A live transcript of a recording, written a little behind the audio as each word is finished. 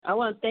I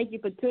want to thank you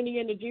for tuning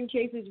in to Dream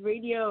Chasers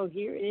Radio.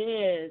 Here it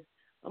is.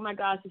 Oh my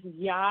gosh, this is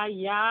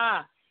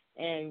Yaya.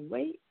 And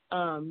wait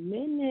a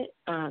minute,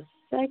 a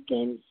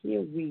second.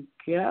 Here we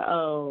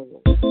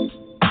go.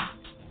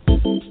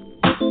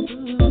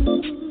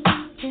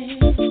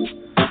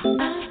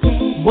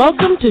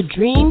 Welcome to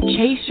Dream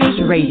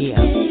Chasers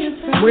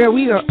Radio, where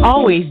we are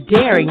always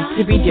daring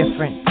to be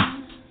different.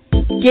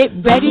 Get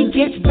ready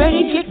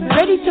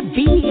to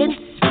be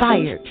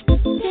inspired.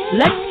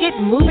 Let's get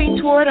moving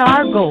toward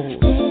our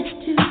goals.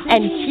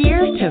 And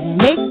here to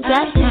make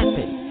that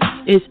happen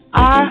is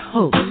our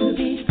host,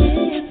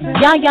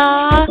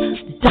 Yaya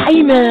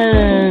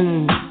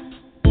Diamond.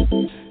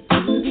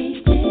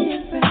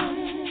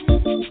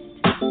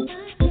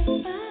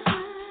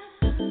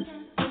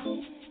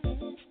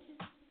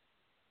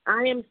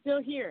 I am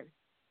still here,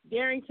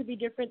 daring to be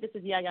different. This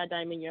is Yaya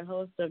Diamond, your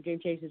host of Dream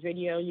Chasers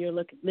Radio. You're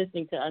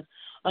listening to us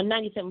on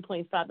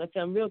 97.5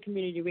 FM, Real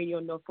Community Radio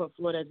in Northport,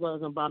 Florida, as well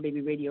as on Bomb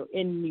Baby Radio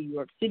in New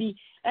York City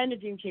and the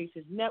Dream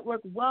Chasers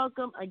Network.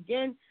 Welcome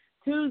again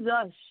to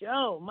the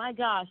show. My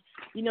gosh,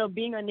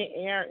 being on the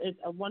air is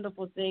a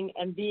wonderful thing,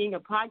 and being a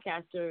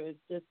podcaster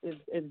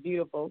is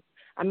beautiful.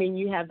 I mean,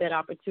 you have that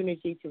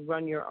opportunity to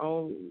run your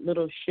own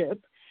little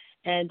ship.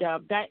 And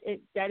that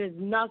is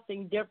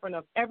nothing different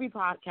of every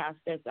podcast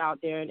that's out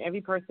there, and every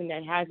person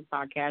that has a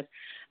podcast.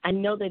 I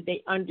know that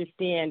they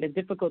understand the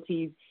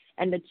difficulties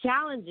and the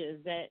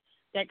challenges that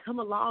come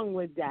along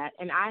with that.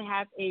 And I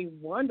have a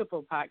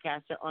wonderful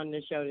podcaster on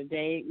the show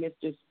today,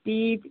 Mr.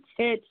 Steve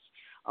Titch,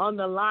 on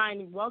the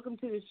line. Welcome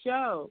to the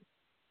show.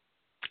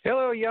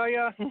 Hello,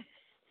 Yaya.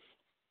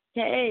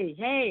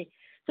 Hey.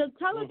 So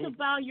tell us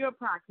about your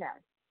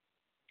podcast.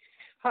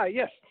 Hi,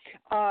 yes.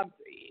 I'm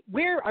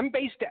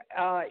based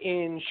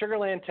in Sugar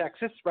Land,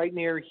 Texas, right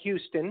near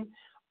Houston.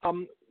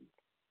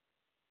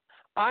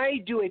 I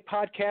do a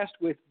podcast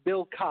with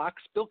Bill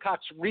Cox. Bill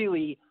Cox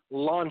really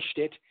launched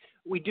it.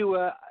 We do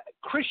a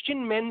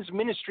Christian men's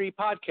ministry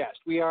podcast.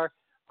 We are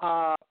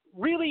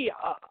really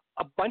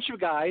a bunch of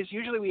guys.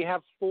 Usually we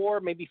have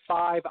 4, maybe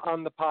 5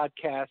 on the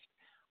podcast.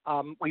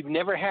 We've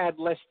never had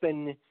less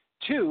than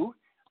 2,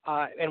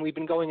 and we've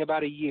been going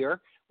about a year.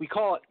 We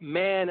call it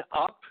Man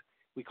Up.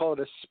 We call it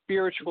a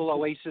spiritual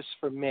oasis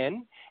for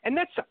men, and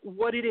that's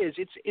what it is.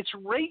 It's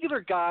regular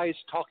guys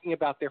talking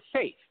about their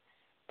faith,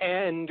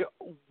 and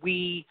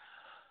we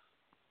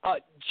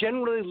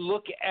generally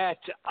look at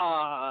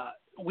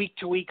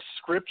week-to-week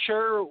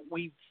scripture.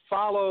 We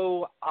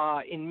follow,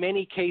 in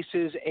many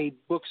cases, a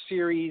book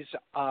series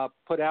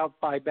put out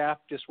by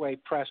Baptist Way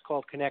Press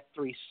called Connect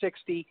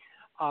 360,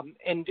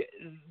 and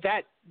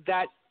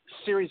that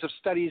series of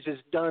studies is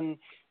done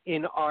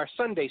in our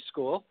Sunday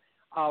school.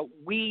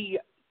 We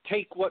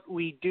take what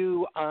we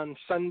do on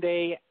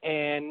Sunday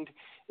and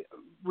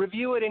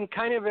review it, and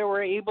kind of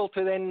we're able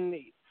to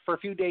then, for a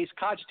few days,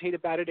 cogitate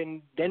about it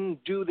and then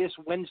do this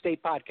Wednesday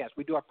podcast.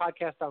 We do our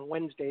podcast on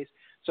Wednesdays,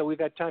 so we've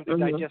had time to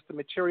digest the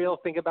material,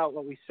 think about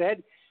what we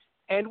said.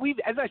 And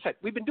as I said,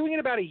 we've been doing it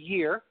about a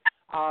year.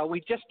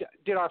 We just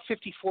did our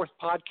 54th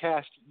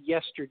podcast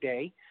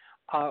yesterday.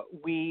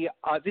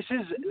 This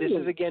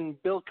is again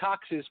Bill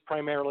Cox's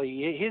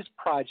primarily his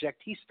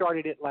project. He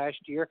started it last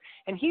year,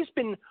 and he's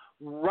been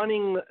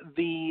running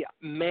the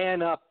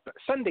Man Up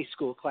Sunday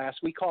School class.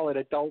 We call it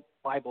Adult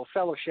Bible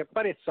Fellowship,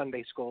 but it's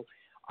Sunday School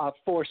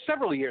for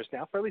several years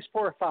now, for at least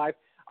 4 or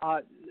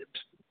 5,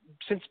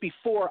 since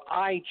before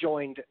I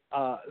joined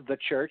the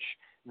church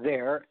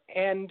there.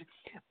 And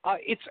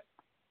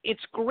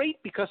it's great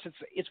because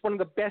it's one of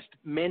the best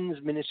men's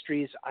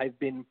ministries I've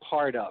been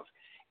part of.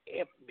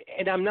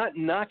 And I'm not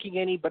knocking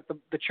any, but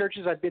the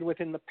churches I've been with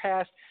in the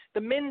past,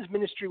 the men's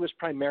ministry was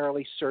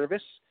primarily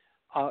service.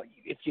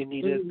 If you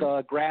needed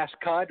the grass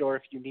cut or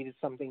if you needed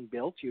something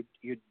built, you'd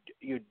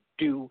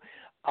do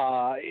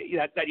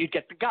that. You'd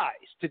get the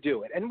guys to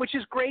do it, and which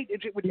is great.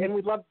 And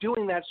we love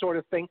doing that sort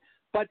of thing.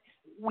 But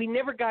we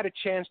never got a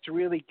chance to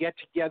really get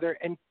together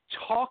and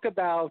talk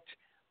about,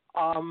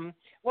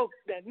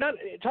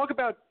 talk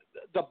about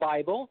the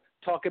Bible,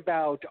 talk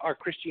about our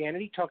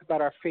Christianity, talk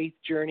about our faith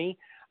journey.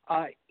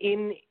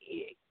 In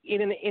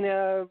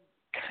a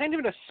kind of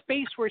in a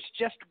space where it's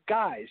just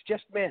guys,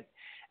 just men.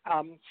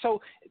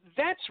 So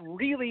that's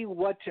really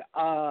what's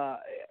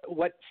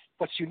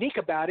unique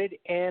about it,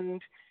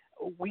 and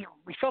we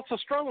felt so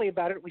strongly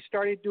about it. We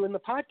started doing the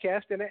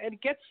podcast, and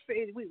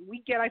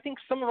we get. I think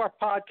some of our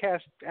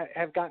podcasts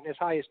have gotten as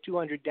high as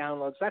 200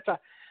 downloads.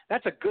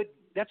 That's a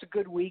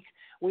good week.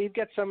 We've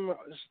got some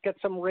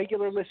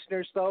regular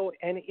listeners though,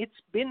 and it's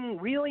been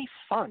really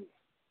fun.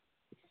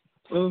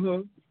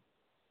 Mhm.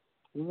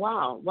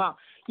 Wow. Why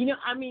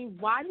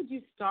did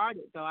you start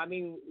it, though? I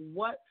mean,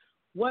 what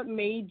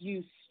made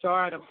you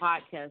start a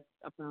podcast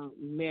about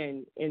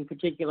men, in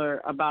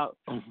particular, about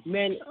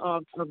men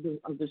of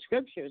the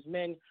scriptures,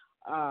 men,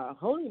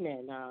 holy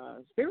men,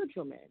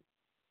 spiritual men?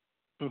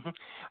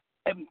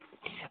 Mm-hmm.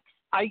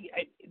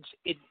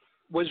 It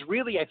was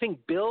really, I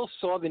think Bill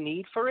saw the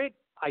need for it.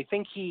 I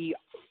think he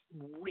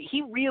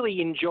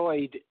really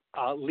enjoyed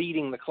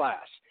leading the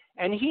class,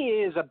 and he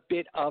is a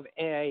bit of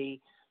a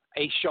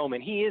a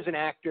showman. He is an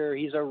actor.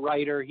 He's a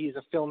writer. He's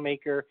a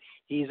filmmaker.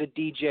 He's a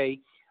DJ.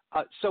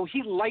 So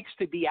he likes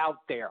to be out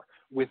there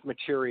with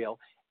material.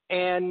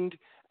 And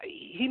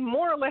he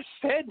more or less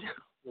said,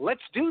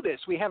 let's do this.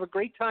 We have a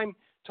great time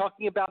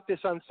talking about this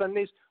on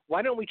Sundays.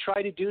 Why don't we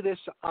try to do this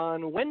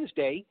on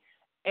Wednesday?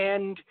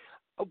 And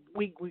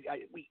we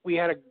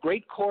had a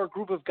great core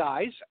group of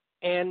guys,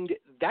 and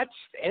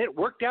it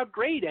worked out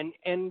great.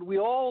 And we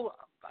all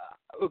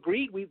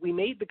agreed. We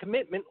made the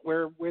commitment.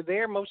 We're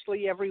there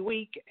mostly every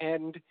week,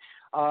 and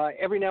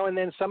every now and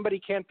then somebody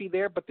can't be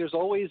there, but there's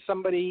always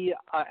somebody,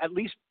 at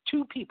least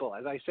two people,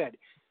 as I said,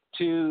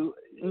 to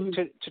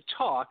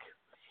talk.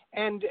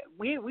 And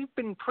we've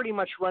been pretty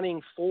much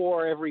running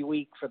 4 every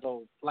week for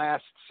the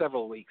last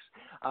several weeks.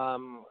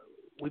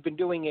 We've been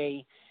doing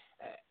a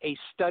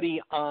study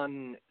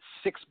on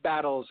 6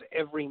 battles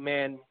every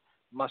man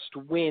must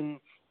win.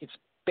 It's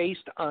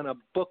based on a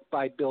book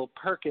by Bill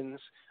Perkins.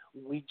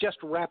 We just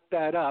wrapped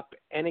that up.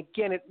 And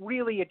again, it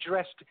really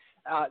addressed,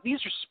 these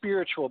are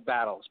spiritual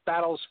battles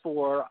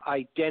for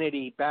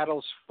identity,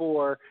 battles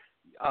for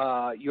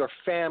your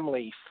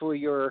family, for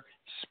your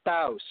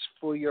spouse,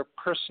 for your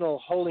personal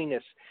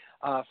holiness,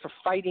 for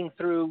fighting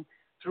through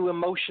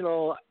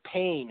emotional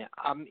pain.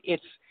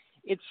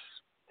 It's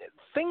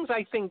things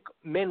I think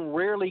men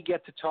rarely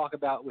get to talk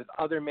about with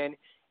other men,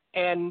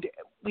 and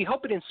we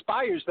hope it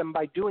inspires them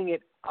by doing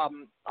it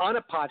on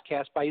a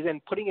podcast, by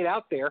then putting it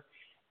out there,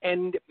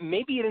 and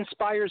maybe it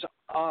inspires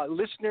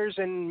listeners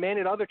and men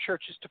at other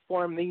churches to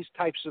form these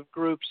types of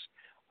groups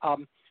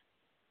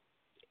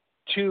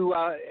to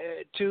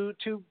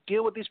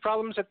deal with these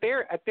problems at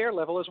their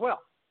level as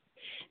well.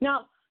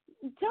 Now,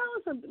 tell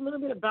us a little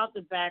bit about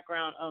the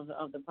background of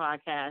the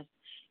podcast.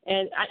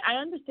 And I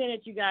understand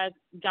that you guys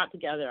got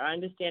together. I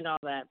understand all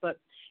that. But,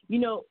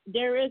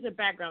 there is a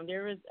background.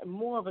 There is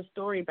more of a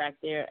story back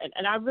there.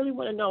 And I really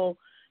want to know,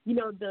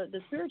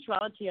 the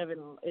spirituality of it.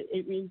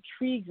 It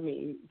intrigues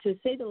me, to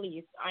say the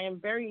least. I am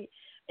very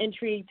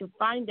intrigued to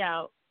find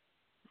out.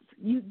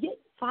 You get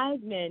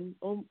 5 men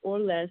or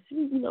less,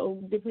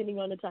 depending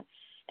on the time,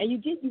 and you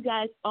get you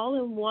guys all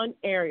in one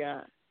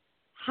area.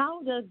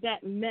 How does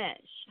that mesh?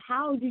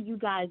 How do you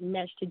guys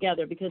mesh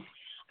together? Because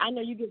I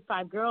know you get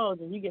 5 girls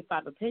and you get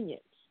 5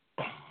 opinions.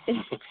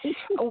 It's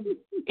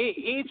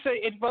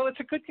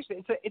a good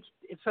question.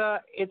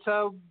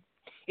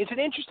 It's an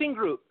interesting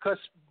group because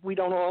we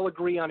don't all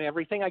agree on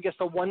everything. I guess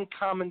the one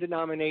common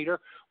denominator,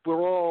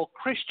 we're all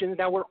Christians.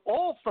 Now we're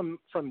all from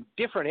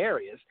different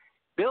areas.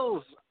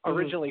 Bill's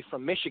originally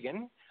from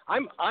Michigan.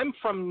 I'm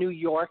from New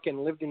York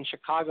and lived in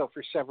Chicago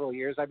for several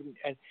years.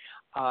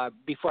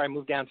 Before I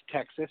moved down to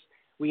Texas.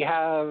 We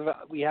have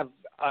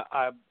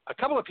a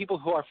couple of people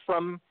who are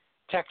from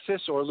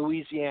Texas or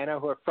Louisiana,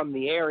 who are from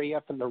the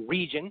area, from the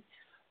region,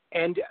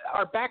 and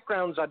our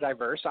backgrounds are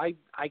diverse. I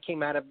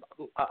came out of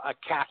a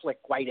Catholic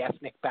white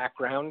ethnic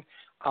background.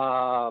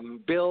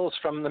 Bill's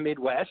from the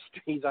Midwest.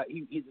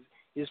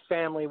 His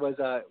family was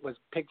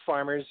pig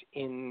farmers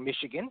in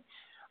Michigan.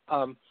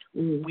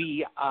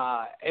 We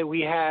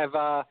have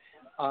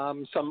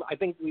some. I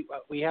think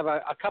we have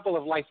a couple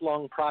of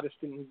lifelong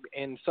Protestant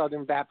and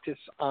Southern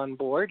Baptists on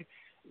board.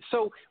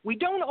 So we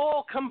don't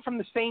all come from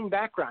the same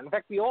background. In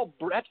fact,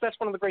 that's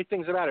one of the great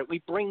things about it.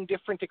 We bring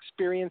different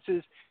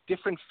experiences,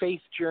 different faith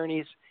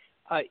journeys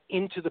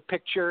into the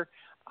picture,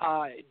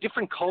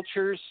 different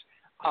cultures,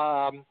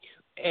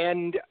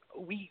 and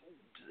we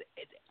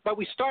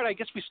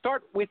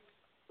start with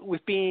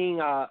being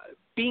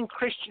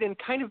Christian and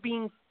kind of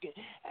being.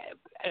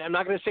 I'm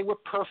not going to say we're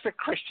perfect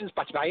Christians,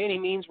 but by any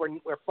means,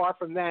 we're far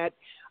from that.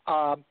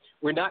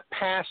 We're not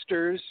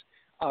pastors.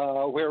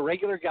 We're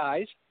regular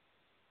guys.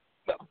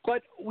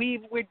 But we're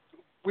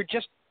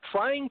just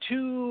trying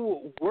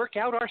to work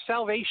out our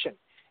salvation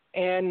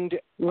and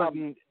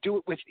do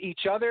it with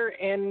each other,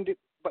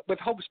 but with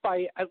hopes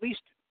by at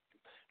least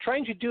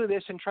trying to do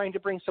this and trying to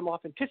bring some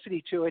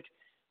authenticity to it,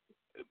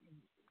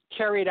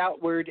 carry it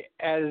outward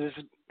as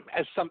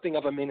something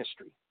of a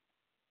ministry.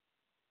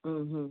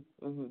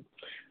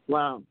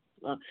 Wow.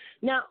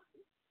 Now,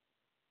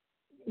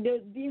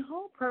 the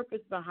whole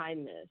purpose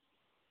behind this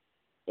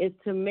is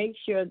to make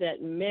sure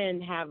that men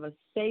have a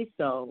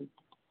say-so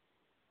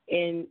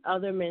in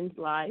other men's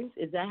lives.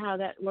 Is that how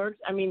that works?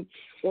 I mean,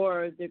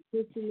 or the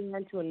Christian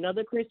man to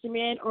another Christian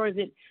man, or is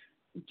it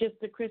just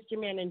the Christian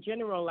man in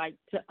general, like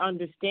to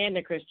understand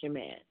the Christian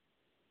man?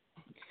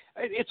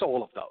 It's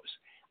all of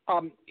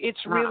those.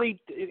 It's really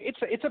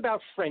it's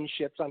about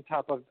friendships on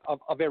top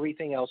of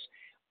everything else.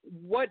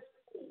 What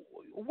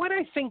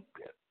I think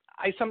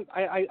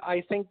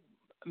I think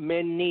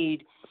men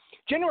need.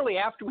 Generally,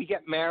 after we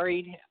get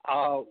married,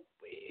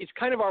 it's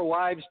kind of our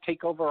wives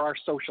take over our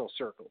social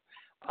circle,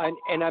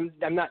 and I'm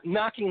not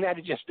knocking that.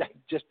 It just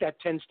that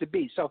tends to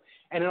be so.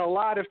 And in a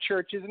lot of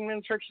churches, and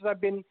in churches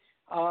I've been,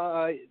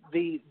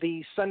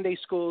 the Sunday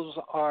schools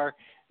are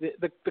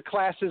the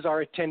classes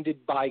are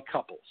attended by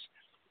couples,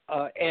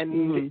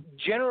 and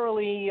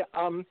generally,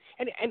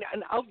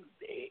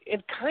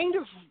 it kind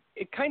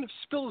of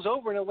spills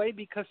over in a way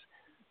because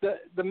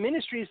the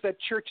ministries that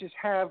churches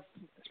have,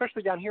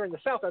 especially down here in the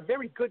South, are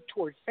very good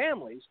towards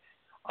families.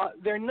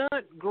 They're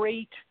not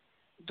great.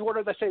 What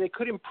did I say? They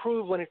could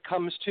improve when it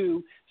comes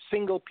to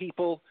single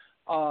people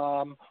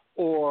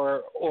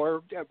or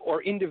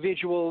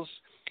individuals,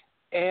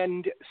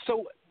 and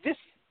so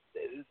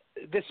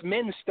this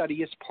men's study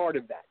is part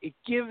of that. It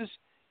gives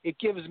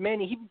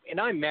men, and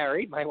I'm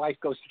married. My wife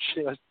goes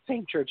to the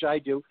same church I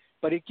do,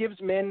 but it gives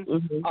men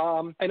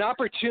an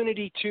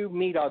opportunity to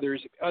meet other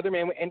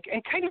men, and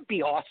kind of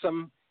be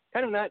awesome,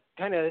 kind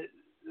of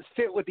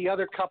sit with the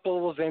other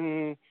couples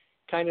and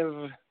kind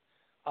of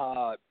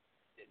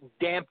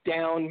damp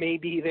down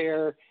maybe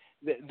their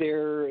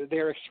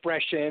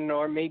expression,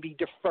 or maybe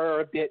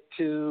defer a bit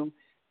to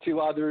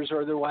others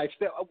or their wives.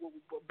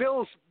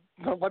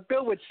 What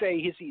Bill would say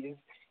is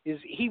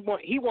he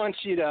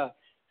wants you to,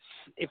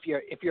 if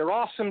you're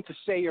awesome, to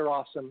say you're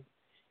awesome.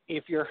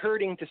 If you're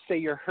hurting, to say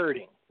you're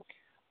hurting.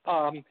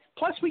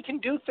 Plus, we can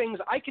do things.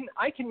 I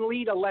can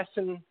lead a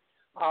lesson.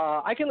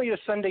 I can lead a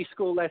Sunday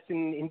school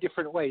lesson in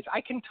different ways.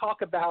 I can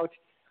talk about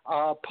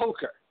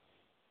poker.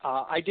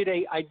 I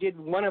did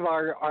one of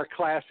our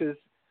classes,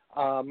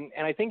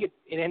 and I think it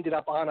ended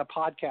up on a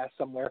podcast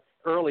somewhere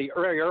very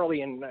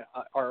early in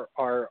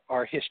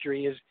our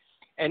history,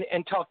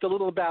 and talked a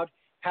little about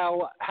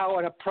how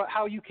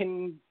you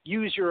can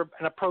use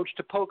an approach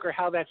to poker,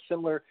 how that's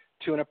similar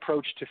to an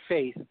approach to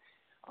faith,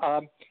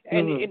 and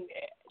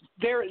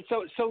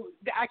so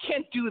I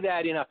can't do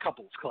that in a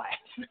couples class,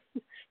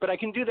 but I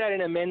can do that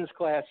in a men's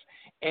class,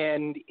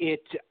 and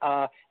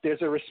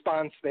there's a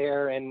response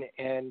there and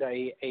an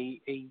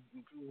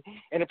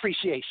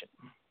appreciation.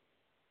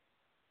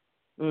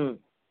 You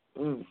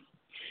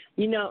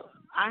know,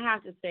 I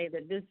have to say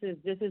that this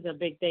is a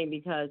big thing,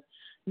 because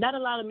not a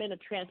lot of men are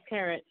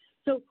transparent.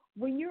 So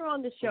when you're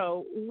on the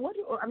show, what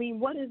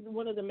is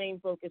one of the main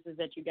focuses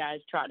that you guys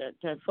try to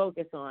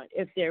focus on,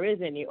 if there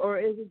is any, or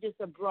is it just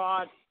a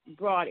broad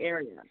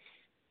area?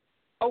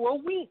 Oh,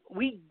 well, we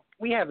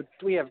have a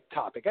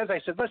topic. As I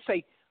said, let's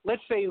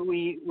say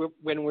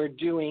when we're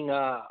doing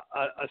a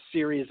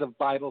series of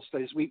Bible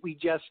studies, we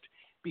just,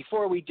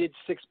 before we did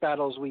Six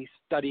Battles, we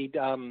studied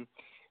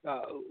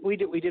we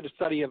did a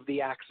study of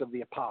the Acts of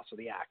the Apostle,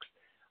 the Acts,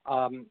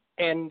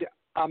 and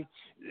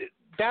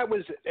that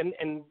was,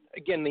 and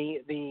again,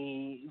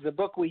 the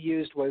book we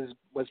used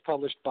was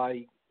published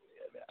by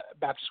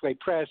Baptist Way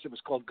Press. It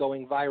was called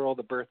Going Viral: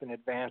 The Birth and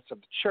Advance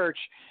of the Church,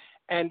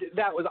 and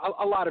that was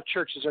a lot of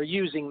churches are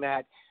using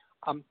that.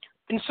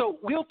 And so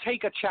we'll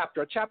take a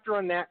chapter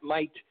on that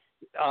might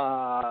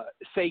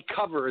say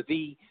cover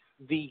the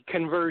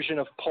conversion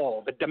of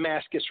Paul, the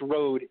Damascus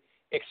Road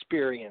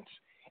experience,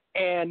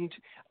 and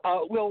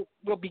we'll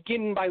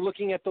begin by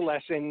looking at the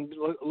lesson,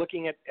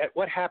 looking at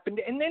what happened,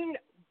 and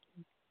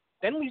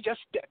then we just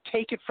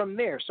take it from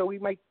there. So we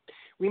might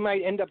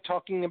end up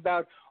talking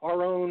about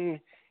our own,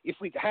 if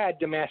we've had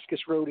Damascus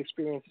Road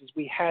experiences,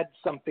 we had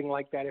something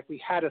like that, if we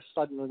had a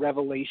sudden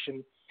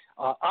revelation.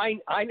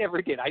 I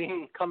never did. I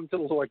didn't come to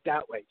the Lord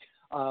that way.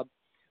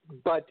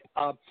 But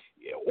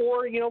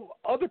or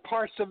other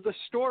parts of the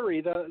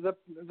story, the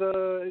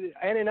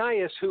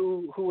Ananias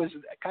who was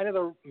kind of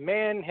the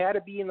man, had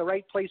to be in the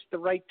right place at the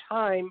right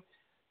time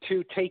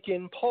to take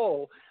in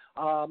Paul.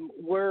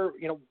 Was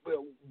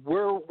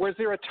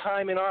there a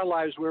time in our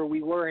lives where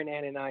we were in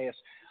Ananias?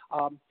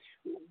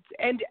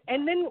 And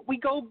then we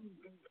go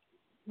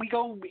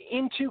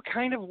into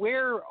kind of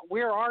where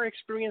our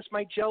experience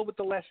might gel with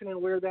the lesson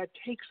and where that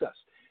takes us.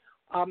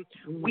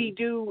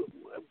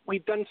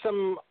 We've done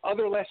some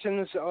other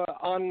lessons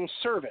on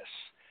service.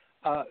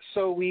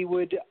 So we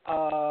would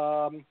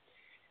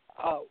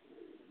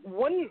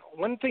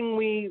one thing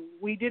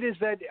we did is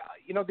that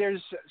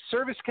there's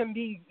service can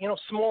be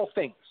small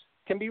things,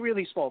 can be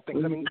really small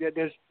things. I mean,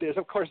 there's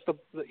of course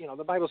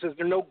the Bible says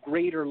there's no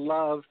greater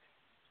love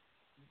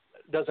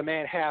does a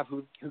man have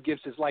who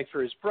gives his life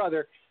for his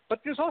brother. But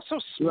there's also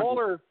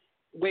smaller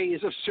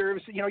ways of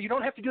service. You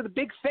don't have to do the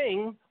big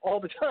thing all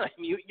the time.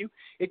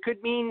 It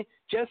could mean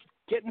just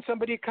getting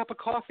somebody a cup of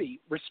coffee,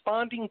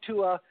 responding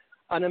to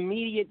an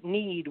immediate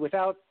need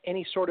without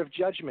any sort of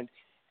judgment.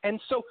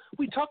 And so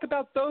we talk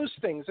about those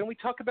things, and we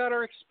talk about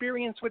our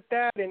experience with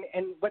that,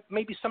 and what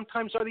maybe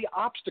sometimes are the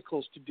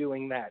obstacles to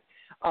doing that,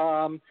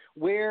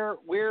 where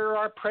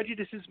our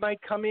prejudices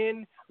might come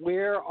in,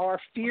 where our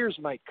fears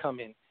might come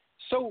in.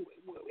 So,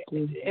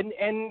 and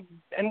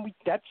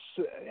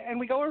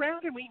we go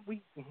around and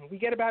we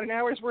get about an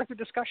hour's worth of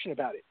discussion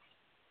about it.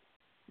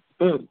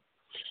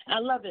 I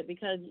love it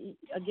because,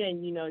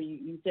 again,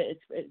 you said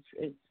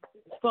it's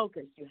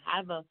focused. You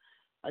have a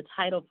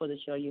title for the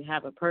show. You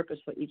have a purpose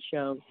for each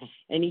show,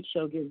 and each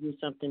show gives you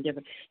something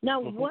different. Now,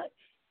 what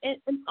and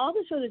all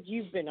the shows that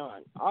you've been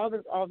on, all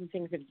the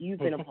things that you've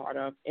been a part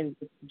of in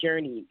this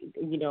journey,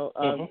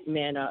 of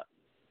Man Up.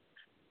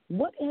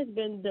 What has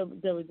been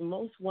the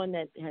most one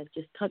that has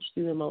just touched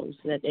you the most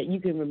that you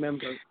can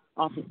remember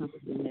off the top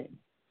of your head?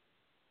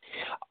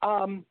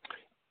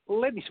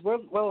 Let me see.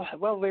 Well,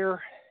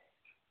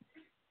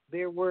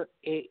 there were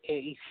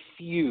a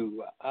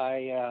few.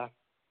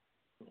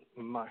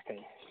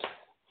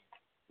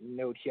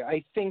 note here.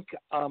 I think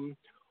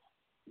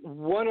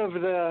one of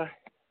the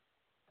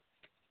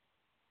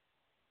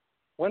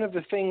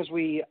things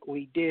we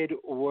did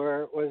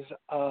was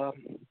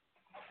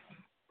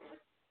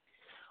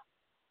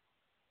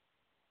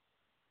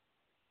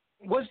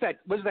that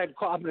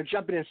call? I'm going to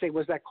jump in and say,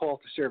 was that call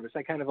to service?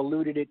 I kind of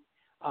alluded it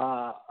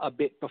a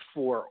bit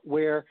before,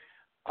 where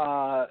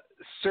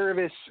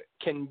service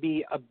can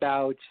be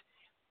about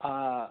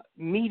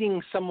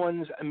meeting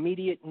someone's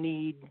immediate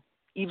need,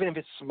 even if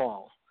it's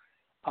small,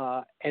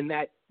 and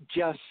that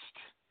just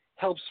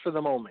helps for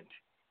the moment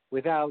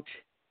without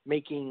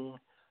making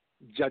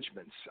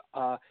judgments.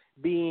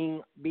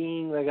 Being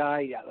the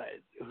guy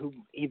who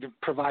either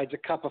provides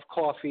a cup of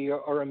coffee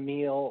or a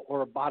meal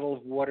or a bottle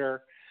of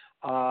water.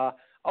 And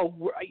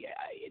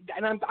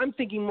I'm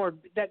thinking more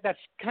that's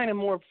kind of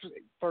more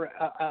for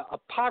a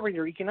poverty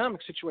or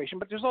economic situation,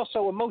 but there's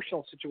also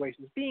emotional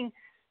situations. Being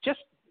just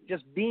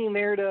being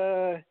there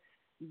to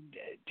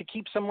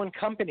keep someone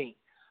company,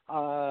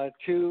 to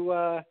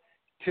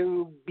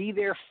be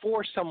there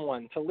for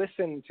someone, to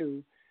listen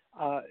to,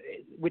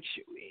 which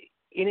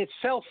in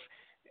itself,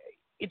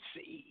 it's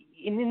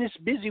in this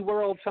busy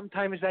world.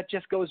 Sometimes that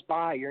just goes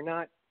by. You're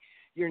not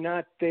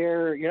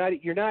there.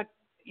 You're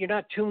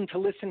not tuned to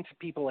listen to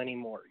people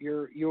anymore.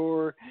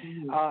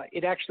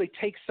 It actually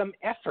takes some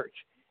effort,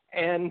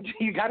 and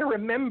you got to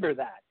remember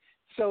that.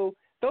 So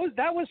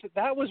that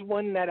was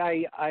one that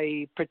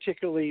I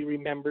particularly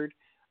remembered.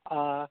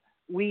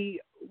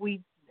 We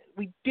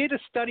did a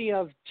study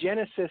of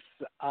Genesis,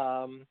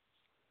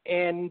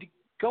 and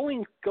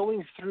going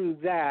through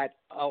that.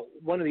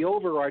 One of the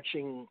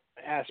overarching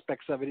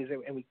aspects of it is,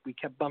 and we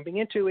kept bumping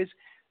into, is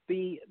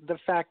the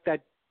fact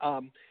that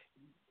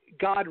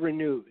God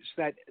renews,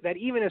 that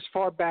even as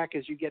far back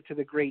as you get to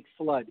the Great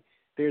Flood,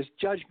 there's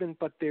judgment,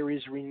 but there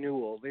is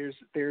renewal. There's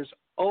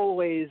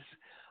always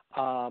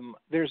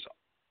there's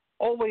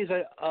always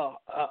that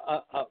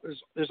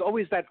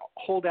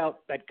holdout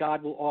that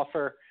God will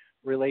offer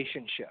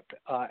relationship,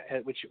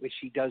 which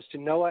he does to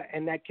Noah,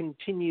 and that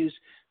continues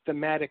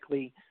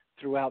thematically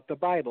throughout the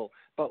Bible.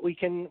 But we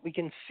can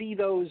see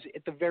those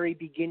at the very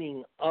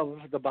beginning of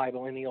the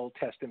Bible in the Old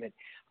Testament.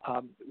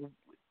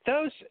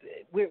 Those,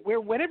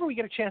 whenever we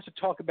get a chance to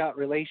talk about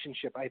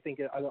relationship, I think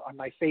are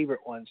my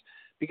favorite ones,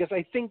 because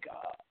I think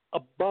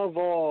above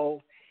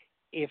all,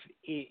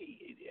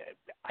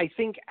 I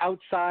think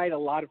outside, a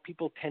lot of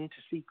people tend to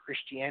see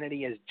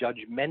Christianity as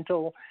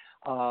judgmental,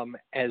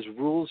 as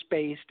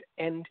rules-based,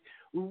 and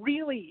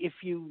really, if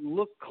you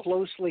look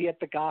closely at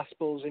the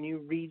Gospels and you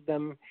read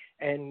them,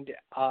 and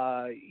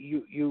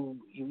you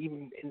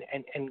even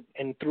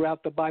and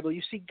throughout the Bible,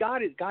 you see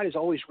God is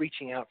always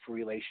reaching out for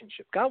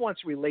relationship. God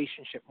wants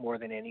relationship more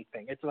than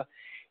anything.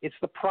 It's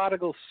the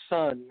prodigal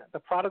son. The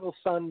prodigal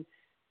son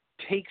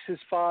takes his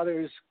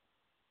father's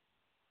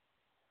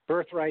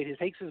birthright, he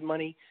takes his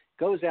money,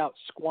 goes out,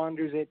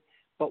 squanders it,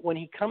 but when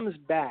he comes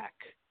back,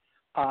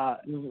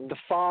 the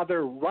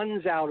father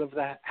runs out of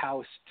the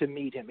house to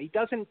meet him. He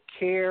doesn't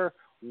care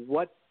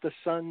what the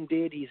son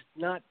did. He's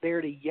not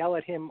there to yell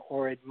at him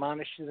or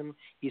admonish him.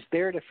 He's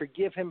there to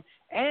forgive him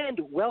and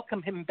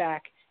welcome him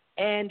back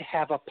and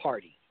have a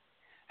party,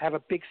 have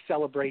a big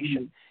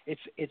celebration.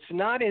 It's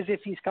not as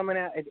if he's coming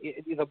out.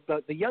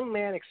 The young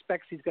man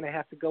expects he's going to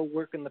have to go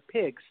work in the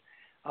pigs,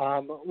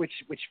 which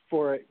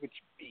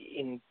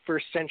in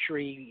first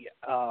century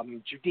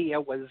Judea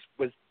was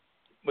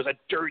a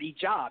dirty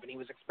job, and he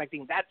was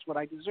expecting that's what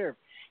I deserve.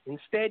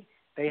 Instead,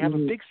 they have a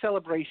big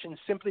celebration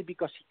simply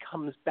because he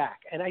comes back,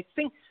 and I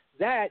think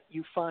that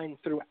you find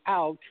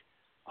throughout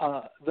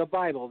the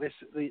Bible, this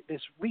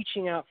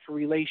reaching out for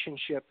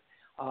relationship,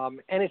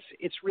 and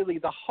it's really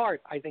the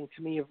heart, I think,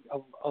 to me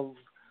of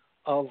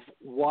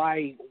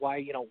why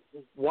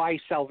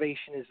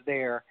salvation is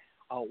there,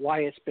 why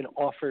it's been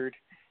offered,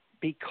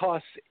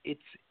 because at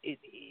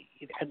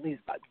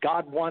least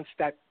God wants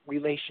that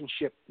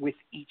relationship with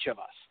each of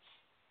us.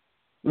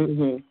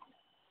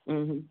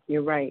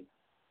 You're right.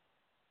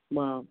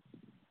 Wow.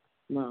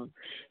 Now,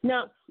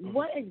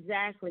 what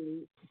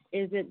exactly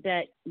is it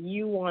that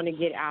you want to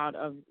get out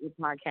of the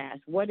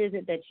podcast? What is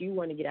it that you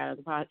want to get out of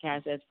the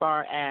podcast as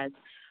far as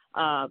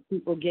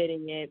people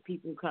getting it,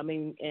 people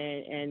coming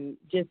and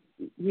just,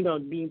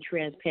 being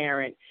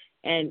transparent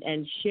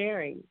and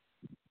sharing?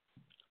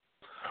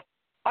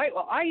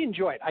 I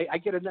enjoy it. I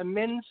get an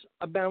immense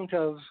amount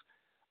of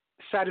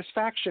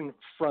satisfaction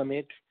from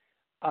it,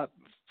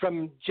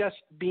 from just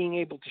being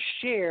able to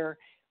share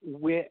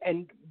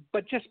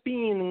but just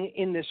being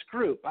in this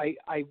group. I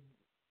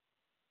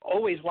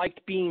always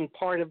liked being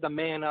part of the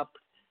Man Up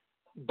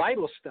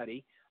Bible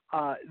study.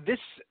 This,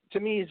 to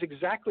me, is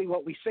exactly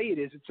what we say it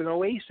is. It's an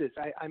oasis.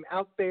 I'm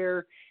out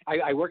there.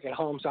 I work at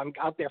home, so I'm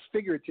out there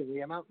figuratively.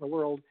 I'm out in the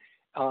world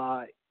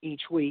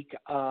each week,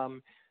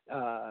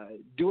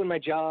 doing my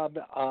job,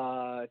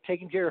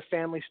 taking care of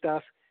family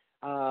stuff,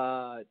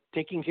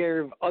 taking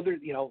care of other,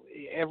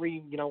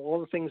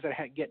 all the things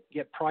that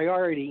get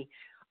priority.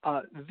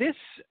 This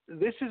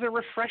is a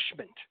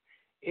refreshment.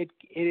 It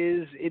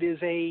is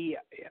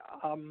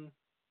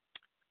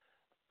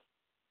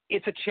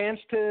it's a chance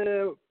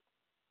to,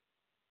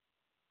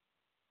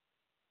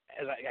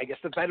 I guess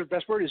the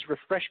best word is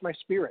refresh my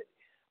spirit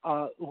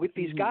with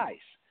these guys.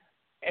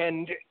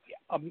 And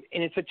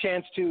it's a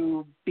chance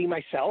to be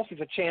myself.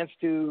 It's a chance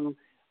to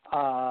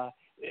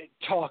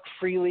talk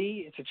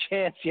freely. It's a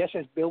chance, yes,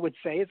 as Bill would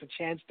say, it's a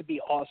chance to be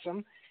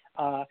awesome.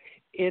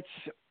 It's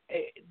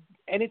a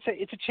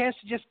chance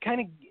to just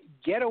kind of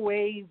get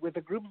away with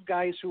a group of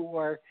guys who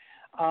are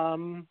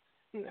fun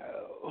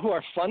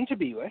to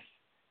be with,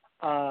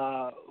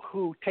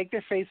 who take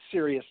their faith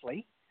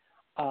seriously,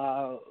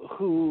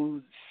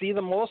 who see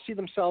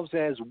themselves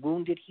as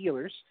wounded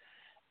healers.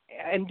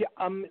 And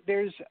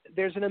there's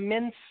an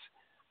immense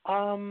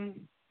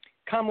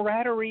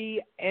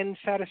camaraderie and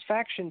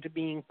satisfaction to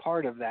being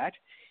part of that.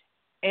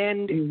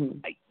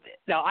 And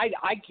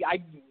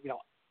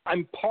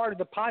I'm part of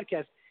the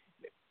podcast.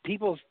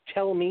 People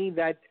tell me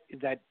that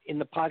in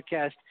the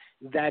podcast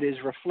that is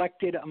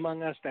reflected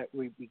among us, that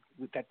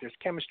that there's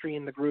chemistry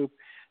in the group,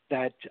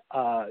 that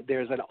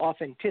there's an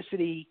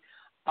authenticity.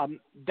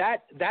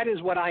 That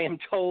is what I am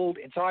told.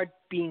 It's hard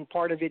being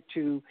part of it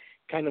to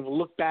kind of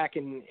look back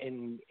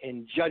and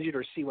judge it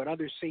or see what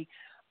others see.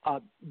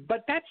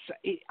 But that's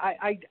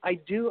I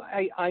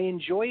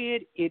enjoy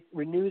it. It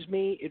renews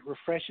me. It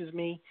refreshes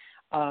me.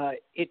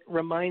 It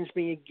reminds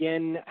me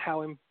again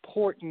how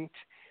important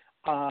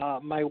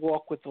my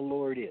walk with the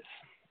Lord is.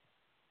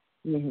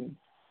 Mm-hmm.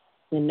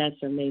 And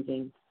that's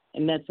amazing.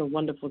 And that's a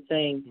wonderful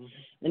thing.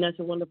 Mm-hmm. And that's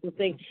a wonderful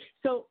thing.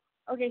 So,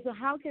 okay, so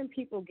how can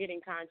people get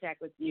in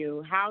contact with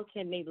you? How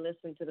can they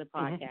listen to the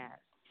podcast?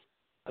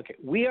 Mm-hmm. Okay,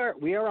 we are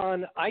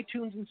on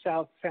iTunes and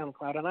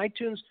SoundCloud. On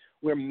iTunes,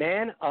 we're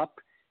Man Up.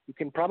 You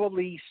can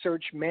probably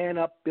search Man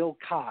Up Bill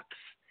Cox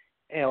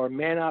or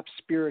Man Up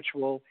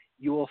Spiritual.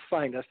 You will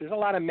find us. There's a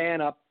lot of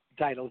Man Up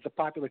titles, a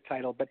popular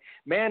title, but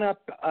Man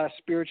Up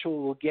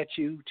Spiritual will get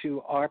you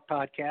to our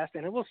podcast,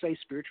 and it will say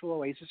Spiritual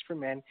Oasis for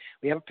Men.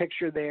 We have a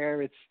picture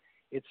there. It's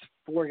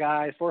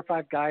 4 or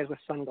 5 guys with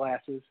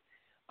sunglasses,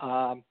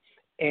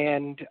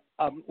 and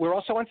we're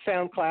also on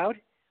SoundCloud.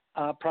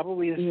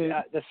 Probably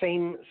the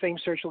same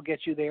search will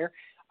get you there.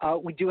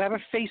 We do have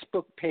a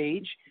Facebook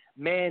page,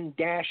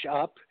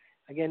 Man-Up.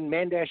 Again,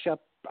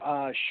 Man-Up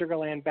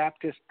Sugarland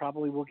Baptist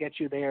probably will get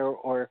you there,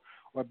 or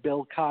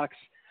Bill Cox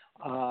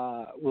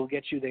will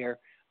get you there.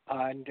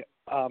 And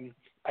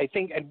I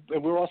think, and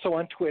we're also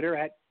on Twitter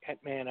at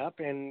Man Up.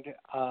 And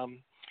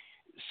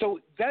so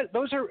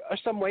those are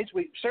some ways.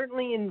 We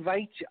certainly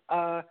invite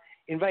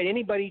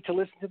anybody to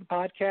listen to the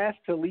podcast,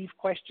 to leave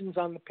questions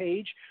on the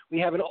page. We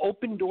have an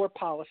open door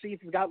policy.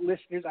 If you've got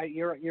listeners,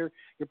 you're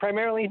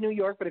primarily in New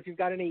York, but if you've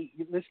got any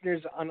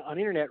listeners on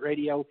internet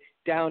radio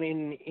down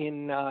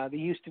in the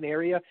Houston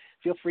area,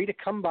 feel free to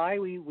come by.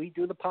 We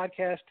do the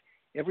podcast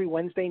every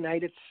Wednesday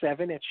night at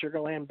 7 at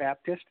Sugarland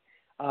Baptist.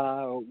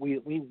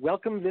 We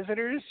welcome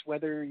visitors,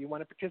 whether you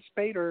want to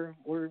participate or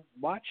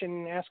watch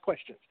and ask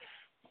questions.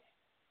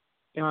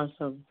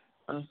 Awesome.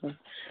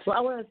 Well,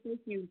 I want to thank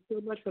you so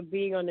much for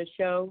being on the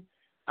show,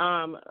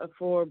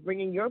 for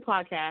bringing your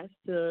podcast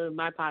to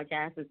my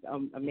podcast. It's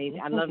amazing.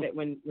 I love it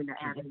when that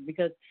happens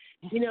because,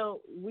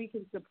 we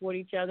can support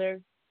each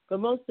other. But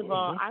most of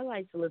all, I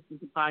like to listen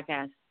to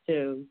podcasts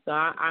too. So,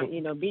 I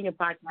being a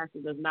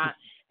podcaster does not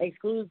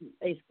exclude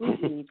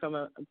me from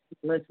a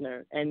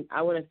listener. And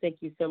I want to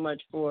thank you so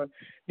much for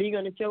being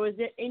on the show. Is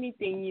there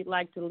anything you'd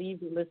like to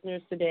leave the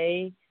listeners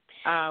today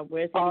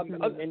with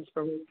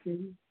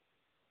inspiration?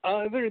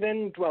 Other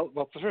than,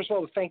 well, first of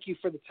all, thank you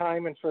for the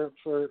time and for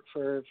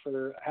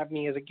having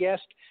me as a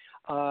guest.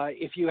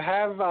 If you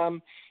have,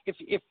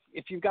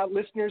 if you've got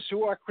listeners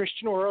who are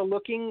Christian or are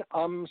looking,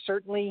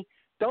 certainly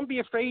don't be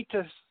afraid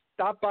to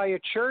stop by a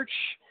church.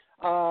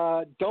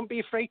 Don't be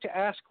afraid to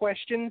ask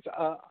questions.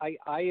 I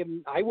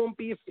won't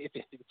be, if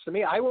it's to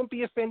me, I won't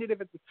be offended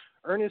if an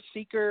earnest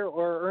seeker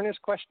or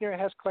earnest questioner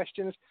has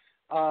questions.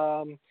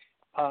 If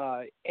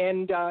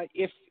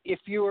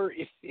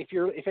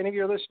any of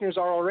your listeners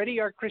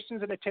are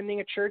Christians and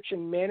attending a church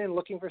and men and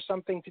looking for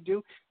something to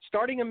do,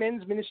 starting a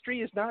men's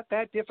ministry is not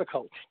that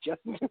difficult.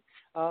 Just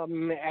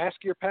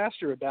ask your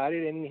pastor about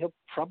it, and he'll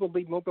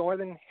probably be more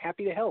than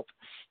happy to help.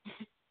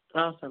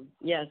 Awesome.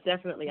 Yes,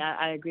 definitely.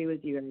 I agree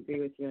with you. I agree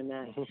with you on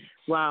that.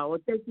 Wow. Well,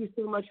 thank you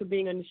so much for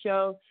being on the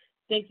show.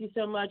 Thank you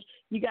so much.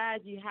 You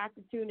guys, you have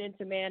to tune in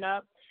to Man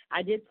Up.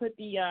 I did put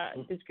the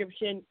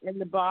description in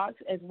the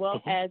box as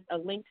well as a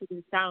link to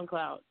the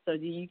SoundCloud, so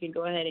you can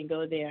go ahead and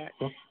go there.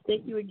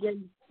 Thank you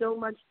again so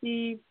much,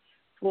 Steve,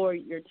 for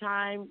your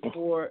time,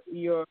 for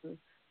your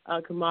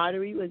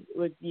camaraderie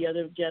with the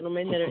other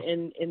gentlemen that are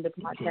in the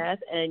podcast,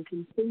 and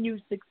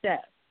continued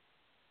success.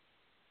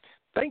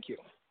 Thank you.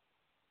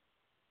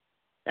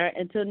 All right,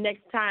 until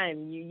next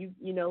time, you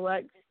know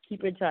what?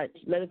 Keep in touch.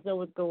 Let us know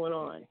what's going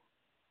on.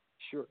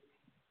 Sure.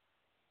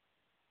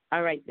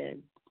 All right,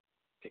 then.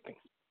 Okay,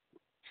 thanks.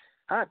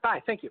 All right,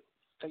 bye. Thank you.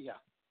 Yeah.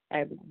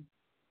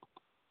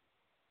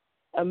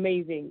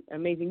 Amazing.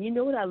 You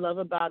know what I love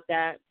about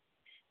that?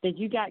 That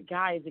you got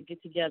guys that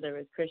get together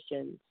as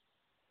Christians,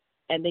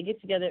 and they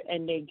get together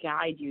and they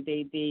guide you.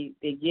 They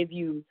give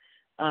you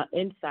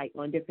insight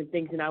on different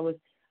things. And I was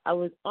I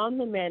was on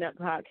the Man Up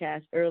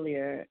podcast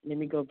earlier. Let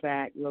me go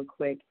back real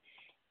quick.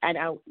 And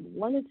I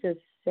wanted to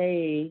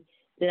say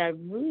that I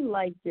really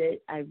liked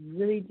it. I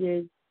really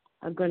did.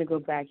 I'm going to go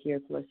back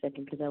here for a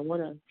second because I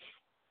want to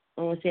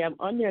say I'm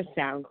on their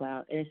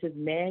SoundCloud, and it says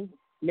Man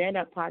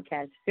Up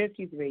Podcast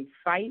 53,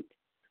 Fight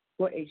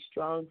for a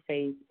Strong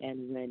Faith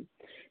and Win.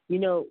 You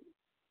know,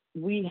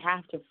 we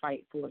have to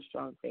fight for a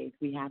strong faith.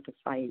 We have to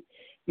fight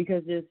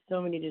because there's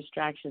so many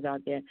distractions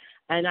out there.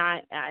 And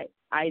I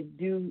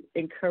do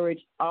encourage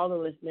all the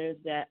listeners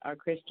that are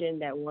Christian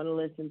that want to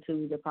listen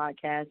to the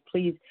podcast,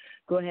 please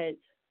go ahead,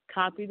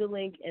 copy the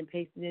link and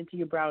paste it into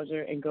your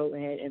browser and go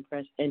ahead and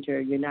press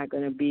enter. You're not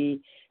going to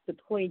be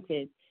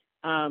disappointed.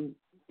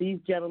 These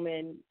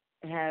gentlemen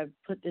have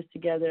put this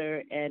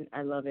together, and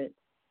I love it.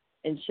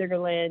 In Sugar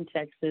Land,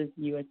 Texas,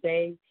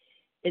 USA.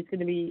 It's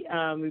going to be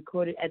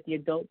recorded at the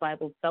Adult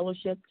Bible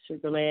Fellowship,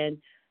 Sugar Land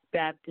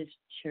Baptist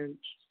Church.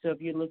 So if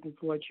you're looking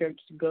for a church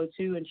to go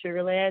to in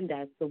Sugar Land,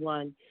 that's the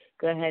one.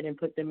 Go ahead and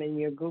put them in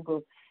your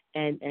Google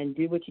and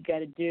do what you got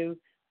to do.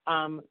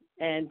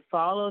 And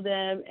follow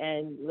them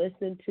and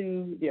listen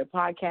to their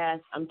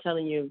podcast. I'm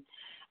telling you,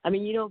 I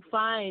mean, you don't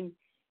find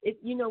it,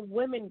 you know,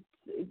 women,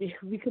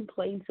 we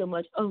complain so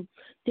much. Oh,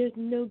 there's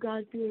no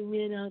God-fearing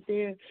men out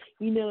there,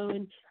 you know,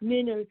 and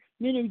men are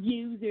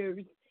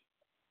users.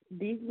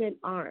 These men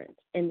aren't,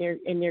 and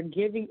they're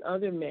giving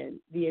other men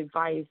the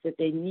advice that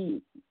they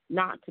need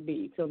not to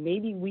be. So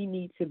maybe we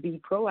need to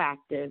be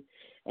proactive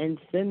and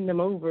send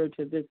them over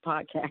to this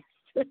podcast.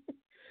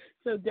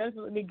 So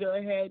definitely go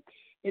ahead.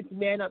 It's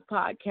Man Up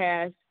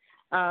Podcast,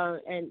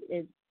 and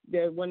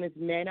the one is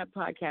Man Up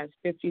Podcast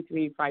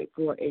 53, Fight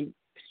for a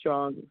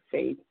Strong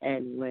Faith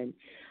and Win.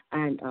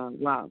 And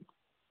wow,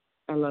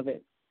 I love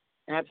it.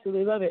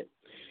 Absolutely love it.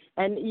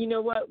 And you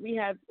know what? We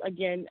have,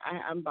 again,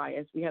 I'm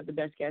biased. We have the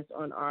best guests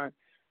on our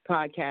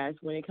podcast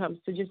when it comes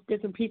to just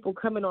different people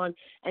coming on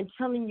and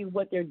telling you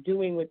what they're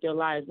doing with their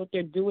lives, what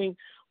they're doing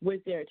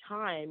with their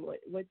time,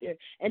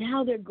 and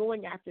how they're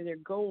going after their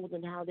goals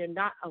and how they're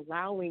not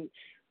allowing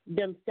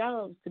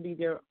themselves to be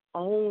their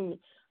own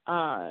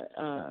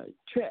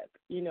trip.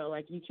 You know,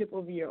 like you trip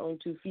over your own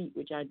 2 feet,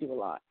 which I do a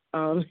lot.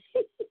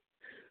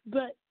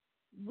 But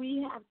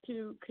we have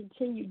to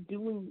continue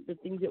doing the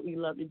things that we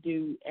love to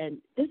do, and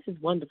this is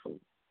wonderful.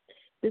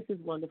 This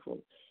is wonderful,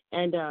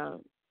 and I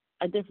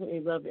definitely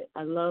love it.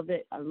 I love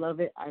it. I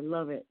love it. I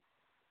love it.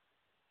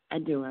 I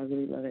do. I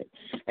really love it.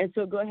 And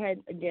so go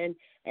ahead again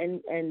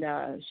and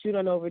shoot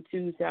on over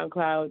to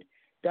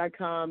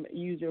SoundCloud.com,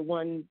 user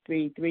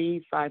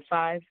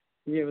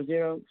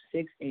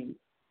 133550068.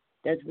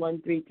 That's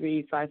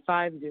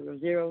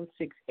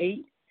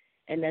 133550068,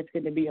 and that's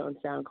going to be on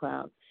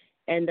SoundCloud.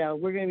 And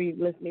we're going to be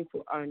listening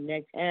for our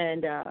next.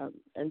 And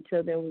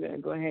until then, we're going to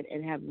go ahead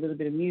and have a little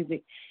bit of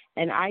music.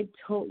 And I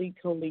totally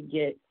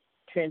get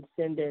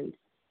Transcendence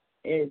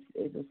is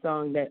a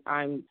song that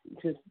I'm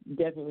just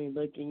definitely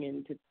looking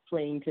into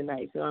playing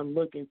tonight. So I'm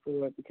looking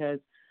for it because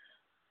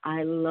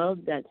I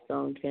love that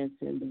song,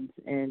 Transcendence.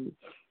 And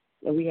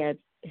we have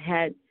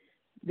had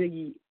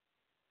the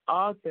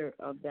author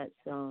of that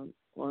song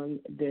on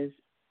this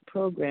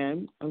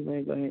program. I'm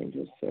going to go ahead and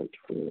just search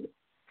for it.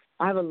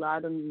 I have a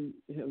lot of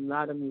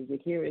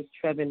music. Here is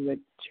Trevin with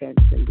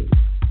Transcendence.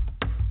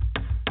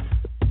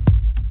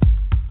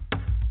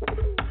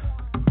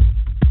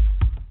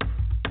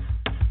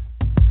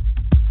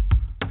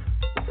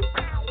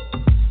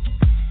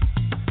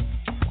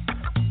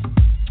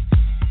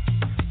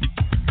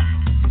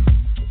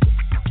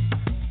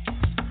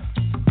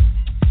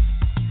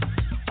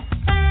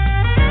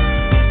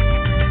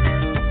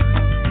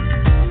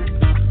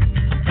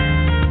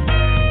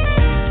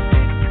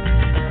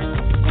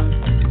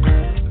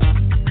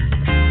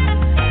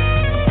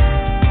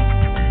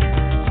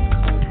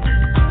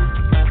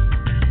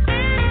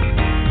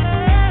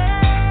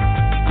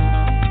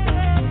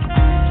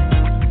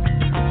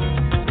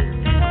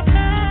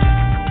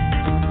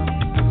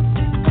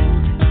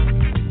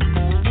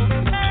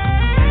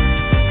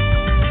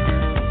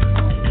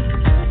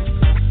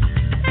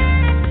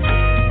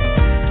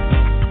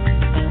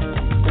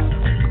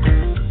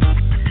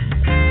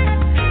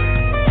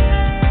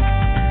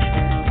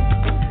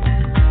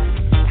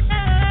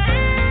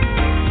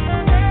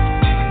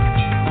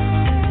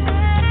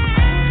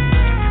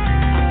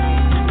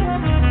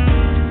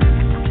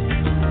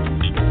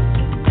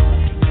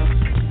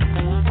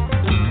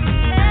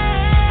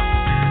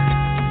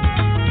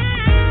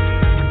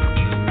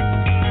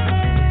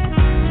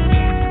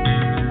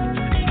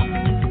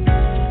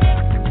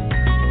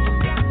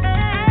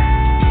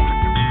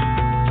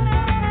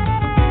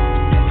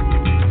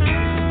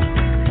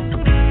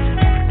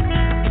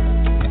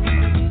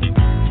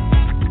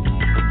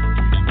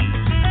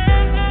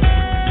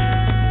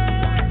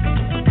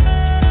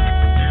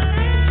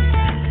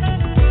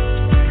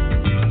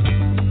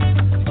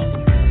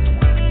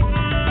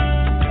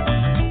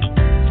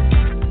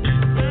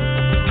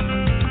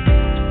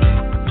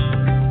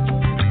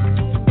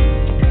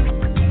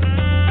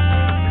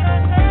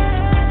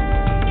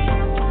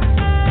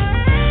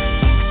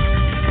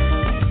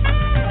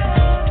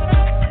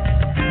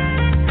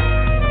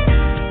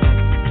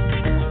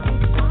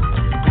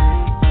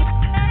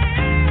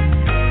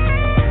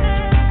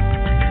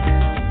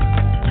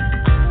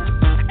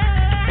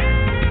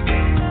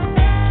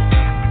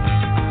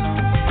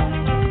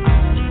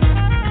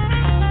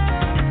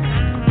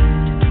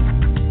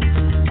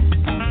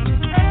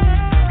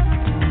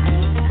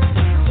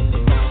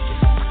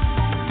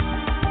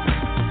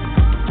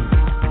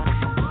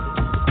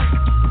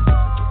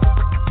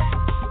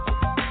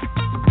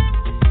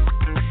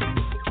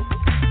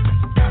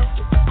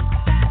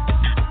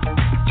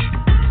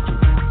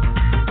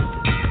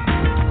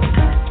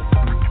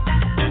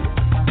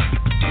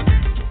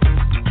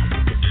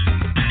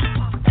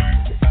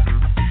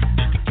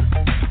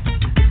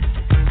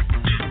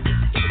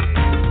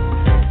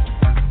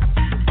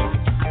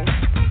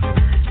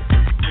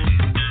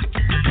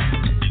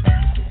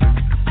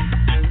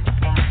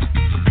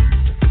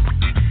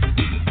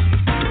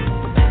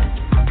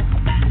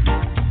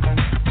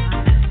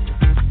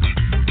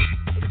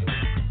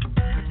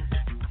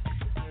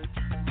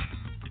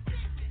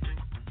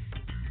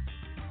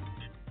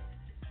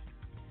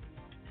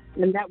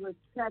 And that was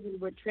Kevin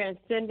with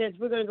Transcendence.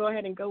 We're going to go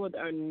ahead and go with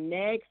our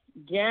next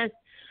guest.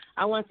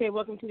 I want to say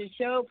welcome to the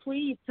show.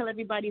 Please tell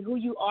everybody who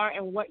you are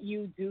and what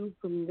you do,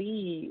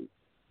 please.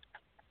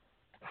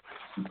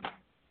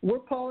 We're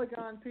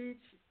Polygon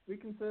Peach. We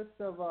consist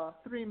of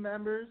 3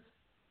 members.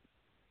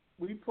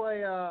 We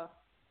play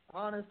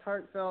honest,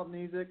 heartfelt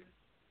music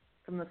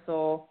from the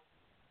soul.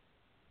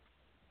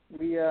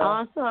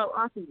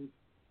 Awesome.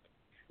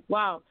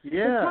 Wow.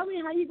 Yeah. So tell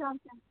me how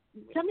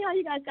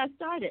you guys got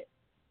started.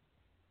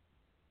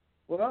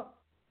 Well,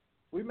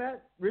 we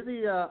met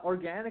really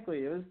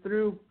organically. It was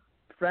through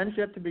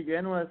friendship to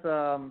begin with. 2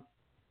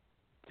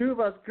 of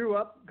us grew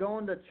up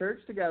going to church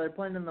together,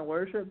 playing in the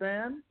worship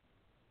band,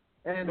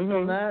 and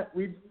from that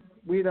we'd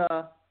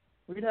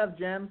have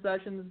jam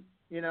sessions,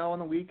 on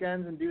the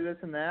weekends and do this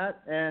and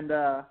that, and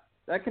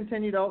that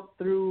continued out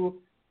through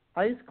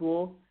high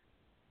school,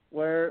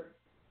 where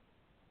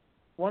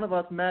one of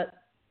us met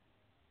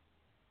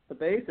the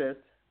bassist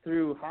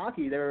through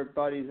hockey. They were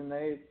buddies, and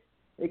they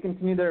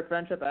continued their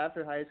friendship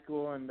after high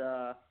school, and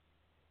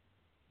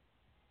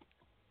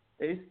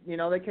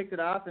they kicked it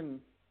off,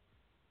 and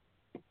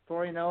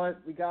before you know it,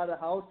 we got a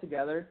house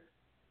together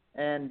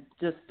and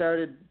just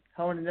started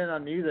honing in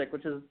on music,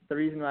 which is the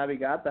reason why we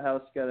got the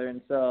house together.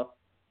 And so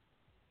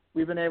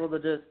we've been able to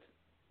just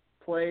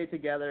play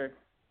together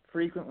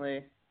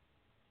frequently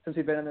since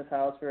we've been in this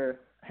house for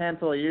a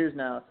handful of years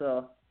now.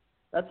 So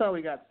that's how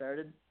we got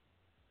started,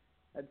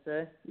 I'd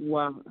say.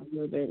 Wow,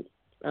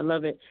 I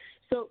love it.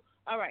 So,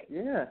 all right.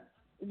 Yeah.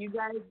 You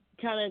guys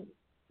kind of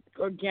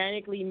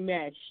organically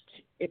meshed,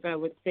 if I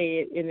would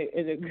say it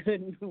in a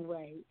good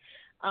way.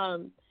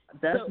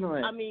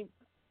 Definitely. So, I mean,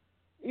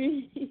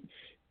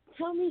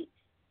 tell me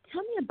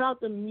about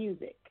the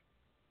music.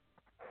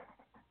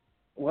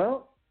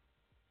 Well,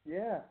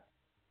 yeah.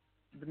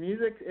 The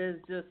music is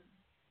just,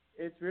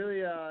 it's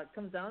really,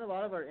 comes down to a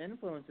lot of our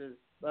influences.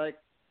 Like,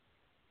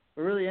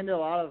 we're really into a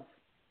lot of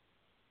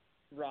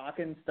rock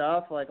and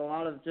stuff, like a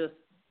lot of just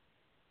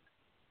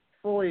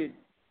fully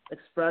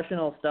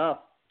expressional stuff,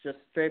 just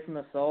straight from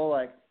the soul,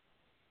 like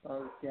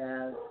funk,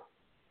 jazz.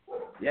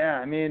 Yeah,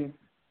 I mean,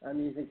 our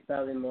music's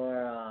probably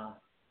more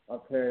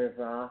alternative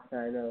rock,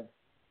 kind of.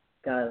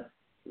 Got a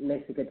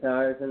mix of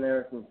guitars in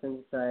there with some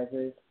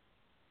synthesizers.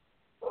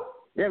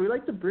 Yeah, we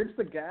like to bridge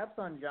the gaps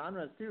on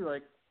genres too.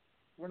 Like,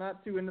 we're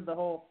not too into the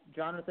whole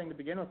genre thing to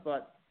begin with,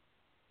 but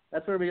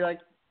that's where we like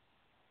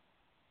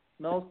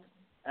most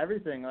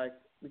everything. Like,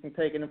 we can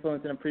take an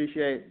influence and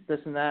appreciate this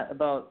and that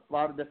about a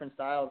lot of different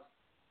styles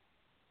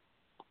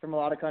from a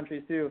lot of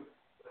countries too.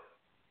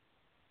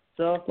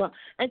 So, well,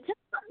 and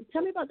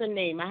tell me about the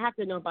name. I have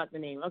to know about the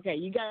name. Okay,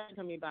 you gotta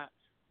tell me about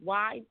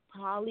why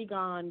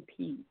Polygon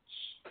Peach.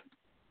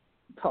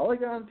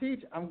 Polygon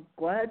Peach. I'm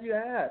glad you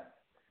asked.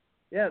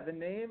 Yeah, the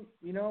name.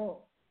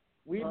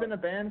 We've been a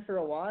band for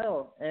a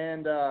while,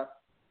 and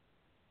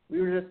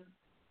we were just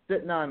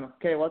sitting on,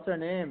 okay, what's our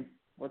name?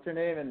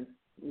 And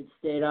we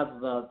stayed up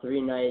about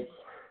 3 nights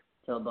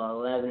till about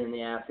 11 in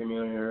the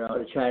afternoon in a row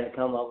to try to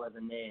come up with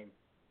a name.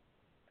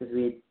 Because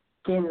we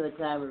came to the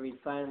time where we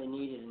finally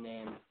needed a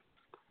name.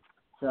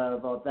 So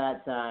about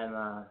that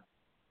time,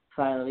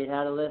 finally we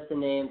had a list of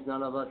names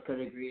none of us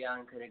could agree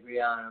on.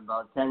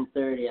 About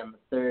 10:30 on the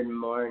third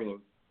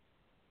morning,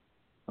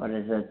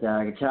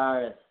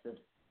 guitarist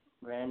just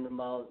ran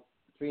about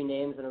 3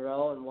 names in a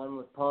row, and one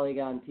was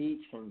Polygon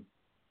Peach, and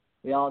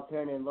we all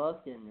turned and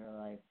looked, and we were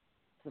like,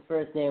 it's the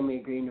first name we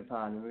agreed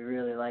upon, and we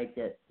really liked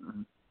it.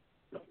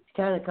 It's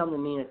kind of come to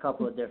mean a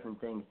couple of different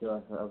things to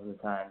us over the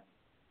time.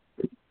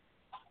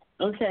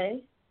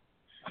 Okay.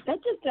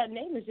 That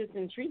name is just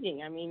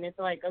intriguing. I mean, it's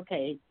like,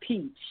 okay,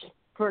 Peach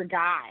for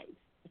guys.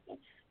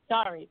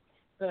 Sorry,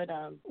 but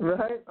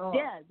right? Oh,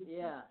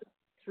 yeah,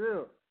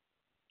 true.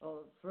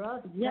 Well, for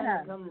us, it's yeah,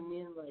 kind of come to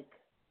mean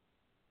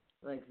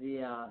like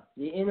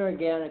the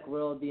inorganic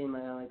world being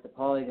like the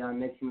polygon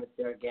mixing with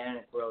the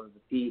organic world of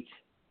the peach,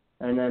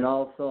 and then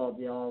also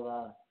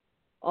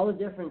all the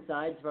different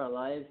sides of our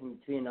lives in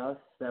between us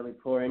that we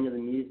pour into the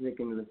music,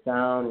 into the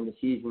sound, and the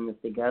fusing this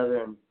together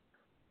and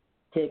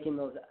taking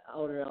those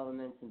outer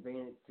elements and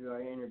bringing it through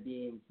our inner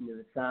beings into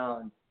the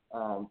sound.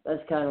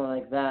 That's kind of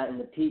like that, and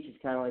the peach is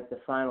kind of like the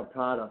final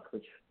product,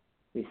 which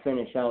we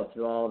finish out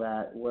through all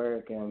that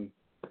work and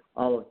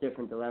all those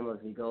different dilemmas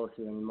we go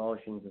through and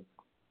emotions of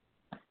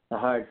the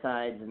hard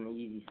sides and the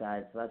easy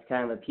sides. So that's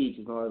kind of the peach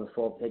is more of the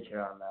full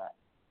picture on that.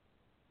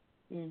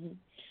 Mhm.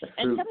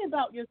 And tell me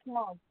about your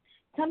song.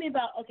 Tell me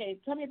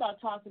about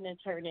Tossing and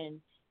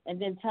Turning, and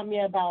then tell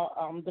me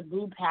about the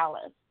Blue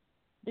Palace.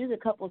 These are a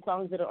couple of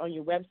songs that are on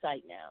your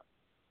website now.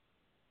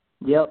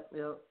 Yep.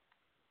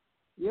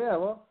 Yeah,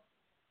 well,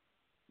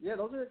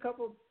 those are a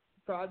couple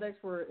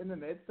projects we're in the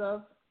midst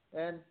of,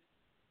 and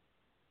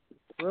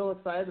we're real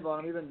excited about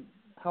them. We've been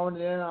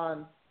honing in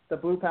on the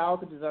Blue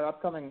Palace, which is our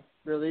upcoming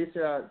release,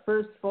 our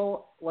first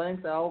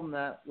full-length album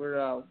that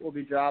we'll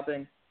be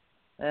dropping,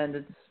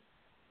 and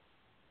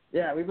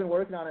we've been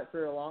working on it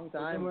for a long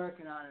time. We've been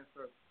working on it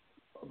for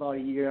about a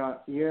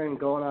year and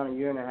going on a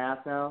year and a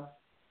half now.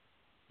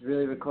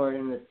 Really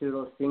recording the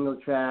pseudo single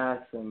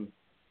tracks and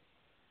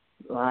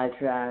live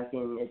track,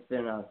 and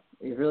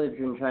we've really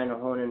been trying to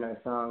hone in our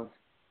songs,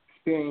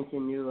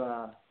 experiencing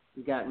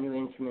we got new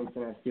instruments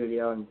in our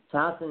studio, and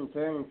Tossing and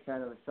Turning is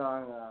kind of a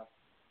song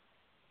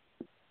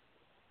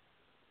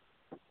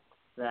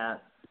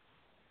that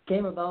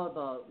came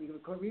about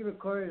we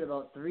recorded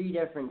about 3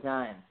 different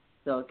times.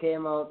 So it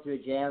came out through a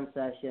jam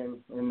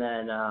session, and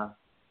then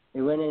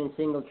we went in and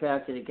single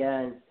tracked it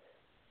again.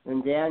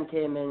 And Dan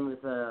came in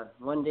with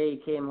one day he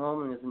came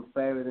home and was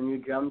inspired with a new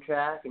drum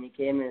track, and he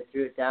came in and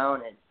threw it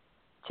down and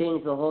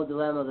changed the whole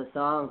dilemma of the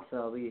song.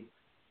 So we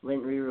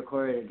went and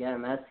re-recorded it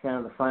again. That's kind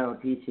of the final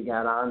piece we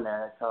got on there.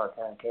 That's how it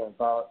kind of came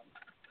about.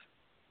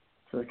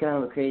 So it's kind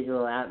of a crazy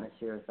little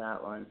atmosphere with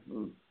that one.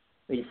 And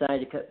we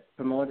decided to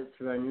promote it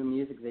through our new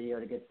music video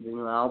to get the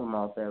new album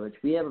out there,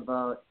 which we have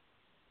about,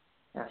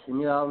 the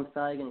new album's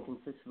probably going to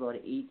consist of about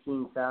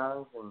 18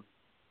 songs, and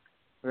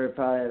we're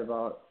probably at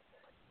about,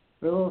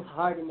 we're a little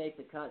hard to make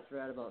the cuts. We're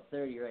at about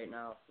 30 right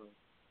now. So.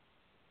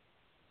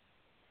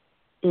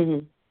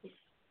 Mhm.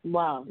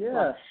 Wow. Yeah.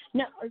 Wow.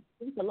 Now,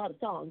 it's a lot of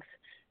songs.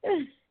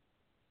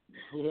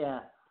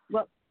 Yeah.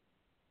 Well,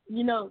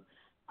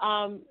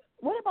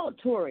 what about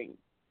touring?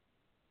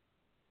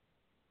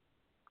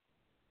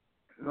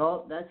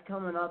 Well, that's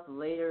coming up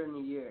later in the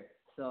year.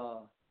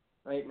 So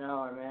right now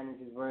our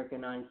manager's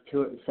working on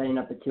setting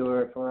up a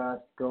tour for us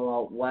to go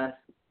out west.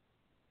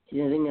 She's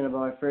thinking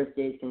about our first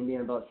date's going to be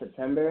in about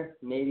September,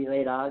 maybe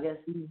late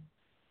August. Mm-hmm.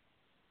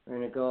 We're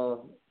going to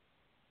go,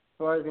 as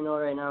far as we know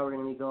right now, we're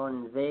going to be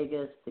going in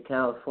Vegas to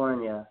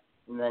California,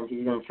 and then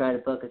she's going to try to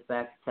book us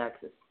back to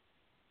Texas.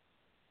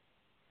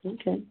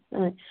 Okay.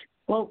 All right.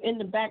 Well, in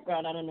the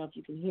background, I don't know if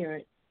you can hear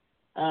it.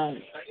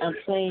 I'm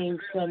playing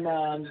some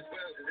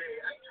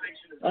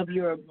of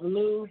your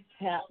Blue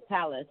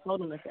Palace.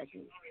 Hold on a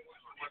second.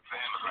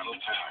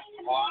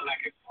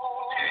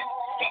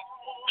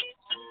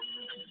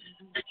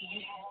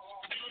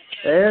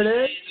 There it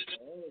is.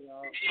 There we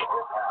go.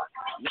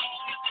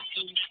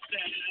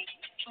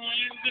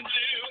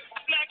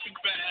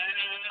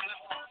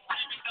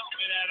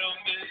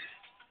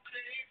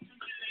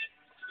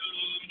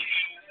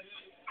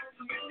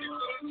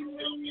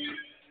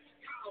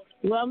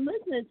 Well, I'm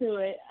listening to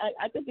it.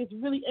 I think it's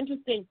really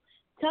interesting.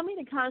 Tell me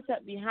the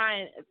concept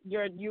behind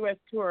your U.S.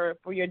 tour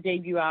for your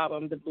debut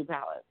album, The Blue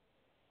Palace.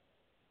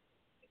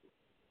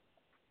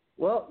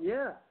 Well,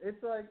 yeah,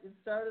 it's like it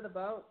started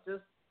about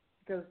just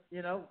because,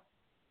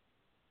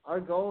 our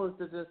goal is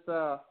to just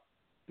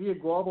be a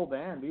global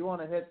band. We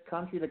want to hit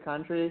country to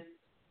country,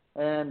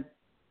 and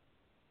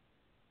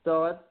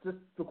so that just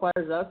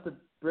requires us to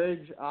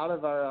bridge out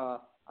of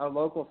our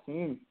local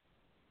scene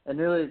and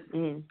really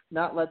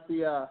not let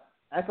the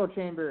echo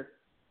chamber,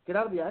 get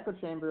out of the echo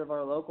chamber of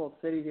our local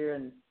city here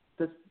in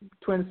the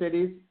Twin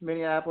Cities,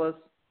 Minneapolis,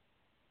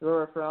 where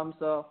we're from.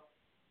 So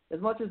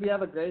as much as we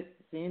have a great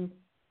scene,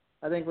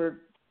 I think we're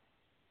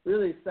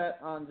really set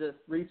on just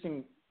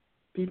reaching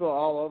people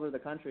all over the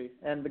country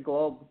and the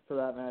globe for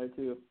that matter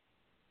too.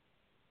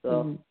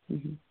 So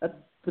that's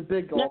the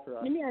big goal for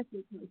us. Let me ask you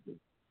a question.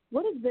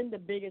 What has been the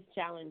biggest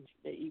challenge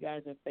that you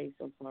guys have faced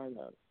so far,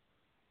 though?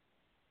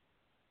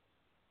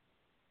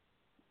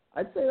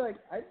 I'd say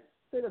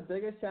the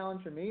biggest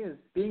challenge for me is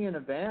being in a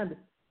band.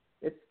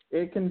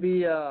 It can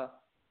be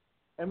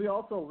and we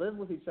also live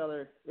with each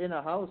other in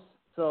a house,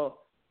 so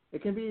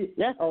it can be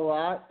a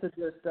lot to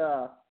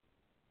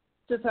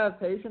just have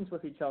patience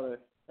with each other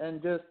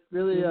and just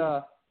really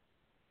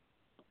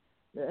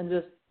and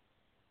just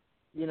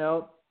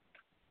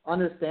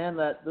understand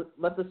that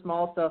let the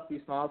small stuff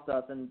be small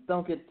stuff and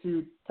don't get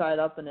too tied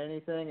up in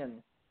anything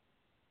and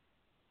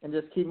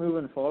just keep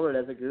moving forward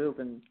as a group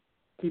and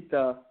keep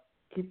the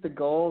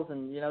goals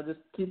and just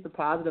keep the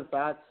positive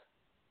thoughts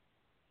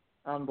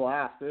on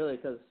blast, really,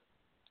 because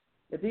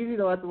it's easy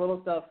to let the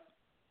little stuff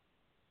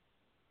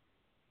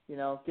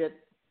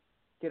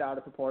get out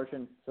of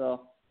proportion.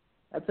 So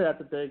I'd say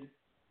that's a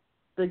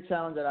big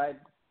challenge that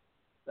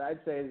I'd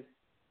say is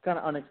kind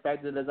of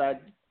unexpected as I'd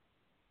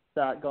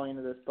thought going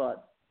into this,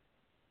 but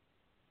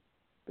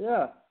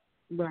yeah.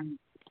 Right.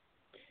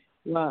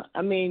 Well,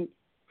 I mean,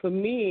 for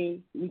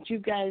me, what you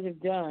guys have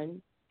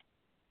done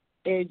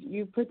is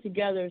you put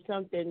together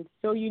something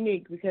so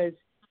unique because,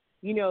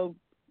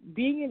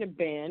 being in a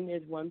band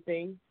is one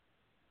thing.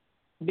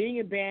 Being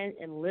a band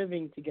and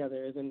living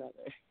together is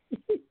another.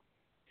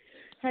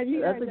 Have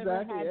you guys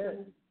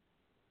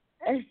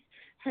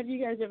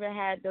ever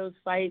had those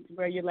fights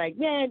where you're like,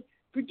 man,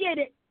 forget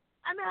it,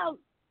 I'm out?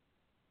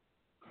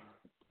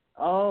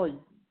 Oh,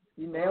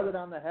 you nailed it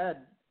on the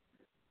head.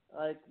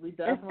 Like, we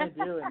definitely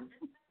do. And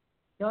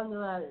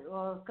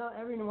well,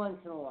 every once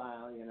in a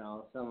while,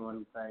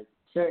 someone, like,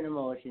 certain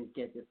emotions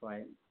get to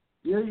point.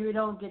 Usually we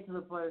don't get to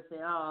the point of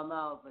saying, oh, I'm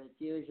out, but it's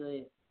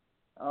usually,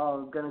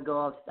 I'm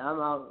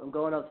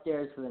going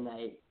upstairs for the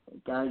night.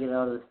 Gotta get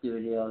out of the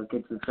studio,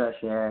 get some fresh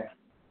air.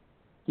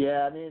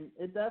 Yeah, I mean,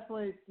 it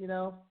definitely,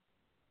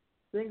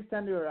 things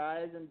tend to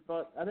arise,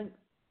 but I think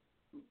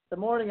the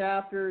morning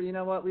after,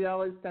 we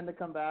always tend to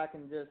come back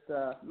and just...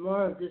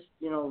 more of just,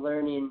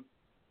 learning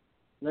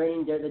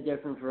learning the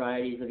different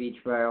varieties of each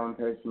of our own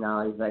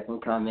personalities that can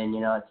come in,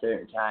 at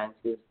certain times.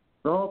 Because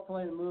the whole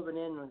point of moving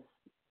in was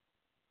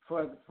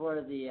for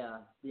the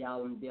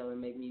album to be able to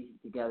make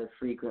music together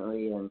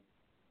frequently and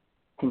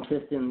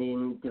consistently,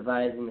 and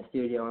devising the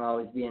studio and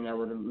always being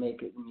able to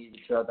make it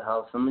music throughout the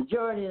house. So the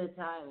majority of the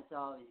time, it's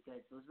always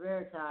good. Those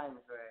rare times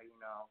where,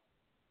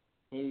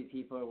 maybe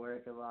people are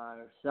working a lot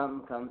or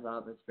something comes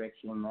up as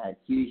friction that's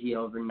usually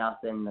over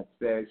nothing, that's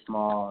very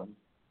small. And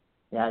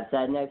it's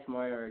that next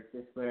morning where it's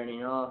just learning,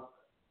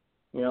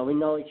 we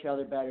know each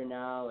other better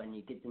now, and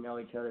you get to know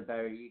each other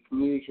better.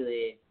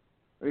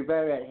 We're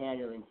better at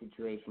handling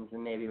situations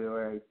than maybe we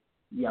were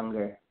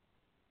younger.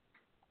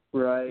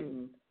 Right.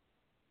 And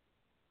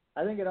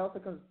I think it also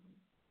comes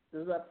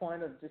to that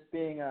point of just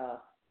being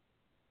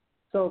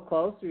so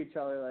close to each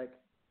other. Like,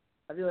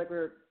 I feel like we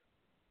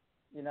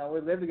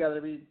live together.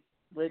 We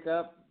wake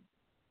up,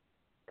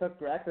 cook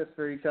breakfast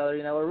for each other.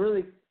 We're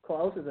really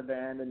close as a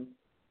band, and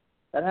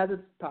that has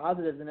its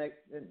positives in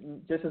it,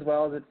 just as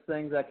well as its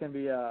things that can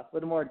be a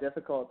little more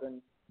difficult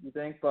than you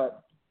think.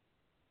 But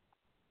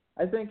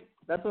I think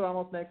that's what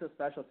almost makes us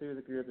special too.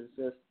 The group is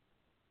just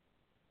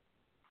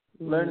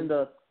learning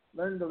to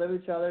live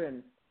with each other,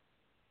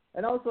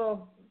 and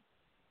also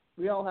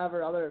we all have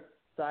our other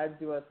sides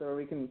to us where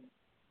we can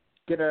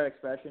get our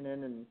expression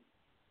in. And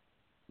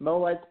Mo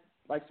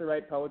likes to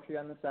write poetry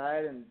on the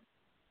side, and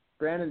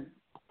Brandon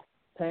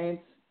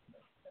paints.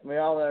 We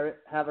all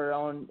have our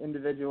own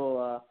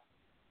individual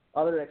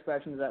other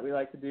expressions that we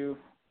like to do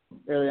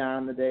early on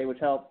in the day, which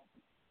help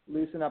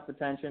loosen up the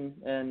tension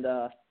and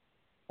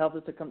help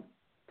us to come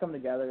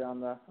together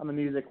on the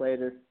music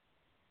later.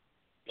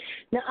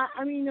 Now,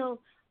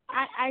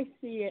 I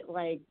see it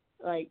like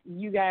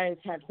you guys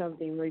have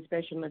something really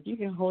special, and if you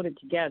can hold it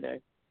together,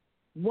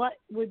 what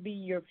would be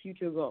your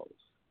future goals?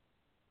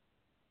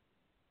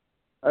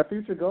 Our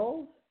future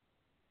goals?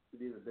 To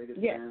be the biggest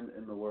band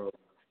in the world,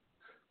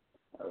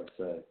 I would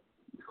say,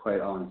 quite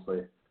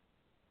honestly.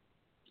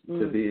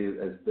 To be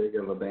as big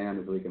of a band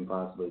as we can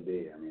possibly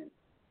be.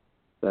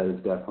 That is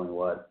definitely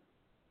what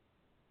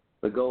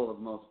the goal of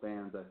most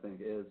bands, I think,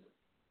 is.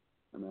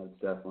 And that's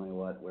definitely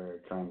what we're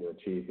trying to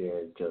achieve here,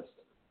 is just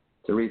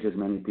to reach as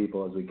many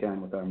people as we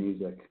can with our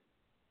music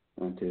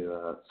and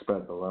to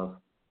spread the love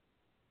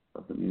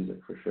of the music,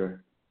 for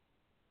sure.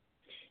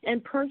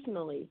 And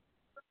personally,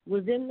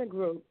 within the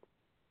group,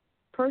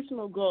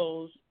 personal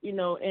goals,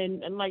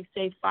 and like,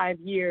 say, 5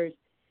 years,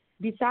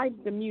 besides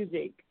the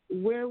music,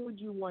 where would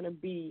you want to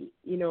be?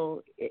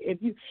 If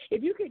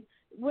you could,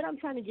 what I'm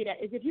trying to get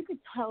at is, if you could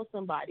tell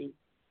somebody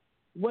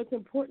what's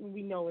important,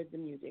 we know is the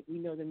music. We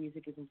know the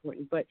music is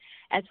important. But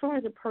as far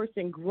as a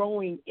person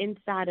growing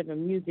inside of a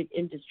music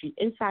industry,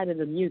 inside of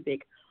the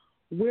music,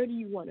 where do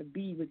you want to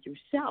be with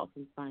yourself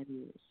in 5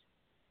 years?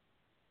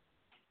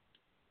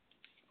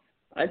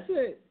 I'd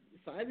say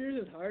 5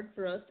 years is hard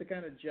for us to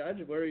kind of judge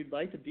where we'd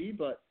like to be,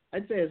 but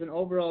I'd say as an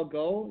overall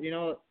goal,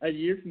 a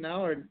year from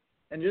now,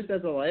 and just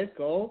as a life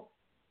goal,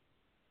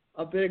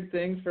 a big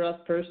thing for us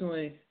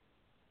personally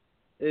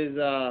is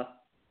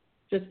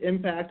just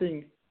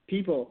impacting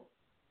people,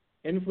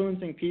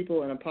 influencing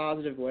people in a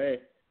positive way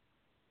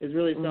is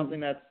really something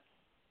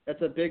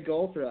that's a big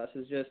goal for us,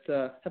 is just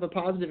have a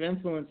positive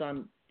influence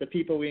on the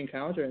people we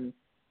encounter and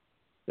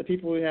the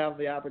people we have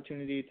the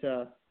opportunity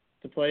to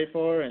play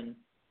for and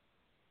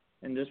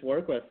just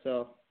work with.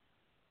 So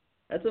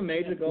that's a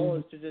major goal,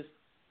 is to just,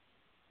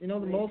 the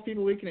most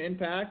people we can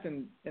impact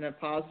in a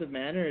positive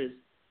manner is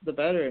the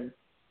better.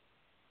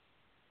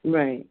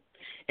 Right.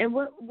 And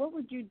what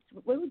would you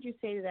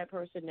say to that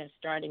person that's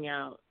starting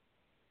out?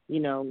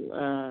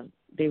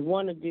 They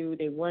want to do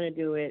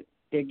it.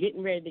 They're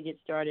getting ready to get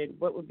started.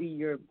 What would be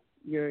your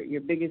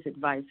biggest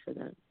advice for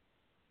them?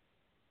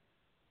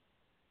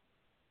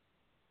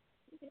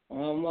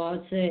 Well,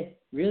 I'd say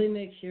really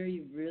make sure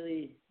you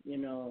really,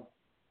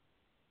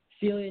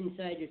 feel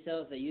inside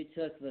yourself that you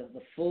took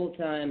the full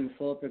time,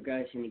 full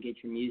progression to get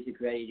your music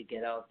ready to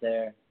get out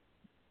there.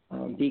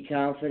 Be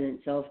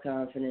confident,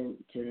 self-confident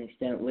to an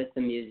extent with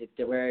the music,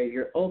 to where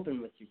you're open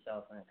with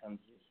yourself when it comes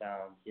to your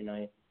sounds.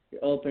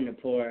 You're open to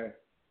pour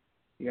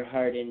your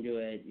heart into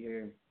it.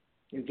 You're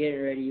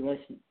getting ready. You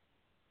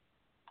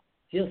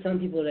feel some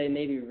people, they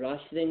maybe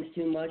rush things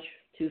too much,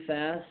 too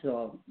fast.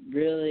 So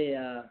really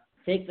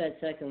take that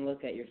second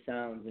look at your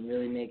sounds and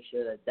really make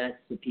sure that that's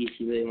the piece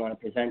you really want to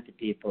present to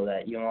people,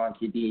 that you want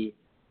to be.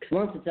 Because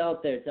once it's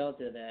out there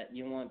that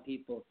you want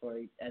people, for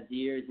as the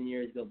years and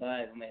years go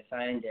by, when they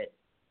find it,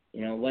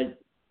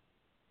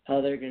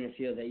 how they're going to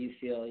feel that you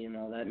feel,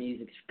 that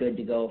music's good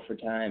to go for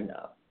time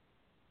now.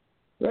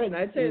 Right, and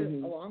I'd say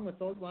along with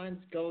those lines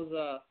goes,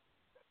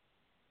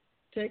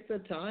 take the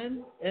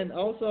time, and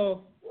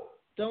also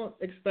don't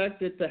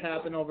expect it to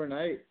happen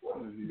overnight,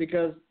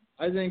 because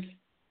I think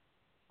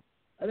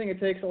it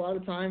takes a lot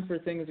of time for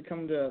things to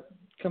come to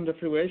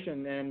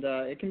fruition, and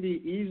it can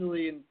be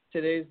easily in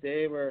today's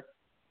day where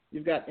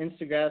you've got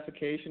instant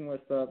gratification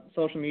with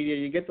social media.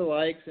 You get the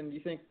likes, and you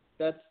think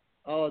that's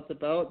all it's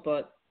about,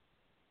 but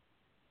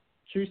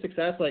true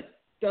success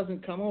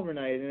doesn't come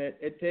overnight, and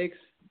it takes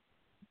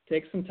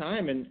takes some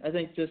time, and I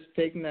think just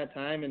taking that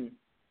time and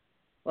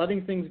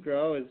letting things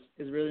grow is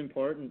really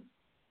important.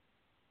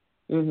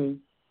 Mhm.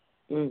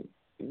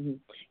 Mhm.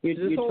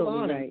 You're hold totally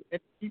on right.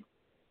 and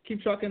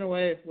keep trucking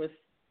away with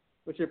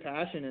your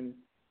passion, and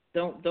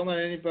don't let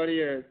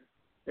anybody or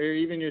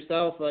even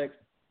yourself like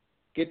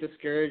get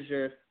discouraged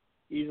or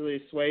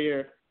easily sway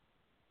your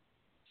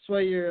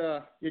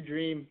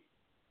dream.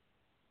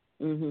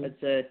 Mhm. I'd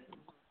say.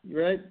 You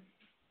right?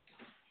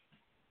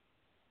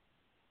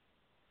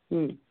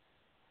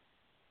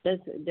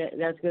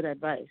 That's good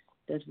advice.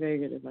 That's very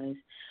good advice.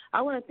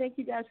 I want to thank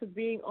you guys for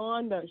being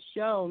on the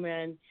show,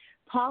 man.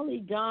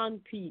 Polygon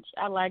Peach.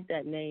 I like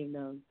that name,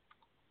 though.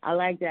 I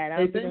like that. I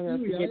don't think I'm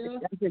going to forget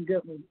that. That's a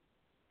good one.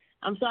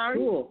 I'm sorry?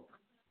 Cool.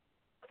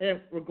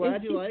 Hey, we're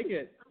glad you like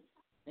it.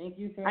 Thank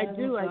you for I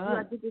having do. us on.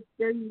 I think it's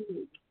very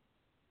unique.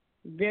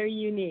 Very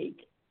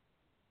unique.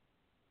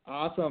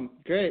 Awesome.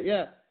 Great.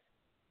 Yeah.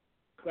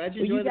 Glad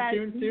you enjoyed the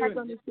tunes, too.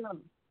 On the show.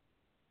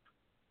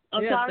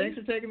 I'm yeah, sorry? Thanks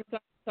for taking the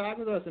time to talk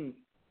with us. And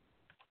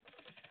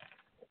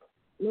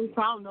No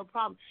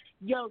problem.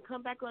 Yo,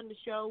 come back on the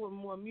show with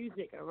more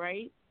music, all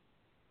right?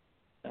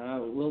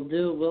 We'll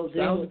do.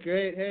 Sounds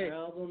great. Hey.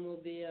 Our album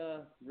will be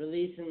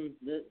releasing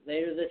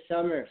later this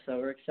summer, so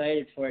we're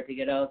excited for it to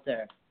get out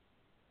there.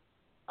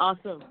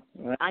 Awesome.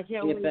 I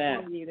can't wait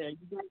back. for it either. You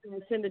guys are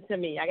going to send it to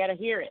me. I got to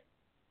hear it.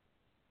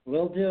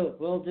 We'll do.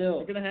 We're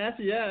going to have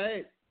to, yeah.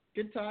 Hey,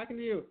 good talking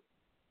to you.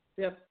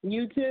 Yep.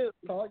 You too.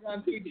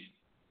 Polygon Peach.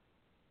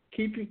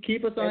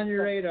 Keep us on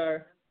your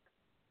radar.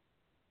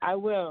 I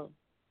will.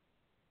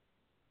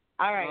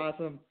 All right.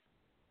 Awesome.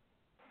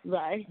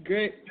 Bye.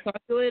 Great. Talk to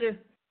you later.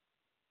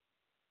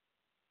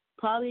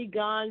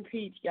 Polygon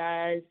Peach,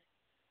 guys.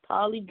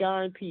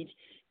 Polygon Peach.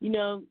 You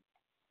know,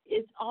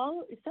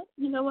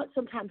 you know what?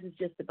 Sometimes it's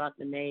just about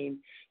the name.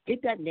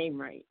 Get that name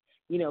right.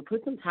 You know,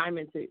 put some time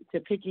into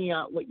picking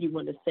out what you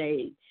want to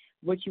say,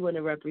 what you want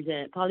to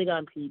represent.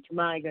 Polygon Peach.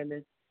 My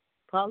goodness.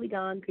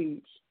 Polygon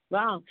Peach.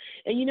 Wow.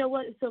 And you know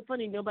what? It's so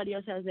funny. Nobody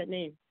else has that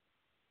name.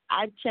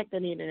 I've checked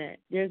on the internet.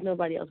 There's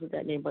nobody else with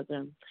that name but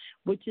them,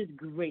 which is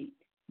great.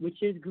 Which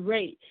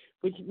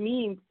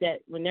means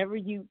that whenever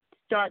you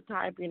start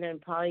typing in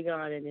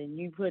Polygon and then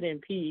you put in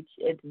Peach,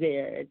 it's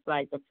there. It's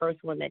like the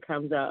first one that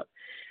comes up.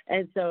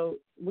 And so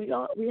we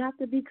have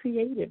to be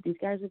creative. These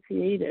guys are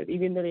creative,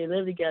 even though they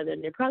live together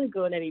and they're probably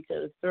going at each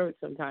other's throats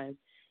sometimes.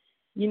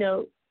 You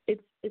know,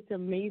 it's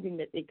amazing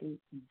that they can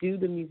do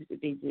the music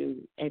that they do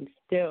and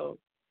still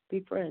be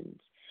friends.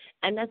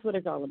 And that's what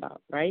it's all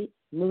about, right?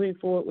 Moving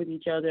forward with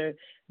each other,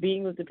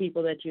 being with the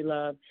people that you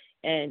love,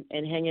 and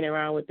hanging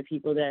around with the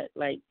people that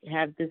like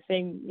have the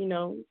same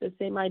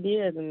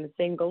ideas and the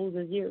same goals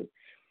as you.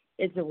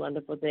 It's a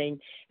wonderful thing.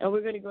 And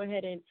we're going to go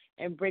ahead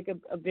and break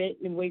a bit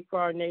and wait for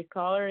our next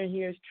caller. And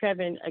here's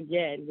Trevin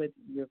again with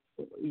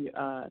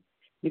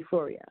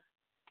Euphoria.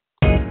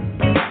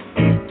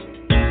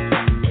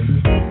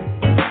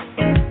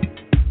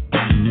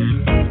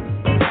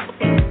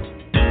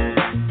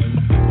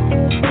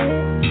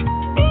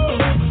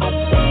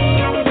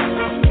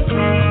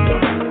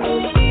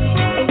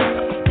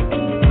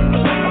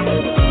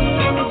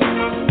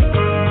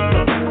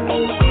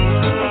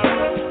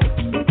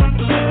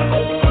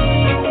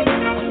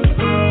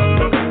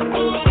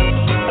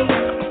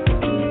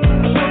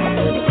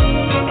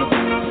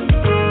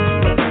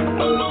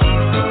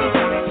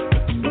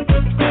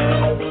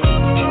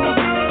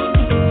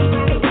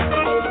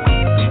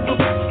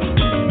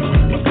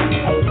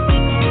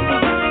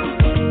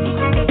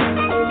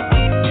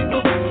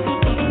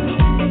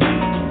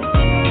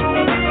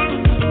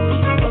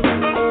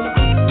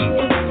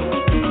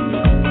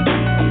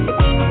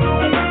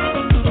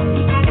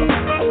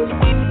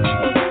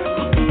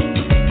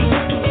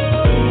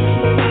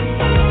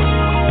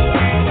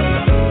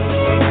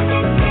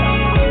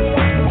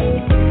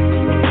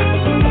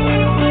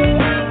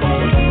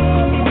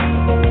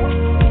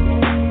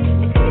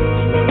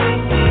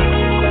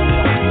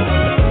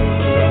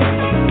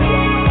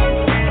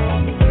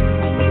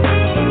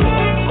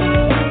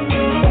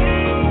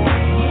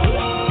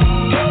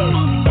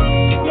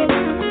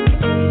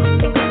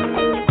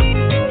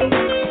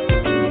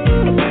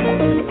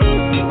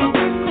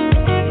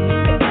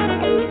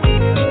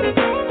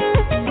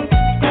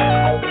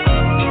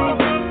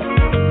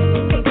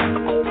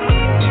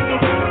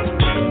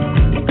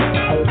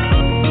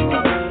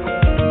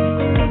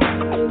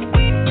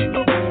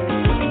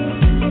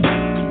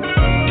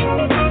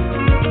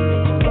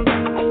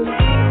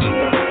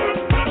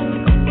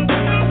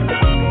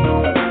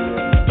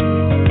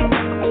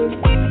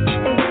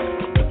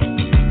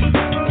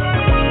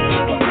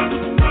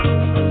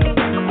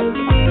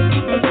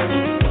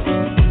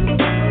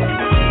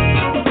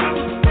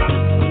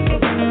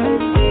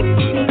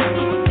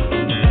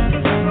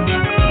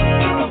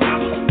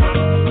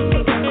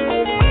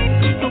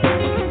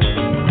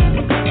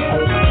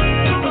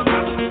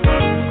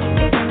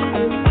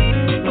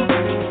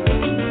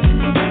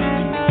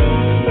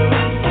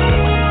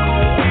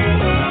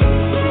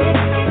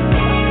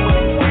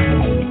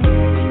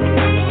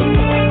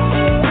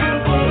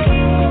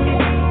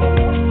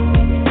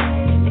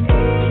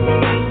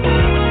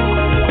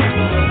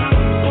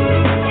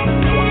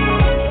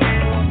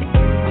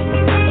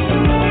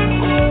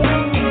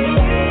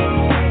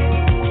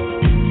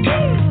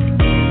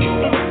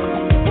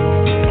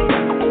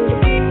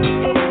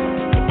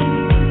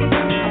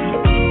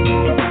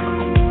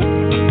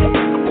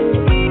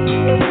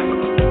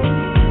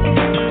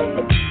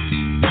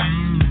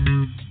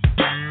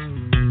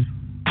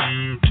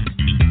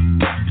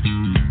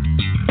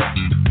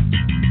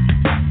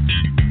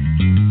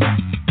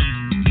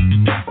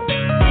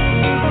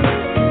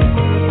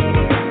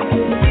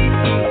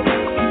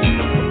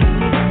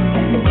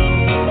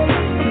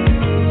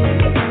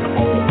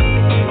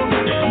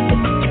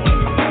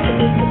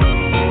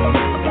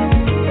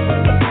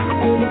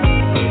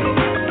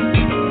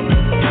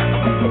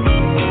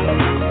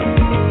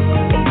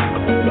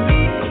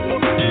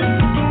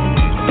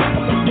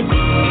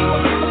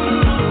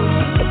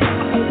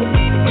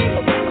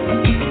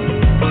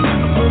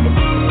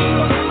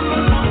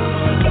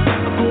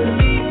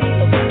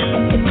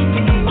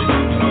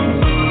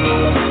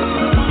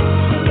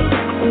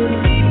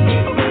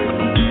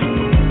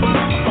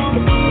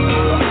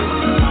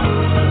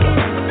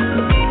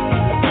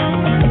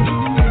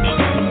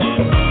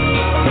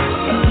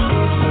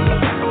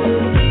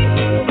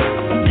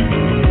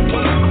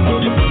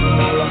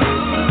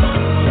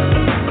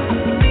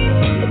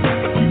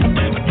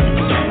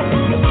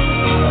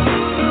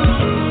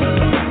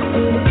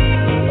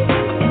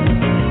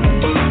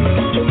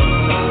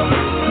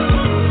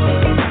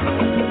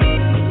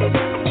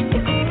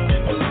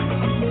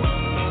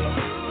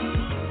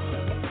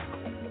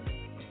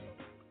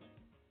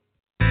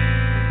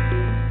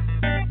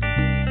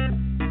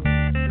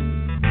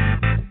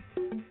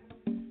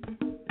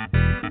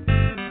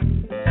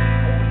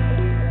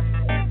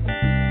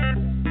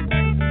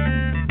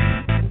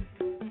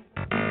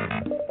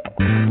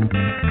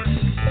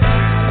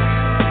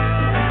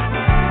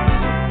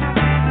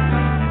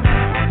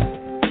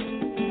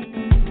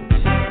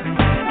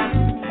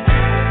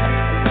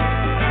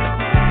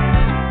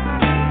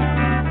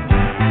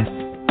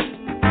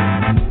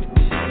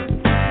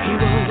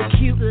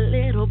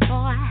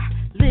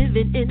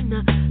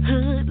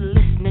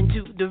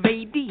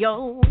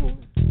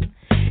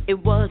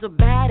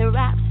 that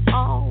rap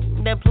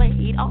song that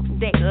played all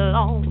day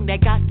long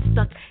that got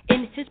stuck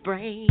in his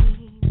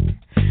brain.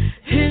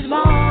 His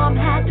mom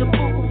had to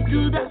move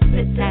to the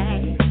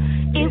city.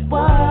 It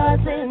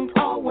wasn't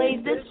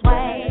always this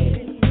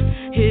way.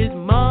 His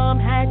mom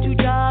had 2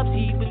 jobs,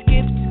 he would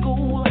skip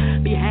school,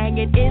 be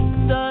hanging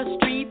in the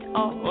streets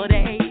all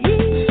day.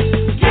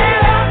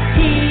 Get up,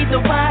 he's a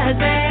wise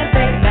man,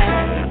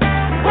 baby.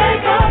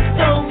 Wake up,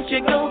 don't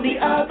you go the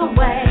other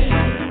way.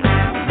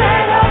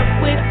 Fed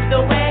up with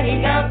the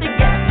way of the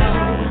ghetto,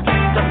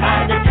 to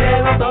find a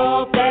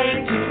terrible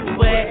thing to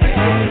wear.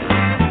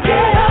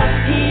 Get up,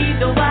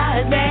 he's a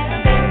wise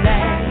man, baby.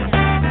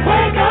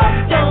 Wake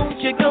up, don't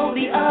you go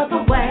the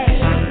other way.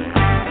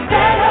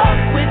 Fed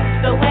up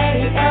with the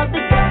way of the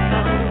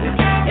ghetto,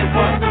 it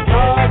was a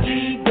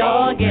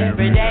dog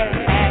every day.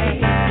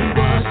 He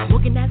was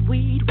smoking that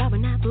weed,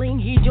 robbing that bling.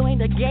 He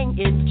joined a gang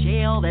in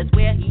jail, that's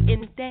where he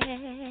ended.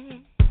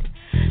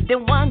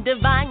 Then one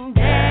divine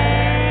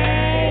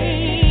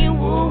day, a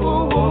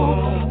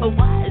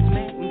wise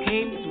man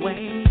came his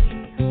way.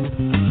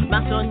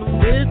 My son,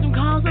 wisdom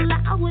calls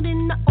aloud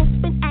in the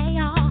open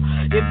air.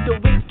 If the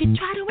wicked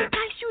try to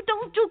entice you,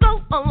 don't you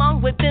go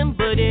along with them.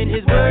 But in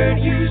his word,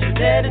 you should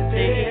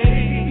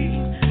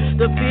meditate.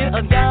 The fear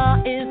of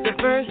God is the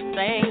first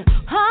thing.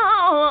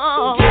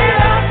 Oh, get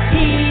up,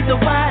 he's a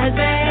wise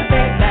man,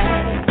 baby.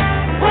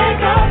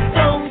 Wake up,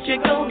 don't you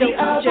go the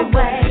other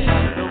way.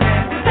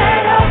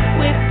 Fed up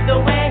with the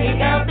way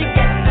of the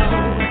ghetto,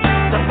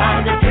 to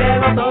find a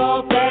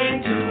terrible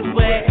thing to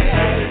wear.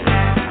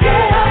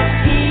 Get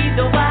up, he's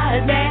a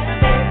wise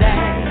man, baby.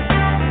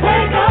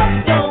 Wake up,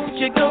 don't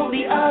you go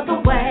the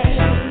other way.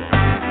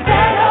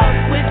 Fed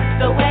up with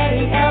the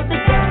way of the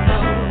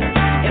ghetto,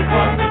 it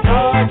was a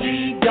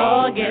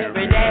dog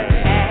every day.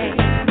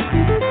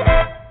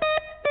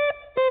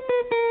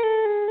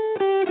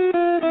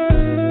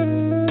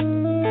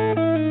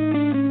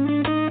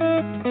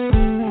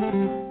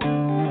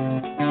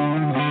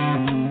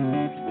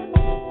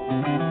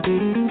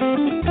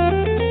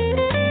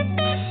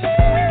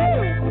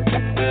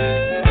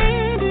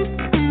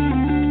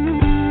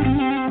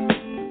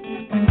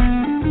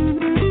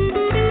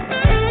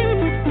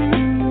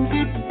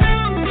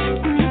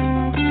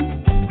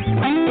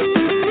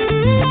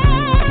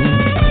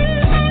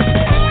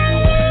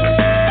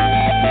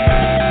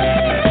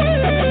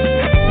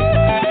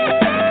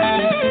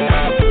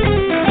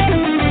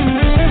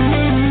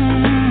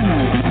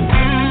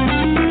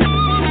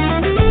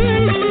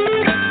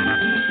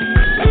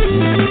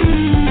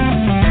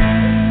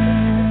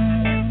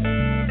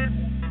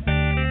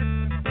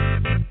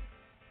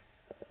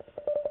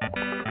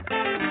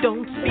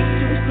 Don't speak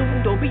too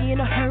soon, don't be in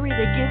a hurry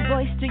to give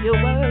voice to your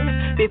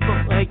words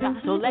before God,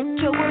 so let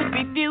your words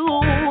be few.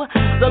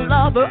 The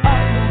lover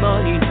of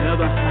money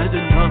never has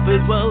enough, as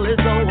well as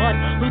the one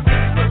who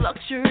seeks for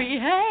luxury,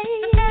 hey.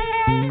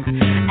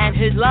 And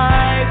his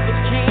life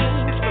was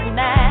changed from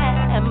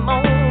that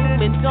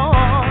moment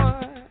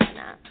on.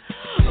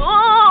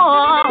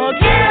 Oh,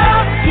 get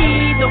up,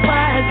 he's a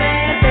wise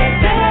man,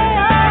 baby.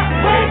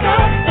 Wake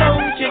up,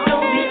 don't you go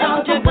the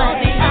other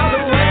way.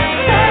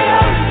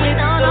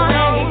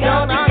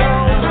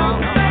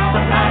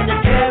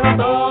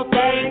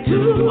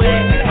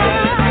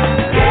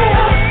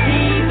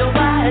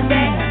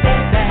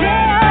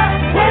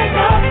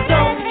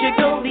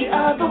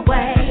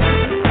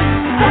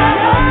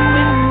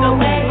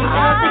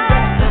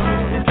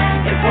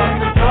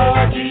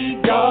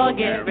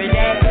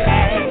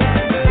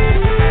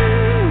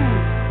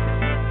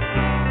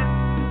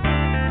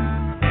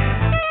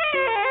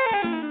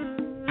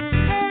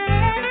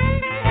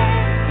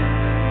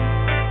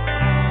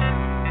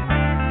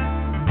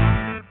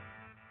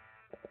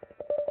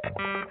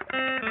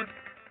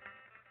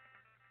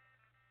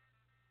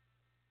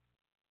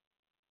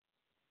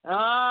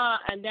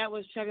 And that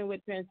was Trucking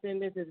with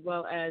Transcendence, as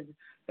well as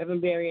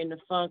Reverend Barry and the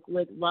Funk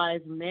with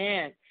Wise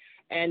Man.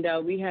 And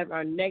we have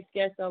our next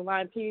guest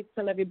online. Please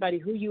tell everybody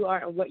who you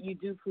are and what you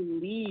do,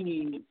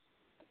 please.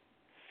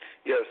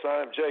 Yes,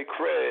 I'm Jay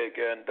Craig,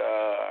 and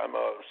I'm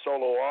a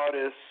solo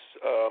artist.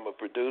 I'm a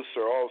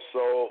producer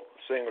also,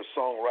 singer,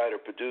 songwriter,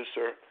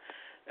 producer.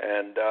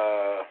 And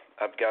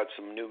I've got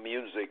some new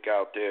music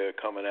out there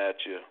coming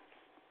at you.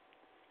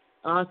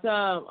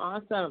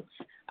 Awesome.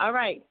 All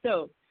right,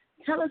 so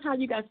tell us how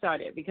you got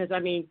started, because,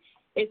 I mean,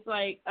 it's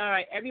like, all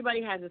right,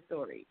 everybody has a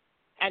story.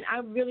 And I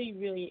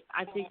really,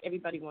 I think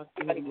everybody wants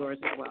to hear yours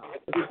as well.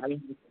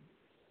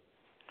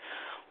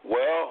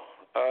 Well,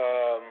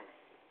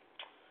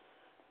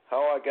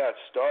 how I got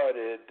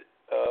started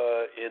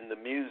in the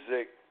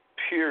music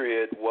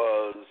period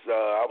was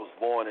I was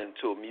born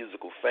into a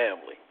musical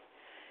family.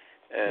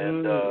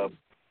 And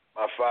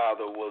my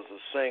father was a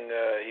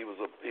singer. He was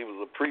a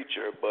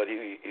preacher, but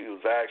he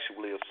was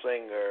actually a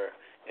singer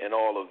and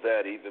all of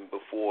that even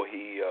before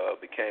he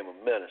became a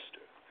minister.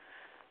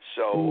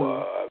 So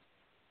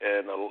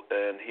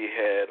and he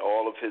had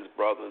all of his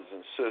brothers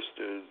and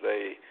sisters.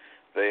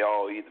 They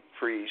all either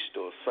preached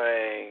or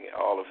sang.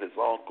 All of his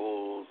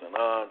uncles and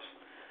aunts,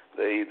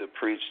 they either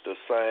preached or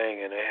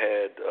sang, and they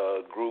had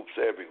groups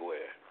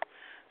everywhere.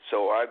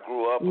 So I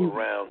grew up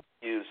around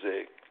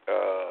music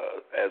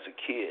as a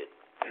kid.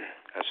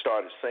 I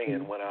started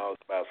singing when I was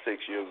about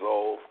 6 years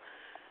old,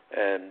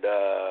 and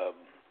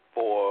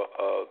for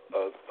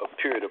a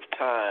period of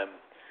time,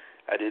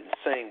 I didn't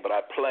sing, but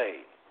I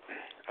played.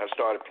 I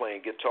started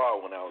playing guitar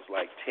when I was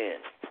like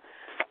 10.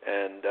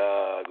 And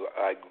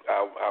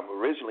I'm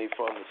originally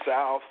from the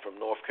South, from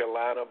North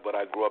Carolina, but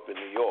I grew up in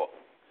New York.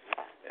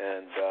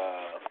 And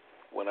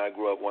when I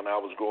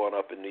was growing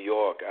up in New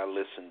York, I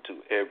listened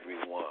to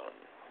everyone.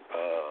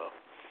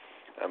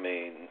 I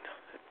mean,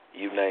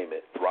 you name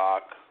it,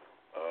 rock,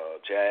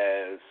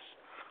 jazz,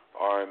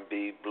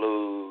 R&B,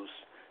 blues.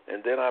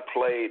 And then I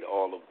played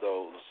all of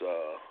those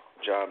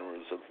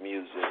genres of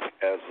music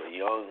as a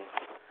young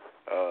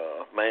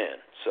man.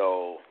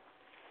 So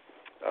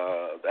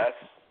that's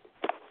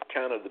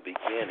kind of the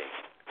beginning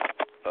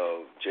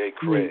of J.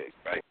 Craig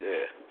right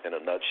there in a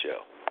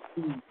nutshell.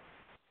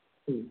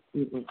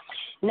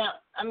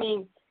 Now, I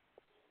mean,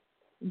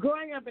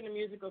 growing up in a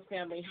musical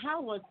family,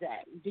 how was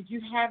that? Did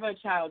you have a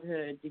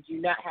childhood? Did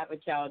you not have a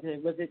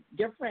childhood? Was it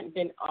different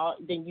than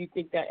you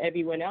think that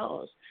everyone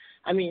else?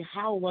 I mean,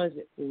 how was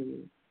it for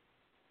you?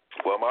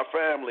 Well, my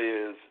family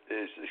is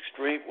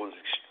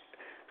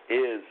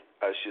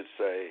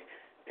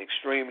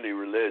extremely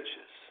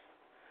religious.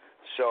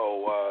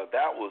 So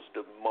that was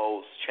the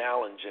most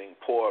challenging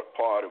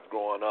part of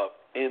growing up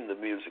in the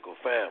musical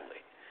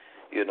family.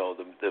 You know,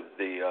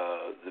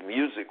 the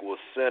music was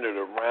centered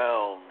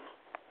around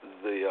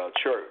the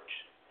church.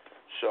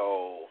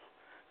 So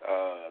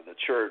the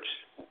church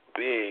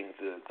being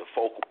the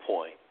focal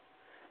point,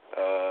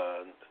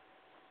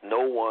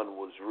 no one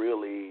was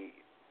really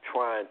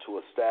trying to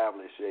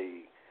establish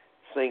a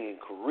singing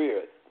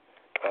career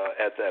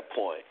at that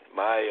point.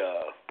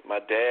 My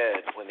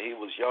dad, when he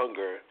was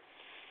younger,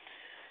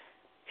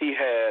 he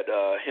had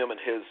him and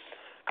his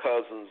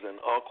cousins and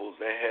uncles,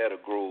 they had a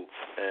group,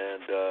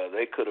 and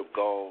they could have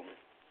gone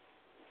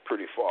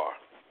pretty far.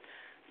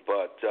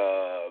 But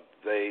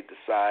they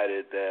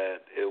decided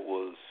that it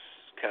was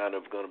going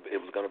to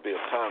be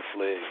a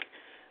conflict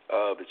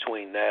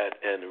between that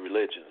and the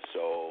religion.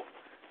 So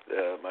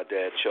my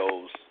dad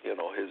chose,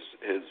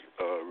 his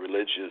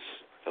religious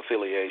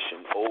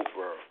affiliation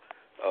over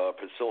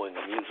pursuing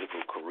a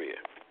musical career.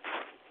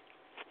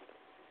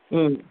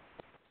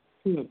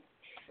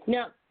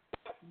 Now,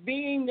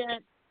 being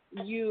that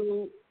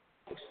you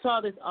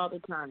saw this all the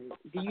time,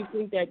 do you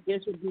think that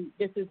this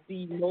is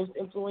the most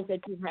influence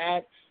that you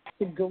had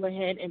to go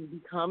ahead and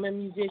become a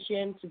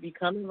musician, to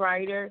become a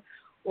writer,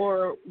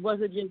 or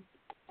was it just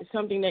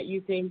something that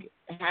you think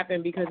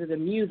happened because of the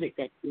music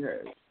that you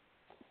heard?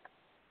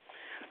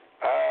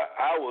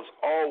 I was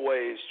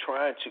always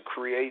trying to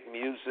create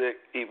music,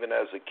 even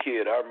as a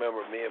kid. I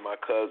remember me and my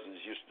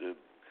cousins used to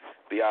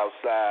be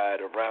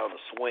outside around the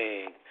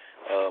swing,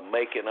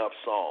 making up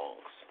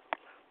songs.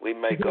 We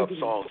make up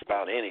songs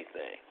about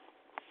anything.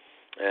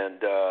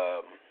 And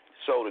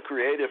so the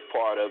creative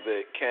part of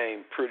it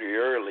came pretty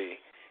early,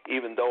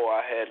 even though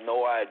I had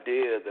no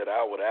idea that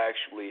I would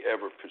actually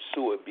ever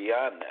pursue it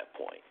beyond that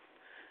point.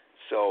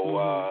 So,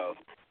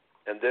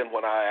 and then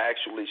when I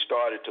actually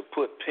started to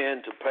put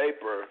pen to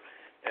paper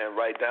and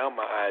write down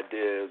my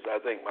ideas, I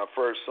think my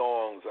first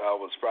songs, I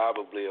was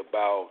probably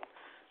about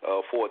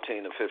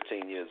 14 or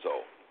 15 years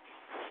old.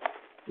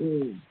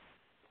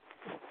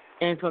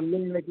 And from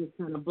there, it just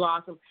kind of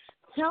blossomed.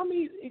 Tell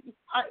me,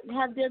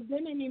 have there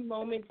been any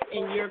moments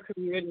in your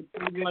career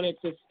that you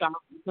wanted to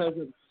stop because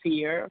of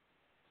fear?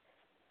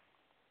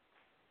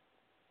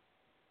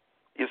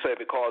 You say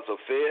because of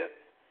fear?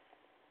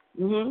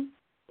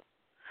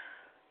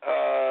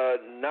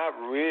 Not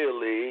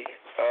really.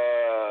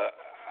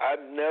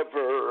 I've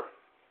never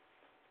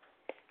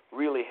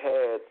really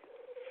had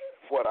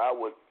what I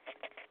would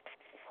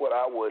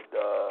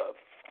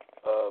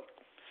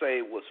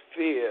say was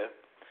fear.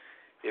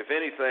 If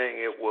anything,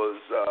 it was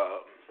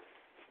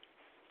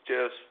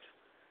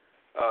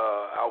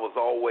I was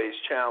always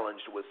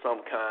challenged with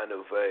some kind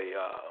of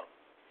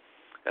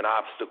an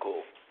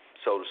obstacle,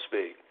 so to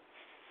speak.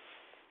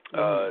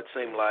 It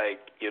seemed like,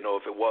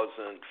 if it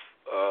wasn't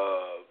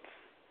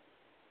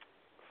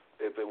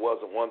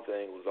one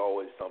thing, it was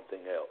always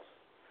something else.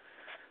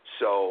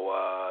 So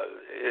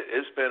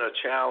it's been a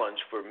challenge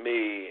for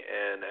me,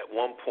 and at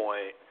one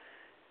point,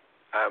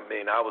 I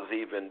was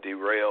even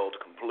derailed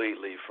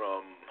completely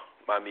from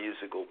my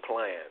musical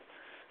plan.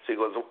 See,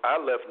 because I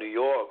left New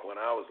York when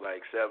I was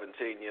like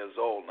 17 years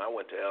old, and I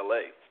went to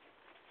L.A.,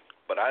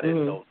 but I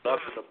didn't know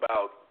nothing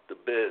about the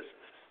business,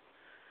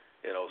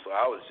 so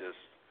I was just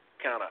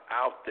kind of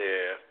out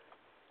there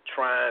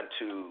trying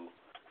to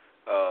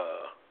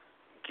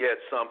get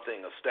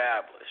something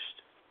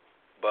established,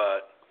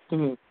 but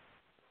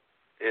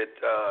it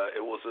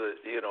was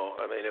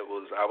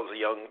I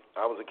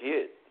was a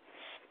kid,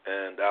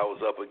 and I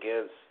was up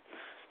against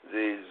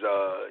these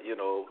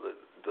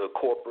the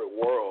corporate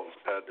world,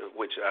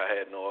 which I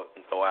had no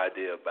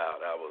idea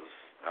about. I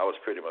was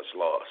pretty much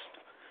lost,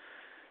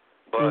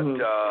 but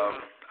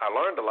I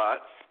learned a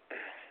lot.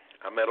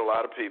 I met a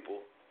lot of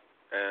people,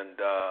 and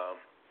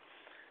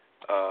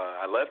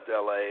I left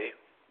L.A.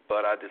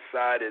 but I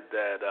decided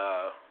that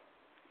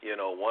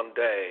one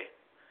day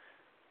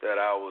that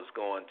I was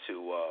going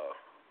to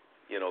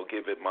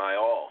give it my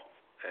all.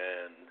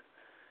 And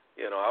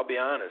I'll be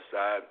honest,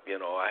 I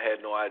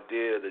had no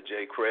idea that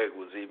Jay Craig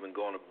was even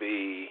going to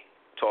be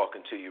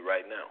talking to you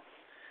right now.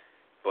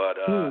 But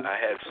I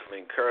had some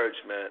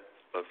encouragement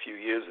a few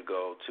years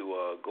ago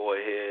to go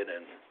ahead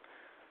and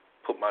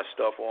put my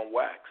stuff on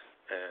wax.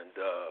 And,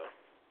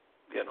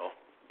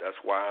 that's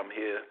why I'm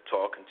here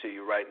talking to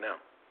you right now.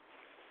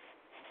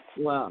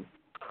 Wow.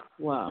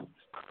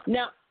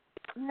 Now,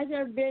 has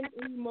there been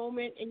any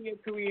moment in your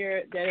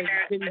career that has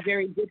been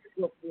very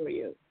difficult for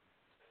you?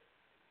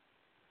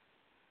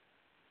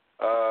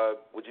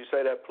 Would you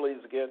say that,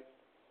 please, again?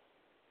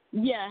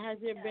 Yeah, has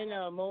there been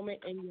a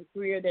moment in your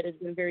career that has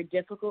been very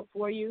difficult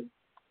for you?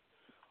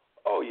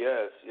 Oh,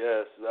 yes.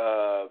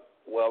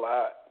 Well,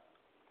 I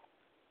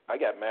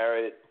got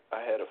married.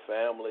 I had a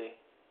family,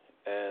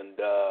 and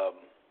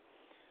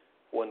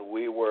when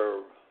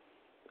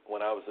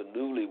I was a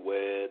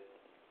newlywed,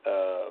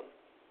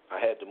 I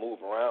had to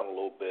move around a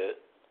little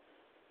bit,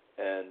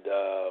 and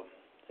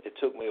it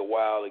took me a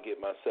while to get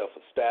myself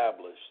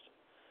established.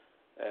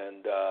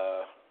 And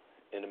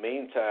in the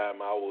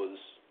meantime, I was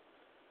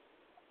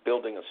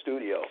building a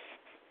studio,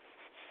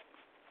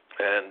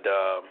 and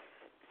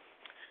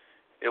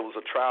it was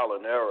a trial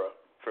and error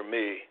for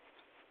me.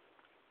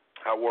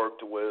 I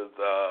worked with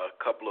a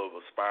couple of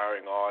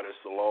aspiring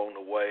artists along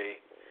the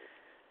way,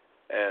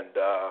 and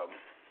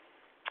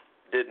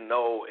didn't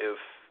know if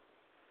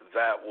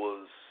that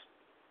was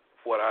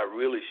what I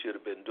really should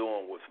have been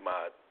doing with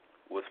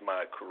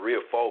my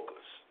career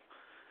focus.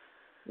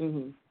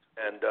 Mm-hmm.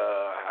 And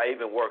I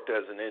even worked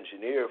as an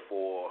engineer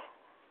for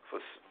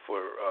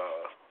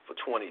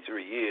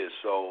 23 years.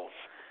 So,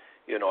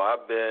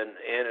 I've been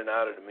in and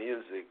out of the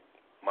music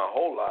my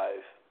whole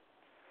life,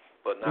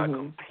 but not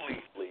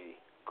completely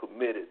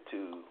committed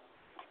to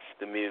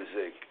the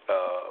music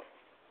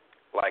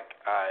like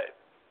I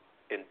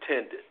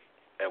intended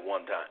at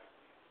one time.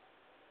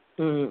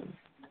 Mm.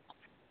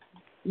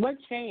 What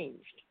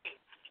changed?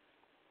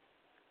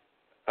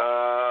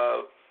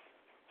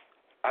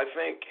 I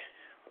think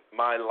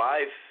my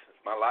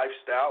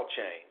lifestyle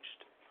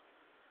changed.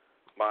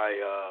 My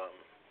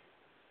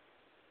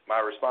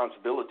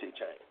responsibility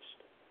changed.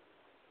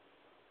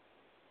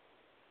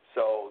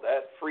 So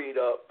that freed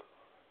up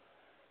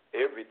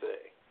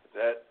everything.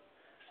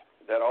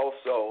 That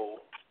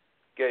also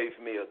gave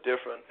me a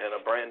different and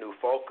a brand new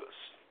focus.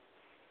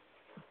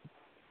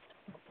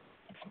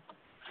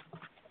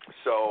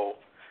 So,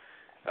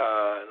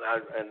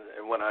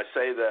 and when I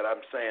say that,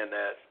 I'm saying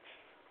that,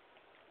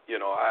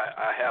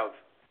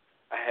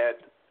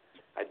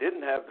 I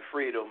didn't have the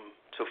freedom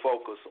to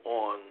focus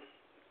on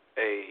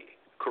a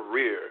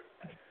career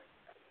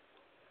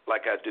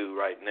like I do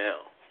right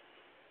now.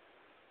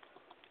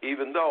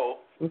 Even though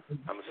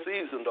I'm a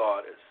seasoned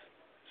artist,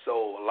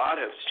 so a lot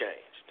has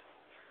changed.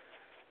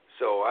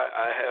 So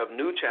I have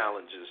new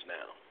challenges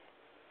now,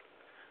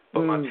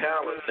 but my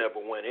talent never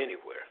went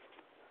anywhere.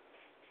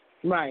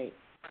 Right.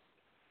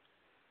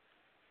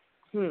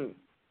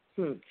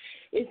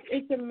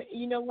 It's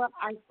you know what,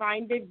 I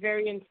find it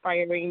very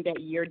inspiring that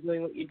you're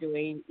doing what you're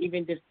doing,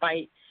 even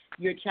despite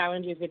your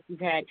challenges that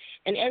you've had.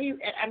 And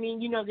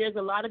there's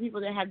a lot of people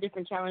that have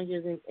different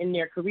challenges in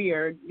their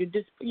career. It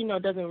just,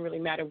 it doesn't really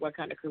matter what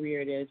kind of career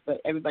it is,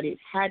 but everybody's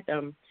had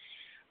them.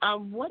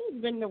 What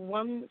has been the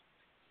one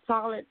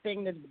solid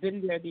thing that's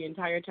been there the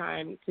entire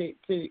time to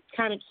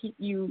kind of keep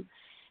you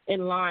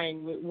in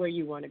line with where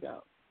you want to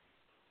go?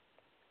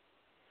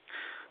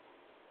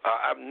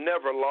 I've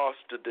never lost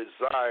the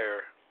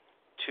desire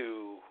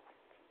to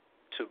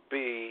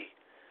be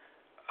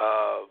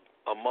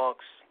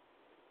amongst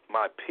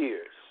my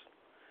peers,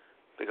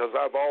 because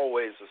I've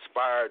always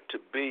aspired to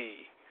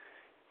be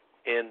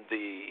in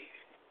the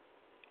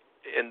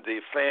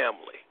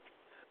family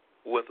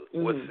with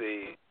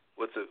the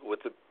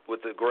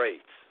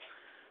greats.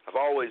 I've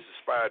always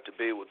aspired to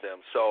be with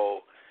them.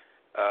 So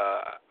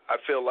I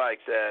feel like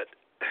that,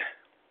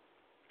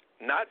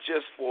 not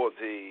just for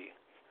the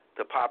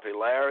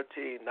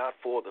popularity, not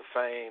for the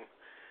fame,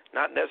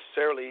 not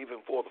necessarily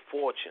even for the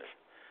fortune.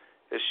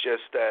 It's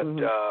just that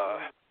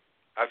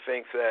I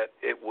think that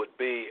it would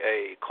be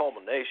a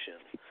culmination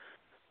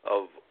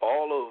of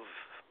all of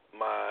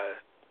my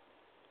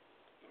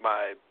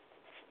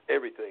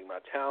everything, my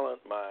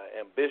talent, my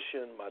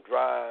ambition, my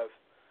drive,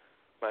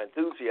 my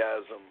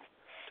enthusiasm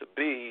to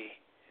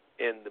be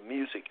in the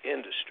music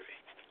industry.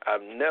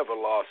 I've never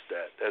lost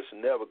that. That's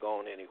never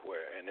gone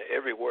anywhere. And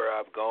everywhere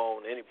I've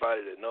gone,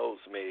 anybody that knows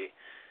me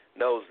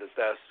knows that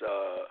that's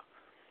a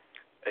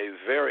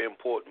very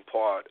important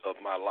part of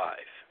my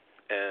life.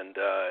 And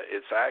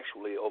it's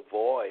actually a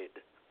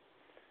void.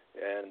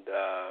 And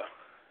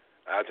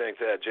I think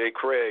that Jay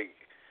Craig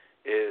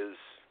his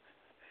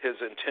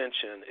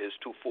intention is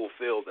to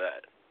fulfill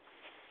that.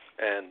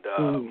 And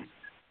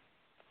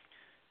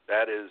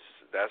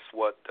that's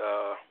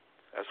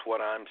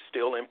what I'm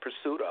still in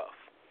pursuit of.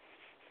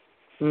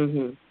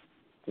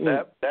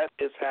 That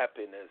is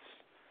happiness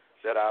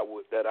that I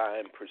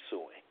am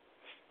pursuing.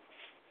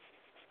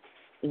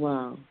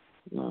 Wow.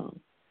 Wow.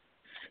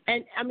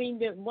 And I mean,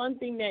 the one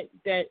thing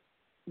that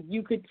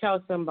you could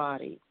tell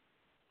somebody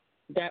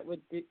that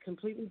would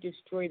completely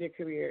destroy their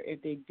career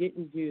if they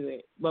didn't do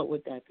it, what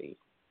would that be?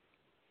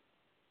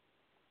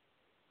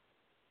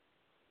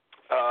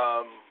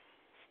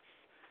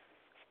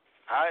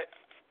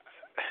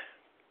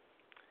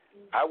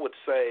 I would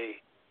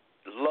say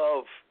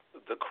love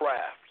the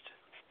craft.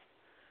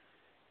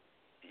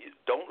 You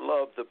don't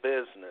love the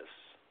business.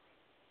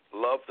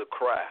 Love the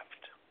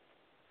craft.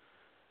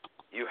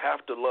 You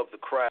have to love the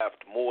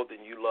craft more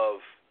than you love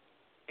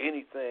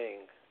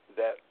anything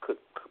that could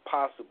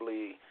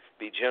possibly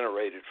be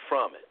generated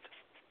from it.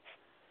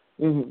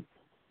 Mm-hmm.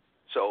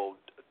 So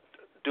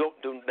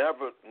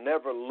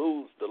never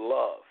lose the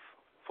love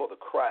for the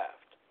craft.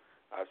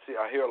 I see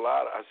a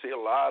lot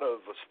of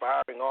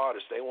aspiring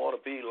artists. They want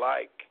to be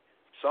like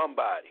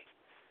somebody.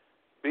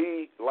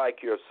 Be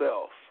like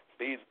yourself.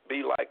 Be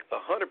like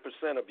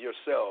 100% of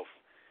yourself,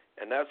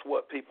 and that's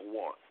what people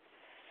want.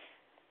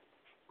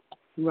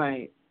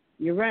 Right.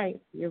 You're right.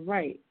 You're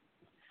right.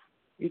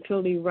 You're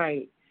totally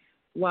right.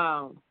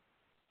 Wow.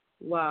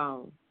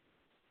 Wow.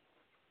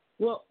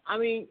 Well, I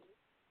mean,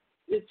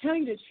 to tell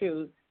you the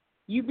truth,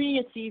 you being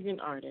a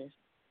seasoned artist,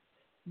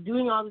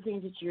 doing all the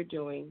things that you're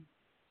doing,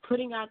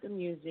 putting out the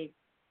music,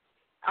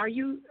 are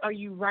you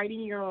writing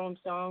your own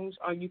songs?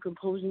 Are you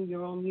composing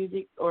your own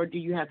music, or do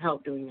you have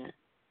help doing that?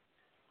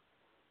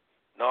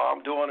 No,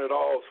 I'm doing it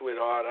all,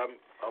 sweetheart.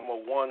 I'm a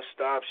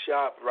one-stop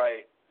shop,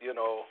 right?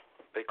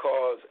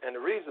 Because, and the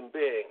reason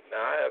being,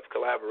 now I have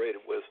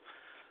collaborated with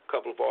a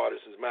couple of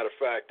artists. As a matter of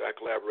fact, I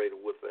collaborated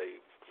with a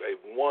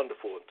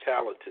wonderful and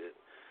talented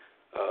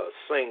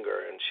singer,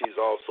 and she's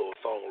also a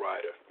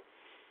songwriter.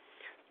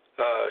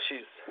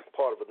 She's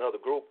part of another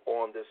group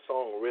on this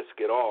song, Risk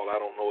It All. I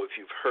don't know if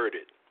you've heard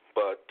it,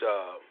 but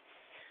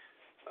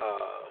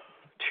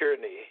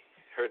Tierney,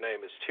 her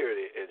name is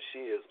Tierney, and she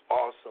is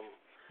awesome.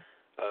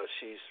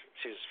 She's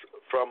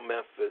from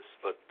Memphis,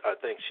 but I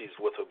think she's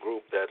with a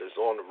group that is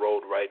on the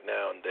road right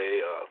now, and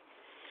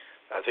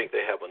I think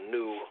they have a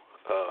new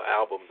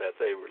album that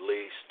they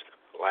released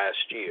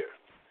last year.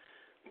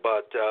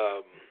 But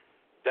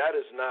that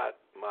is not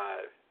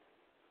my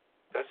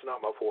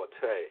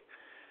forte.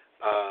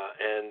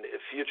 And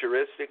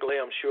futuristically,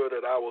 I'm sure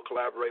that I will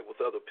collaborate with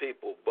other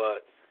people,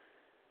 but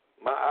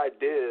my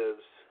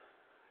ideas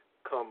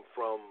come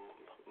from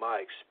my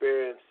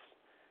experience,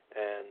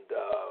 and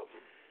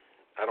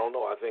I don't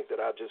know. I think that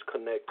I just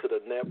connect to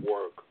the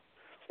network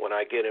when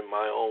I get in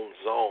my own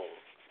zone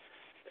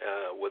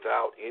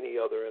without any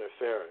other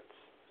interference,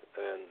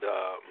 and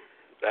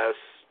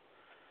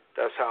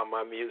that's how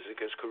my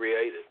music is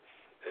created.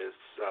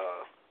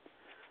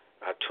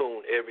 I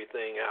tune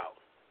everything out.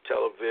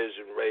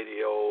 Television,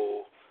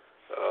 radio,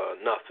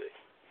 nothing.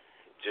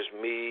 Just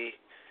me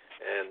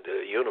and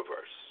the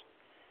universe.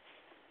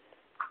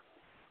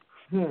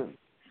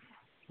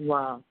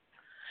 Wow.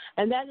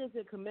 And that is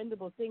a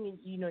commendable thing.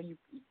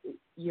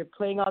 You're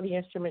playing all the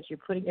instruments, you're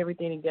putting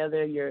everything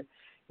together, you're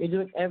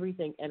doing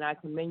everything, and I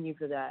commend you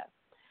for that.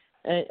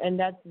 And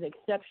that's an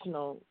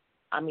exceptional,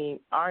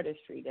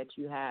 artistry that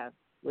you have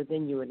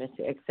within you, and it's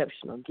an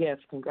exceptional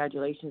gift.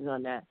 Congratulations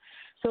on that.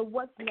 So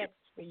what's next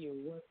for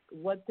you?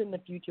 What's in the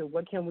future?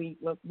 What can we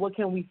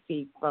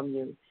see from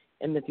you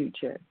in the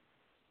future?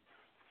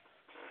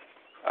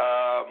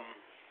 I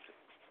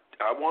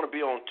want to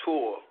be on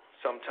tour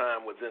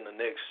sometime within the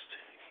next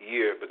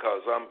year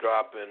because I'm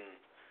dropping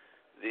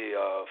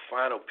the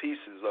final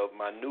pieces of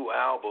my new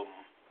album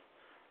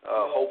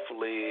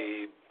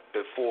hopefully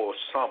before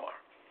summer.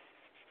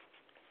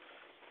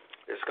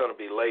 It's going to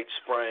be late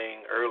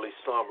spring, early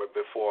summer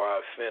before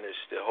I finish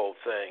the whole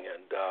thing,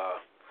 and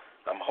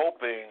I'm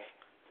hoping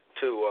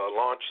to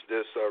launch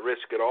this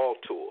Risk It All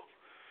tour.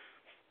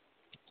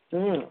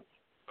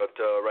 But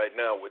right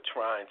now we're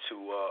trying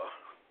to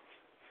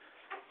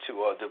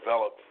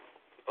develop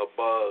a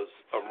buzz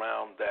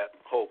around that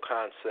whole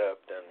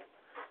concept and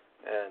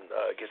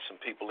get some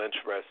people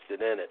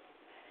interested in it.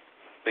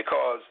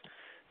 Because,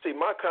 see,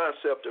 my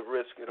concept of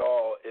Risk It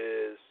All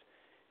is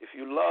if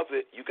you love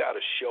it, you got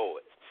to show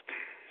it.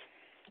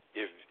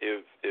 If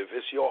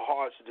it's your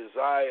heart's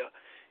desire,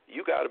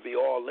 you got to be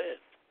all in.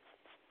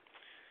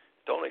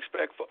 Don't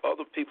expect for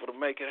other people to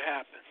make it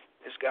happen.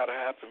 It's got to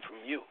happen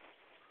from you,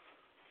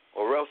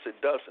 or else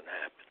it doesn't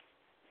happen.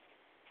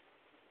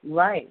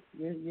 Right.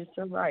 You're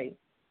so right.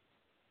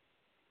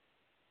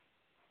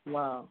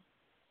 Wow,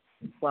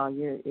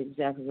 you're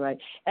exactly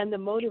right. And the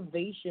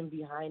motivation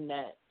behind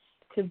that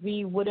could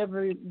be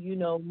whatever,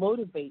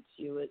 motivates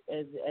you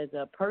as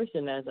a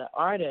person, as an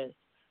artist.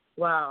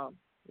 Wow.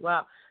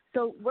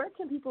 So where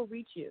can people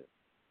reach you?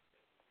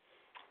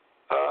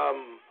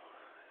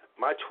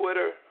 My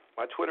Twitter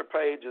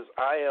page is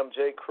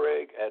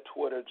IamJCraig at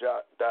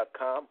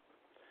twitter.com.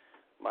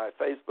 My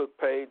Facebook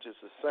page is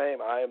the same,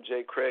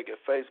 IamJCraig at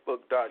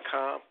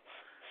facebook.com.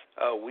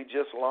 We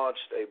just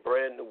launched a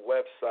brand new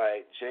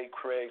website,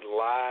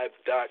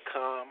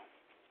 jcraiglive.com,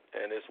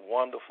 and it's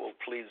wonderful.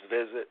 Please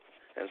visit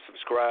and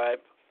subscribe.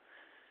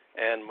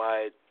 And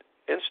my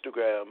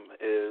Instagram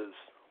is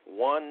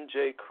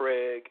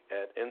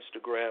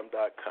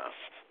 1jcraig@instagram.com.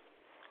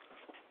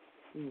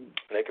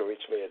 They can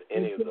reach me at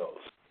any of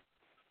those.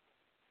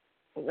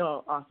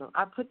 Oh, awesome!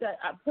 I put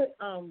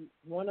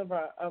one of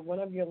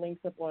your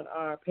links up on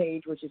our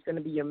page, which is going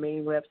to be your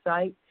main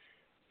website,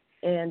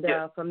 and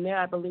from there,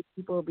 I believe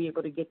people will be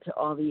able to get to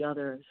all the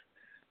others.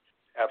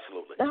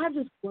 Absolutely. I have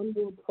just one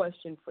more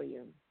question for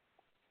you.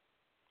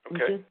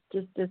 Okay.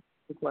 Just this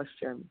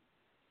question.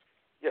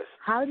 Yes.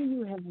 How do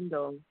you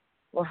handle,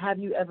 or have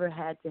you ever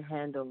had to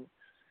handle,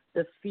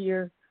 the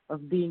fear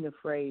of being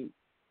afraid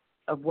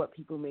of what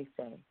people may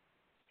say?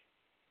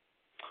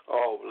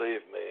 Oh,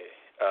 believe me,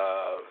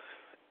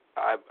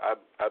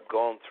 I've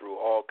gone through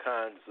all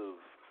kinds of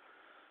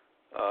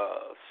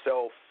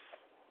self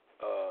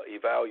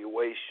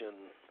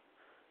evaluation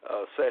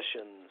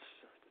sessions,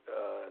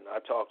 and I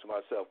talk to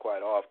myself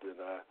quite often.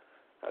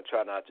 I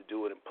try not to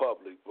do it in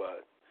public,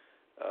 but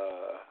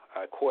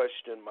I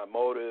question my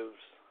motives.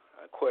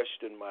 I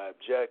question my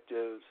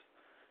objectives.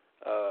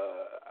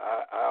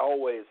 I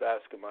always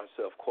asking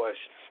myself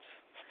questions,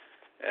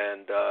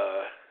 and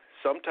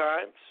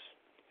sometimes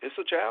it's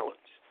a challenge.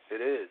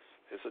 It is.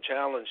 It's a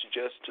challenge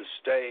just to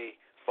stay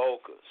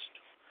focused,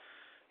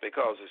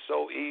 because it's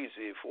so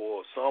easy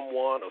for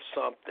someone or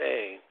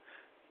something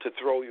to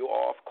throw you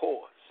off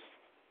course.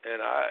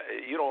 And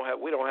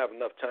we don't have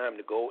enough time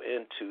to go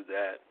into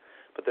that,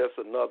 but that's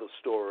another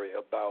story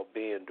about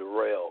being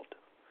derailed.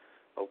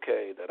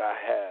 Okay, that I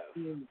have.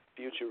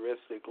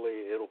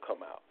 Futuristically, it'll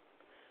come out.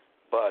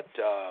 But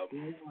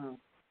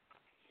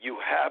you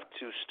have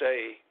to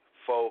stay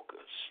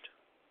focused.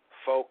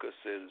 Focus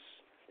is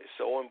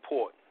so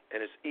important,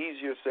 and it's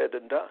easier said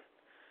than done,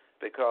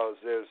 because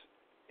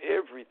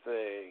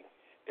everything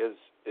is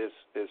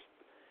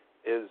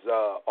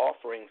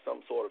offering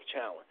some sort of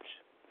challenge.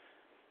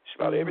 It's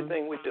about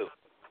everything we do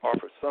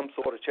offers some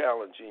sort of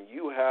challenge, and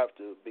you have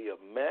to be a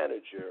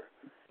manager,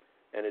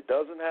 and it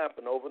doesn't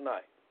happen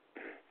overnight.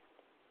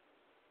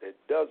 It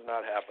does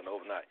not happen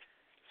overnight.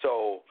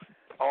 So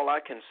all I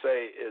can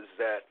say is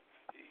that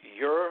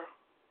your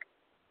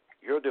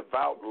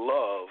devout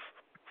love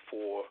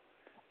for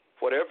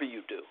whatever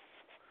you do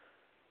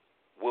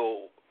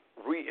will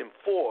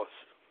reinforce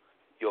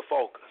your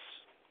focus,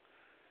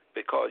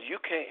 because you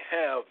can't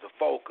have the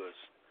focus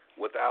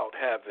without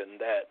having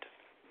that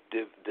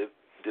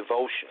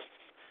devotion.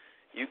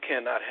 You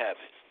cannot have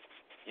it.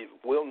 It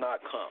will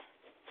not come.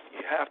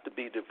 You have to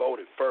be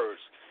devoted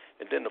first,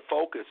 and then the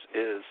focus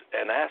is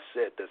an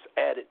asset that's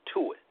added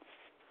to it.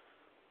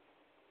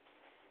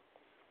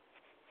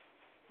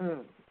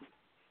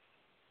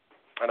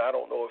 And I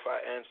don't know if I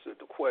answered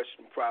the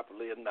question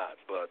properly or not,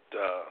 but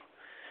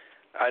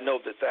I know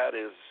that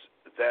is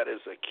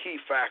a key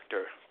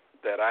factor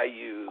that I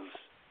use,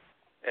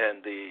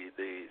 and the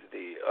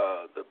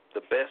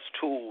best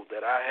tool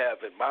that I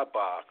have in my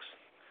box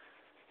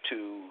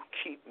to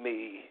keep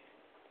me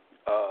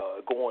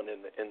going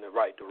in the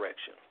right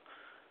direction.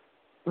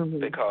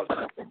 Because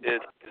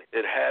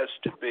it has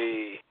to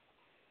be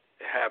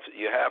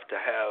you have to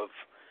have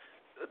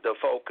the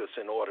focus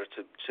in order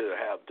to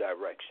have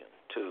direction,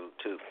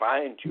 to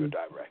find your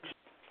direction.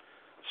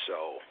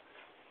 So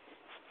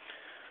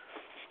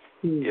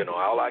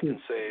all I can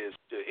say is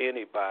to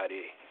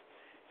anybody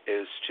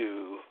is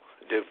to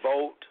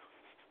devote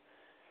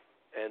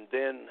and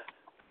then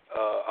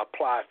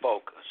apply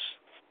focus.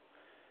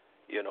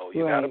 You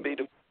got to be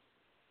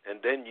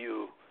and then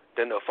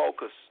the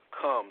focus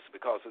comes,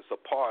 because it's a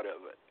part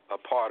of it, a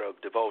part of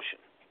devotion.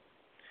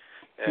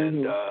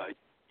 And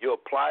you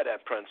apply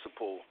that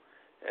principle,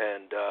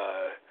 and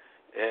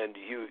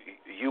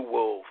you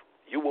will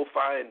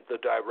find the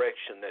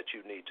direction that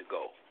you need to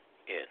go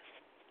in,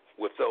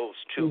 with those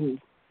two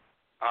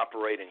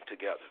operating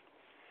together.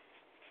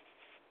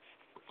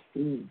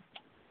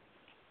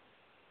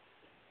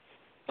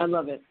 I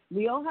love it.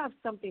 We all have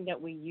something that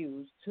we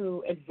use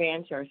to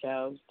advance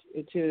ourselves,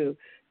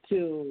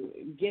 to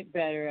get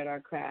better at our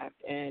craft,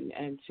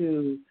 and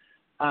to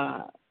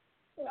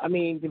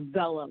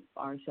develop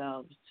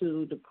ourselves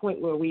to the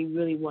point where we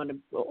really want to,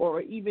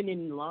 or even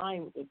in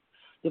line with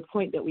the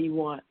point that we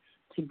want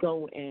to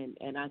go in.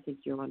 And I think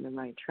you're on the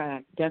right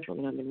track,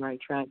 definitely on the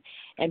right track.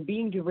 And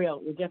being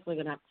derailed, we're definitely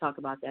going to have to talk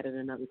about that at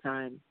another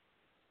time.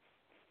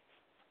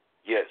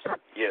 Yes,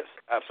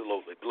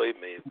 absolutely. Believe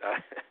me,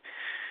 I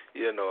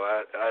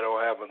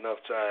don't have enough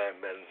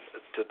time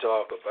to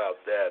talk about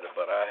that,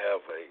 but I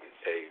have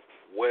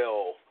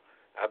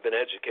I've been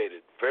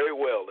educated very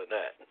well in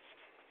that,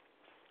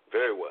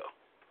 very well.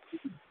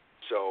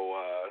 So,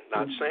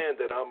 not saying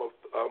that I'm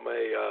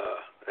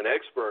an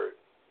expert.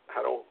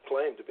 I don't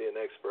claim to be an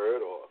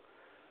expert or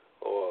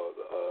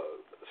a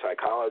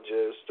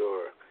psychologist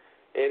or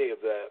any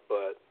of that,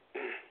 but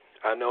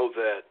I know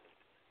that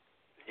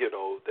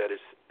that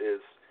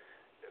is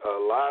a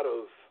lot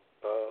of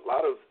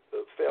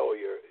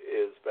failure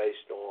is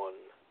based on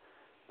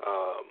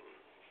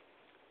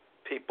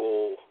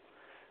people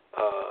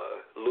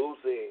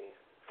losing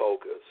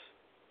focus,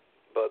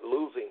 but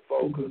losing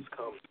focus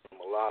comes from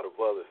a lot of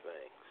other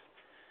things,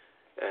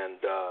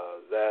 and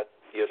that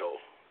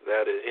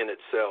in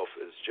itself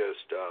is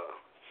just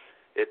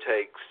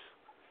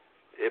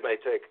it may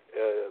take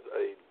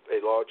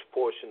a large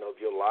portion of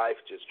your life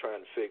just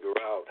trying to figure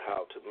out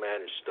how to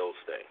manage those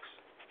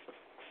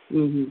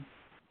things.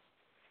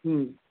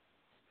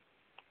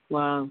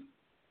 Wow.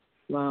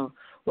 Well,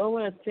 I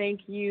want to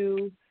thank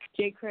you,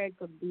 J. Craig,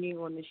 for being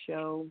on the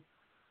show,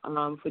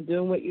 for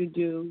doing what you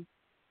do,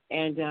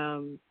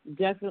 and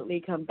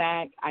definitely come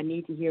back. I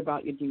need to hear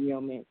about your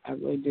derailment. I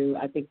really do.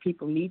 I think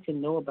people need to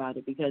know about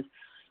it because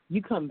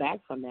you come back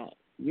from that.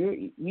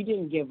 You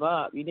didn't give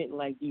up. You didn't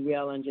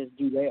derail and just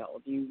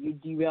derailed. You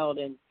derailed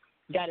and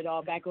got it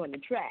all back on the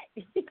track.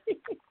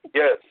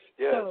 Yes,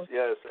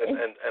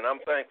 and I'm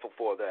thankful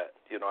for that.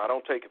 I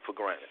don't take it for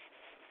granted.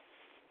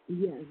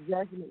 Yes,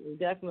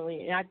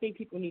 definitely. And I think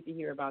people need to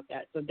hear about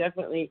that. So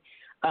definitely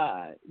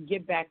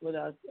get back with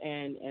us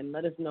and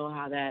let us know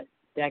how that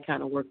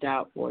kind of worked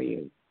out for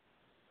you.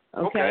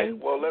 Okay?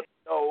 Well, let me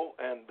know,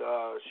 and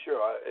sure,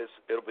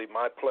 it'll be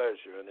my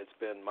pleasure, and it's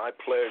been my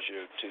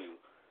pleasure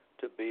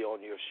to be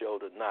on your show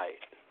tonight.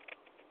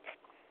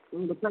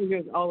 The pleasure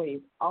is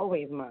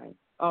always mine.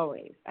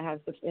 Always. I have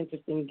such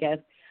interesting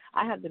guests.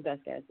 I have the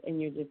best guests,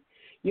 and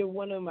you're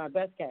one of my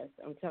best guests.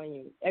 I'm telling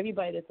you,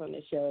 everybody that's on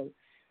the show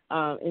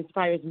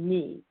inspires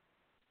me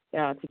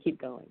to keep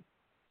going.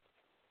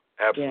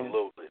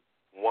 Absolutely.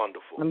 Yeah.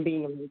 Wonderful. I'm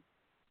being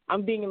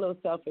a little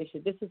selfish.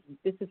 This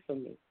is for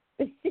me.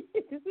 This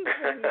is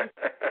for me.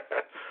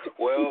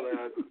 Well,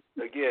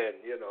 again,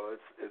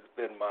 it's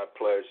been my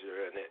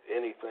pleasure, and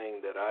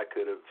anything that I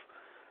could have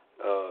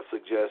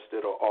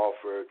suggested or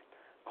offered,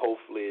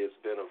 hopefully, it's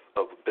been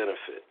of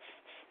benefit.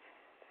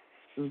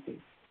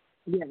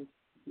 Mm-hmm.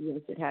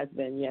 Yes, it has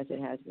been. Yes,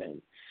 it has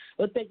been.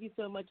 Well, thank you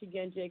so much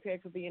again, J.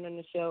 Craig, for being on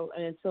the show.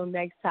 And until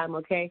next time,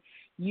 okay,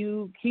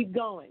 you keep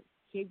going.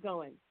 Keep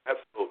going.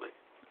 Absolutely.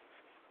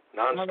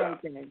 Nonstop. All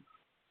right, then.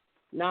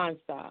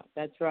 Nonstop.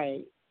 That's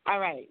right. All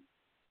right.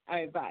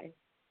 Bye.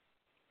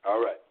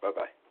 All right.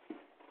 Bye-bye.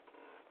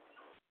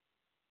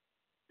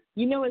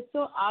 It's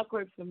so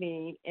awkward for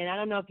me, and I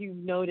don't know if you've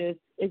noticed,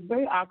 it's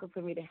very awkward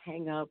for me to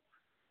hang up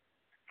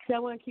because I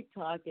want to keep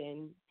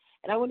talking,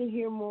 and I want to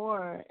hear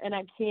more, and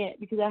I can't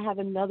because I have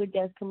another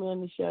guest coming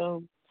on the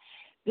show.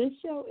 This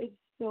show is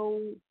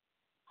so,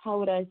 how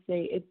would I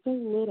say, it's so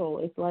little.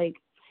 It's like,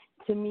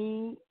 to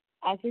me,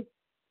 I could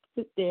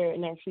sit there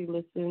and actually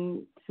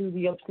listen to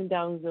the ups and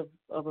downs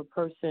of a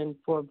person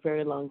for a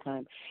very long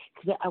time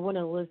because I want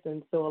to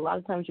listen. So a lot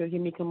of times you'll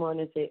hear me come on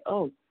and say,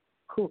 oh,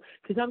 cool,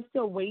 because I'm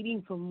still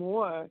waiting for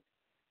more.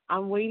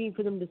 I'm waiting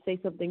for them to say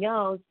something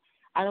else.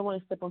 I don't want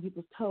to step on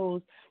people's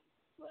toes.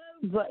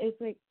 But it's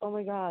like, oh,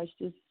 my gosh,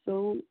 there's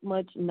so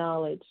much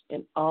knowledge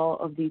in all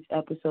of these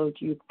episodes.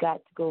 You've got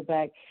to go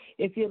back.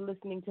 If you're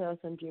listening to us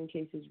on Dream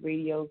Chasers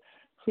Radio,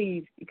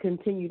 please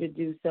continue to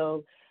do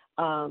so.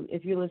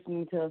 If you're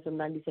listening to us on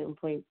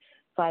 97.5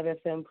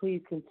 FM,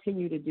 please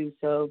continue to do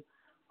so.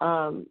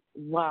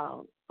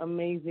 Wow.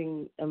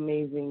 Amazing.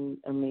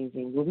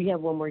 Well, we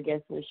have one more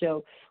guest on the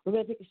show. We're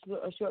going to take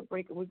a short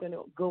break, and we're going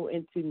to go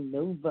into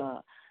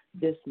Nova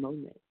this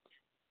moment.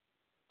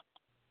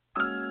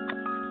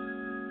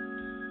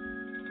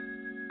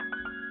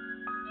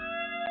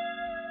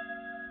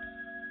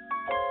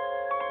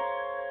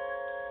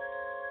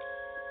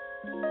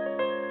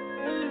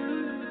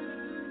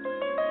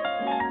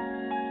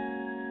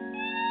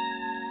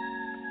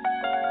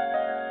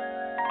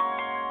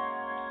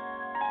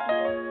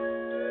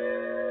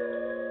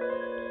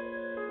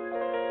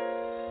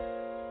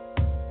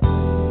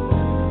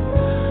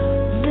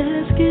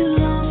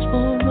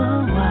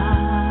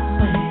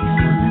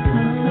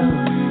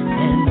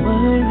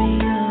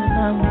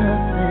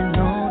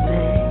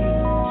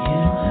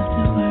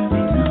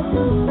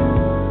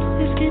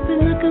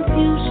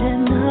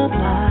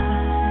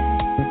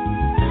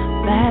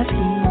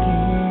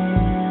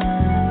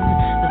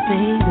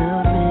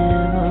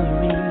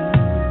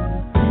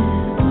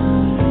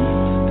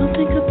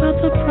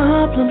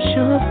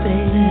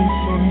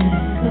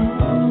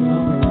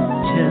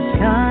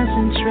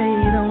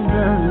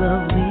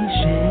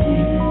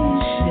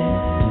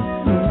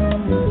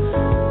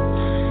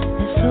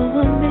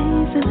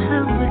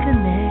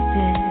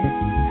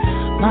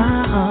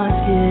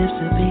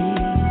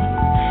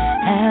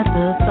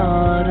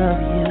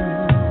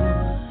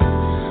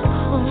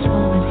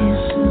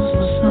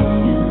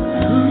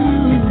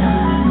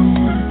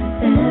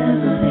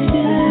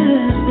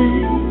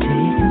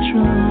 Take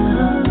control.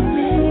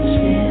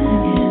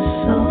 Sharing is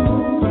so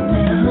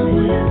amazing.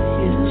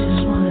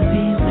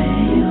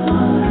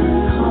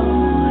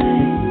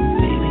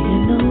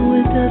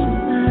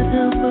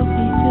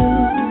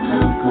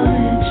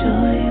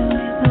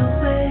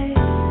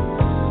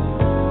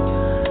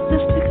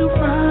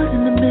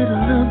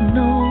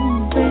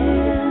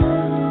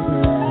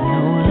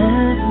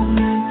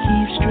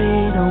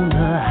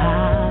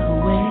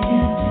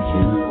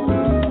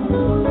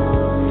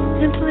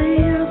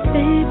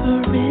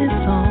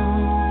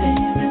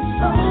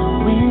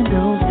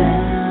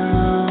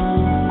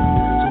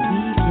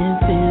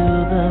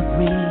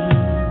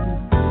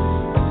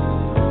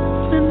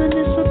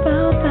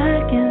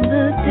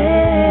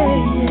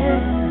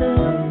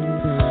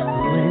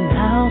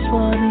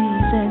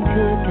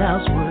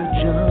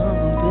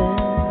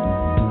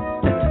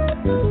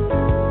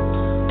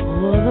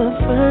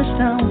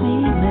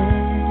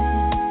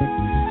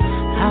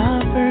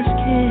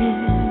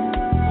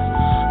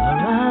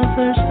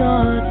 first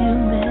thought you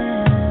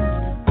meant.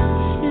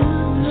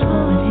 This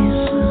moment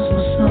is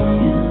so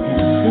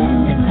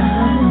and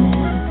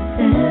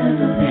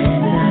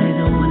I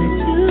don't want it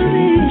to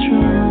be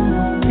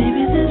true.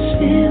 Baby, this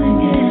feeling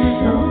is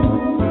so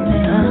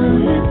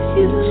I'm with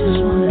you.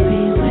 Just wanna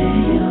be where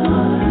you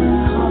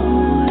are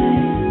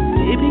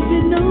always. Baby,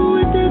 you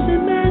know it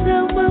doesn't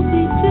matter what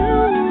we do.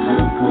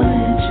 I'm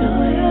gonna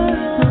enjoy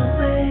the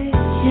way.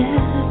 Yeah,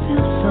 it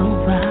feels so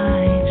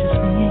right,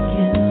 just me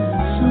and you.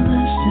 So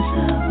let's just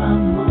have a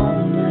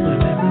moment.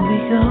 Wherever we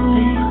go,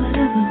 baby,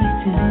 whatever we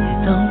do, it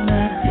don't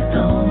matter, it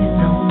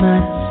don't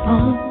matter as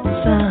long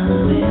as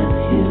I'm with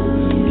you.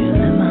 You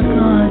let my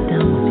guard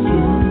down with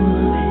you.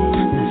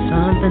 There's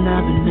something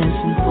I've been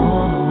missing for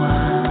a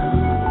while.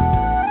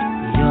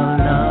 Your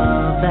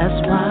love, that's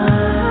why.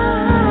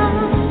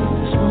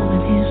 This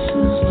moment is so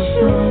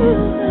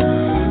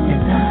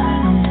and I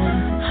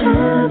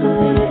the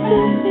way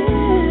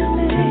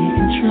take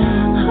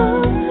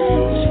control.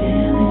 This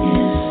feeling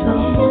is so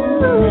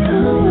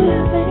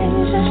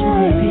just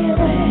wanna be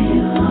where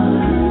you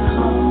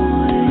are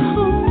always.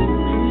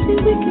 See,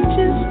 we can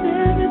just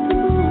stare at the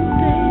moon,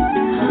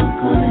 baby. I'm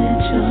gonna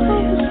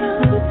enjoy you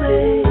the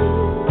way.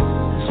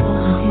 This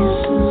moment is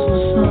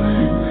so I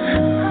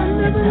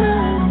never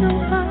let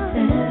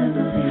nobody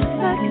ever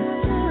like I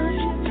love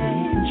you.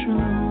 Take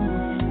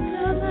control.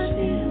 This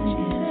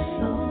feeling is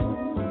so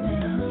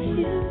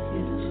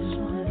just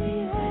wanna be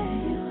where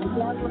you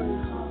are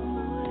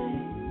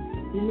always.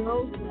 You know,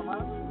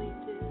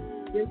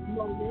 this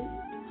moment,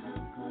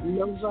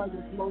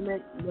 this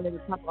moment, one of the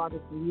top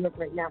artists in New York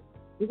right now.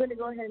 We're going to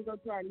go ahead and go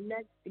to our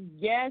next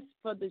guest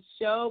for the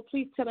show.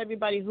 Please tell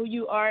everybody who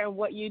you are and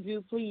what you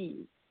do,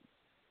 please.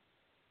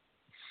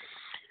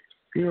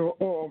 My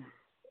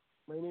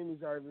name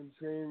is Ivan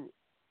Singh,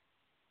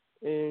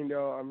 and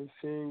I'm a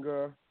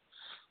singer,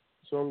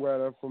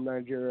 songwriter from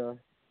Nigeria.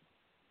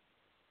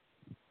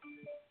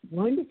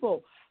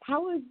 Wonderful.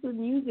 How is the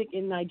music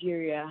in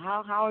Nigeria?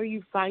 How are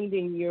you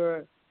finding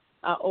your,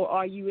 or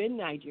are you in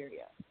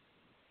Nigeria?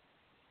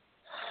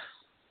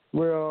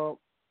 Well,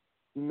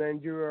 in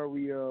Nigeria,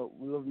 we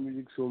love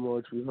music so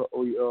much. We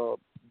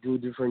do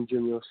different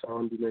genre of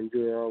sound in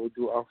Nigeria. We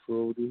do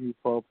Afro, we do hip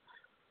hop,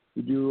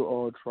 we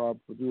do trap,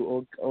 we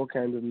do all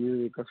kinds of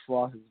music as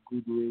far as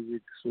good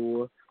music.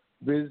 So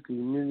basically,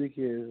 music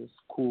here is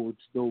cool.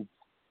 It's dope.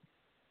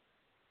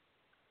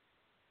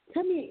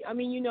 Tell me,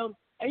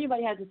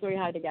 everybody has a story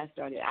how they got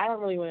started. I don't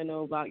really want to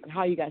know about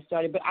how you got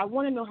started, but I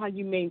want to know how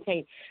you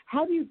maintain.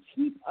 How do you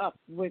keep up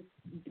with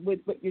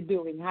what you're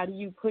doing? How do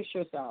you push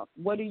yourself?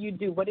 What do you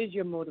do? What is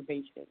your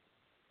motivation?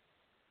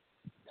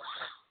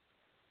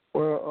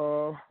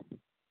 Well,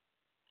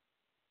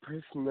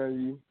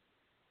 personally,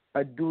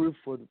 I do it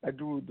with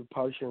the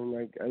passion.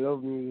 Like, I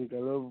love music.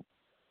 I love,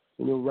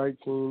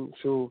 writing.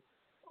 So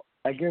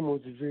I get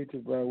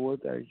motivated by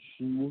what I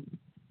see.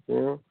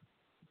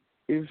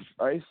 If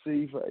I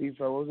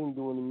wasn't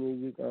doing the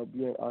music, I'd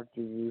be an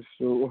activist.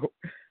 So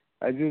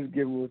I just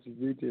get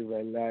motivated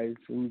by life.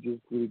 Let me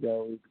just put it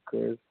that way,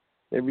 because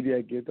every day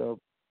I get up,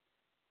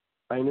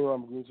 I know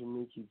I'm going to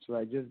make it. So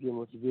I just get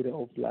motivated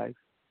off life.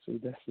 So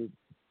that's it.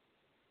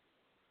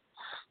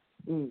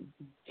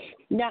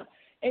 Now,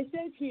 it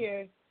says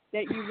here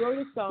that you wrote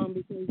a song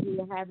because you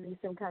were having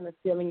some kind of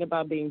feeling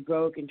about being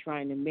broke and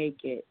trying to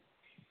make it.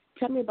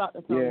 Tell me about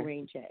the song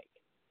Rain Check.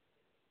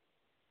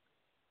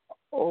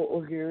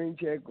 Oh, okay, Rain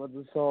Check was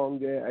a song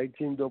that I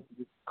teamed up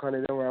with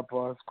Canadian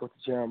rapper Scott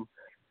Jam.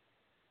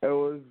 It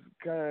was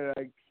kind of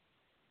like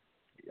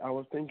I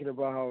was thinking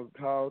about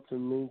how to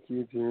make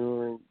it,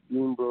 and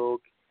being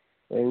broke,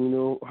 and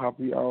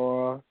happy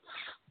hour,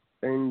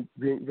 and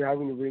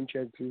having a Rain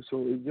Check too.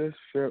 So it just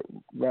felt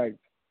right.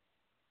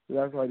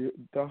 That's how the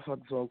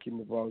song came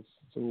about.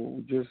 So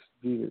we just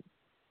did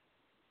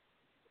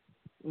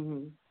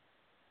it.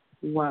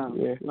 Wow.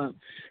 Yeah. Wow.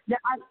 Now,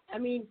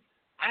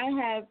 I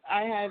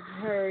have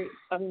heard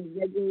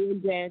reggae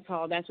and dance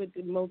hall. That's what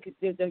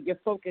your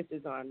focus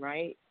is on,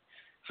 right?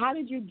 How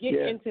did you get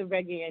into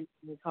reggae and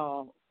dance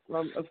hall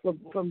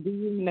from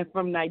being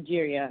from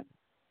Nigeria?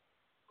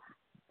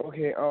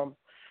 Okay. I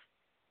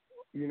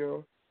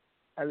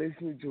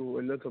listen to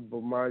a lot of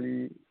Bob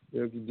Marley,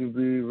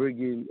 Dubé,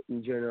 reggae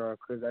in general,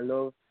 because I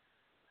love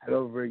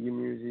reggae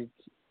music.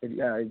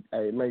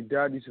 My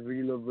dad used to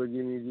really love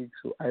reggae music,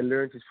 so I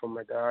learned it from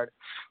my dad.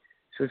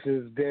 So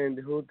since then,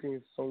 the whole thing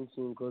is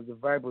something because the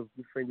vibe was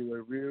different, they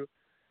were real,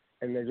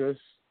 and I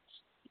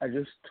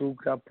just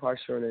took that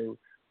passion and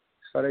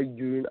started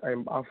doing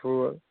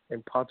Afro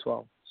and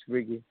Patois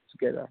reggae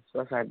together. So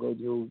that's how I got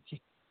the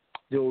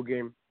whole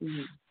game.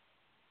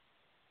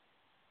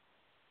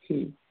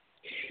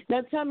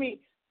 Now tell me,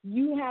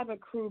 you have a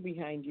crew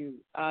behind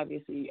you,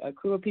 obviously, a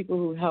crew of people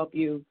who help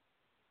you.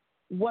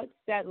 What's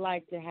that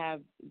like to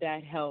have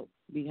that help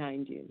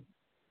behind you?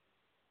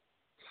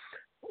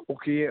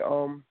 Okay,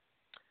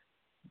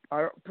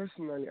 I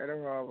personally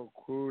don't have a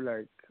crew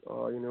like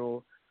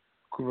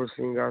crew of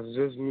singers,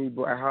 just me.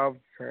 But I have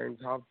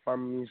friends, have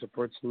family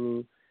supporting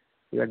me,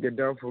 like they're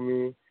down for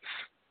me.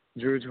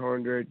 0 to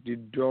 100. They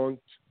don't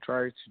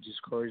try to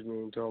discourage me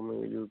and tell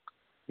me, look,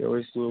 you're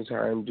wasting your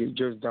time. They're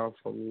just down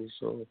for me.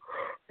 So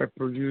my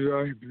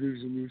producer, he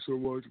believes in me so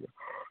much.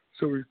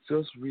 So it's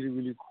just really,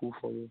 really cool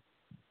for me.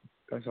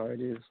 That's how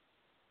it is.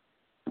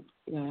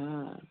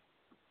 Yeah.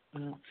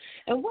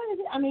 And what is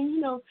it? I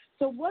mean,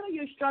 so what are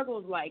your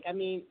struggles like? I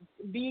mean,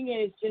 being it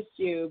is just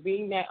you,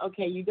 being that,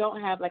 okay, you don't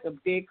have like a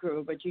big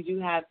crew, but you do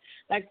have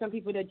like some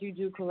people that you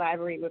do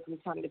collaborate with from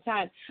time to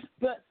time.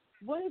 But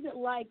what is it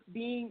like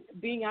being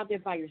out there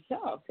by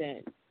yourself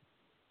then?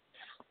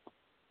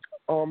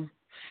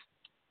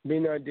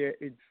 Being out there,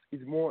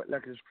 it's more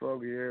like a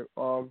struggle here.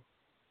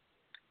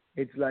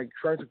 It's like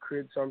trying to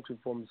create something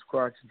from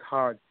scratch. It's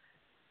hard,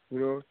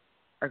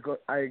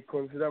 I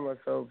consider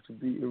myself to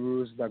be a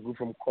rose that grew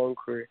from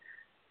concrete.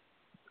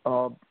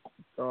 So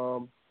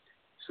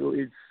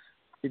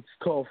it's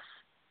tough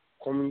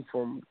coming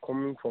from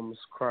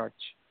scratch.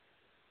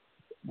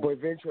 But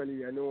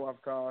eventually, I know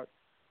after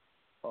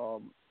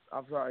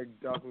a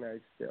dark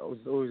night, there was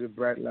always a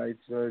bright light.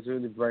 It's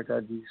really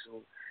brighter day.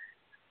 So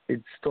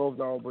it's tough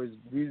now, but it's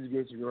really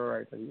going to be all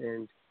right at the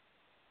end.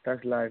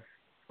 That's life.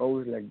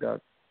 Always like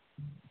that.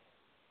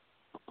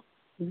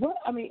 What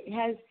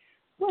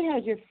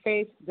has your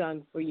faith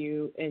done for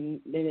you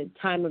in a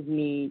time of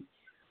need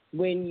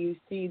when you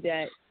see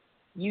that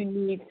you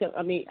need to?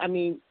 I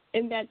mean,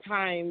 in that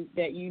time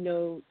that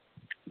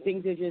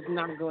things are just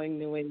not going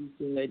the way you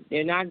should,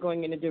 they're not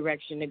going in the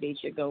direction that they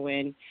should go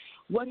in.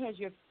 What has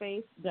your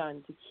faith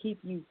done to keep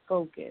you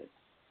focused?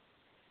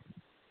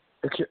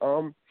 Okay,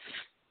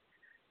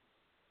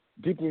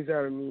 deep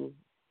inside of me,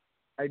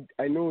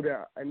 I know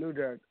that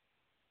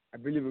I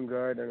believe in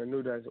God, and I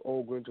know that it's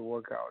all going to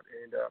work out.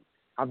 And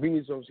I've been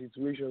in some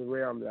situations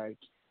where I'm like,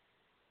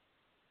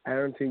 I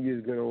don't think this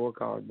is going to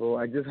work out, but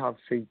I just have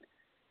faith,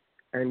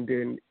 and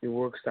then it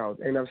works out.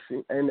 And I've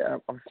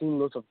seen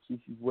lots of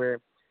cases where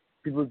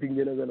people think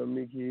they're not going to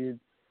make it,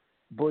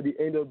 but they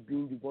end up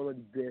being one of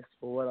the best,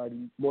 or what are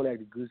more like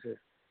the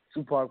greatest.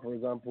 Tupac, for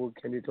example,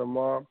 Kendrick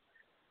Lamar,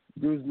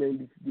 those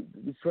men,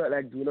 they felt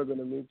like they're not going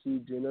to make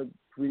it, they're not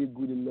really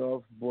good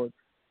enough, but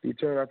they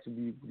turned out to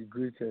be the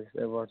greatest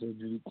ever to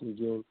do it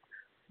again.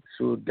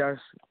 So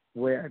that's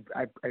where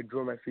I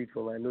draw my faith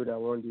from. I know that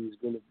one day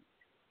it's going to be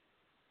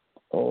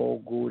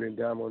all gold and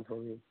diamond for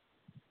me.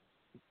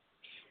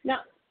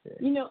 Now,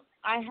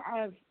 I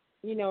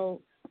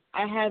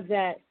have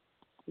that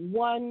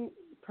one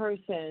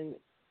person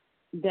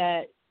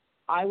that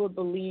I would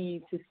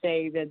believe to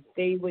say that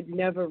they would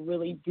never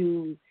really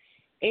do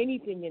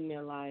anything in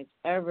their lives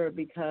ever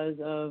because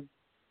of,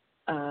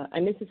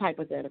 and this is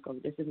hypothetical,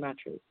 this is not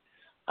true,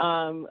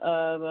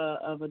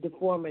 of a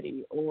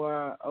deformity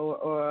or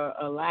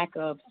a lack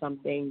of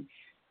something.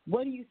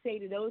 What do you say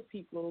to those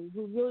people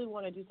who really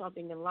want to do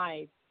something in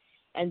life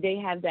and they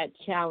have that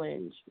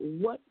challenge?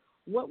 What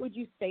would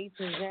you say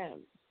to them?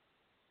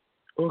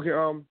 Okay,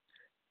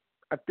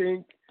 I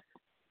think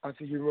as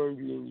a human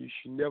being, you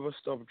should never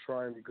stop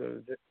trying,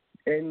 because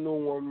ain't no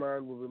one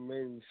man will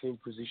remain in the same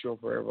position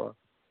forever.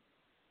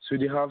 So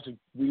they have to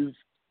really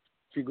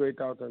figure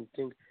it out and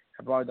think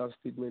about that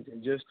statement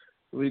and just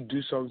really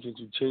do something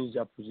to change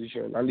their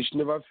position. And they should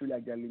never feel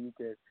like they're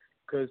limited,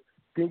 because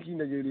thinking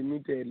that you're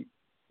limited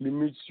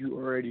limits you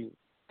already.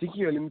 Thinking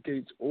you're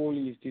limited, it's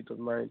only a state of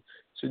mind.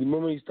 So the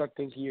moment you start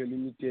thinking you're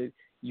limited,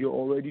 you're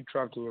already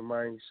trapped in your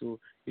mind. So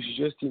you should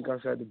just think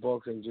outside the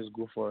box and just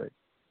go for it.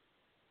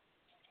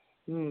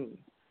 Yeah.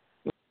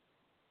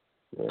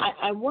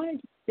 I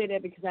wanted to say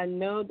that because I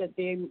know that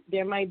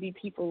there might be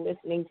people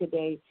listening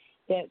today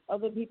that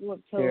other people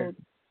have told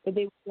that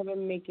they would never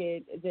make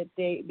it, that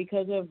they,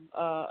 because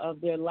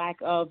of their lack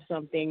of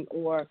something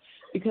or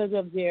because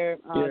of their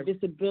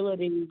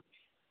disability,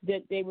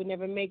 that they would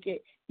never make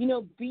it.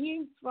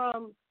 Being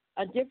from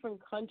a different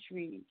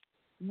country,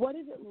 what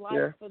is it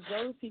like for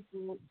those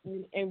people,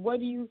 and what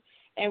do you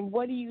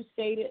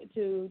say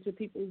to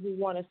people who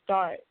want to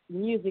start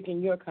music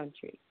in your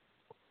country?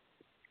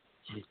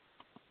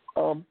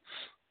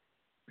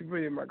 People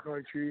in my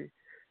country,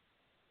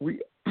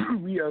 we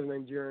as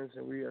Nigerians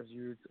and we as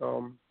youth,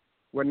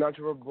 we're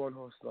natural born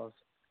hustlers.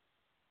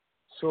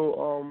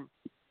 So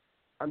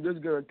I'm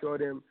just gonna tell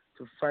them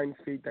to find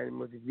faith and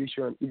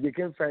motivation. If they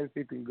can find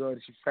faith in God,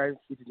 they should find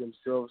faith in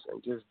themselves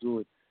and just do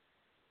it.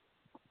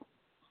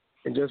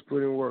 And just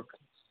put in work.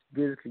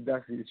 Basically,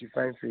 that's it. You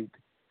find faith.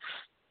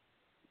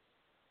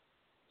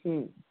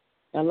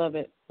 I love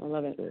it.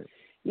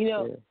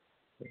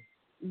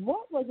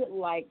 What was it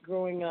like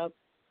growing up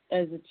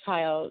as a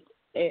child?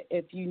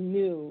 If you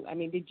knew,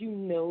 did you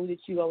know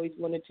that you always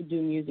wanted to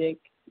do music?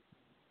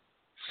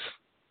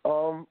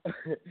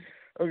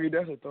 Okay,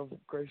 that's a tough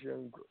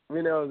question.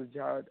 When I was a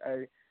child,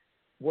 I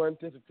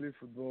wanted to play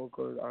football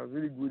because I was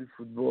really good at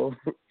football.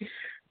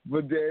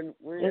 But then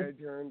when I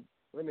turned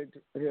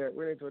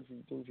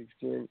 15,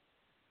 16,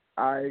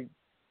 I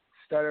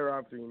started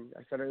rapping.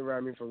 I started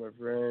rhyming for my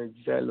friends.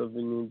 I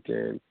loving it,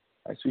 and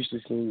I switched to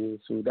singing.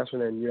 So that's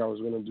when I knew I was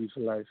going to do it for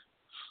life.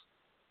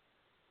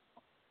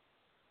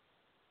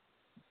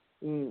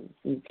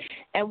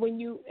 And when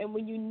you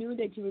knew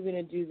that you were going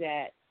to do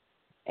that,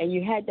 and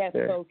you had that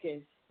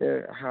focus.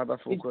 Yeah, I had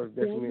that focus,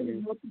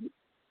 definitely.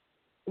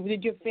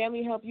 Did your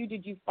family help you?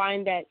 Did you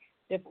find that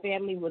the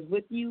family was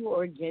with you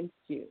or against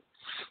you?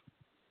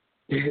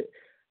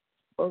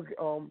 Okay,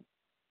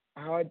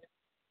 I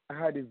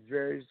had a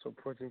very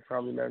supporting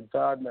family. My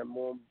dad, my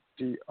mom,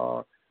 they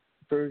are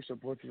very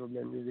supportive of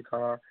my music.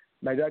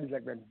 My dad is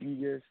like my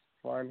biggest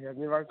fan. He has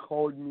never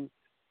called me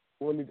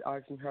only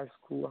asking how's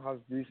school, how's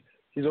this.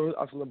 He's always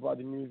asking about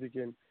the music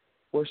and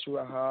what should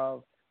I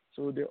have.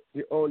 So they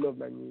all love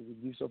my music.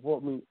 They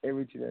support me in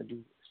everything I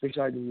do,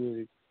 especially the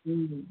music.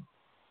 Mm-hmm.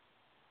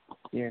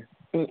 Yeah.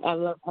 I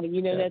love.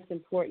 That's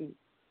important.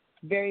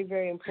 Very,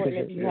 very important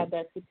that you have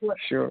that support.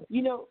 Sure.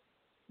 Yeah.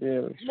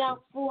 Now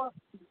for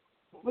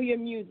your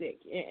music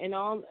and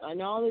all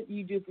that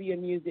you do for your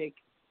music,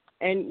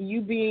 and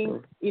you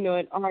being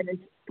an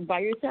artist by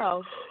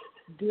yourself,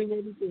 doing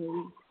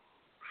everything.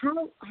 How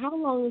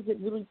long does it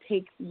really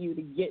take for you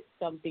to get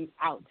something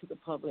out to the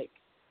public?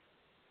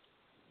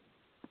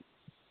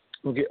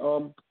 Okay.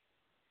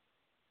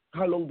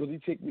 How long does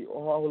it take me,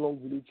 or how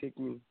long will it take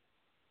me?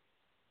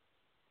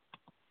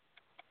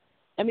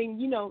 I mean,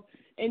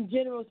 in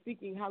general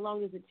speaking, how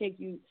long does it take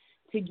you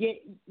to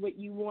get what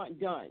you want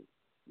done,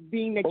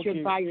 being that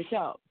you're by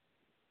yourself?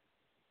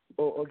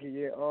 Oh, okay,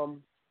 yeah.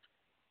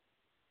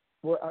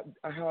 Well,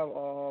 I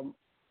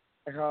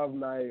have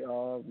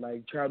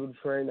my childhood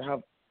friend. I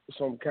have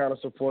some kind of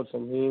support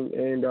from him,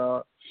 and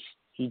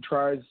he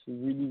really,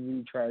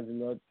 really tries a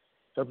lot,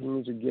 helping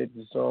me to get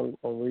the song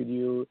on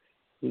radio,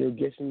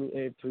 getting me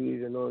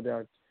airplays and all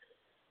that.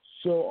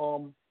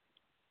 So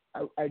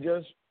I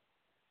just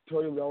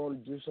told him that I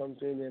want to do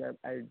something, and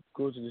I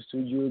go to the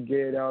studio, get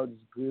it out,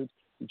 it's good.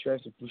 He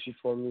tries to push it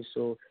for me,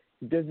 so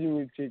it doesn't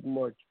really take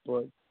much,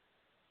 but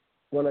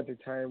one at a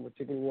time. We're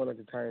taking one at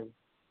a time.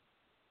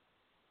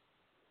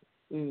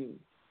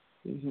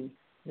 Mm-hmm.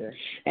 Yeah.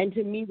 And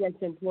to me,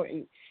 that's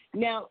important.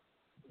 Now,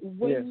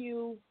 when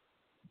you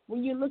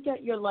look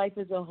at your life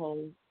as a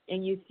whole,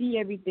 and you see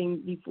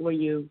everything before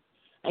you,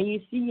 and you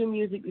see your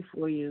music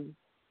before you,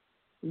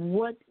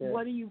 what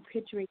are you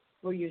picturing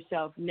for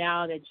yourself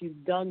now that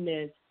you've done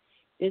this?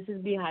 This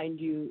is behind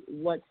you.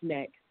 What's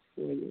next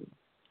for you?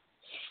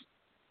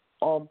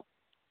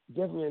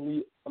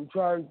 Definitely, I'm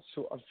trying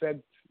to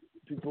affect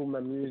people with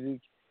my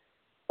music.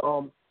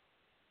 I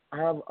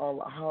have a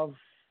lot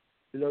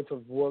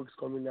of works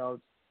coming out.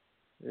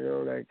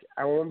 Like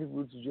I want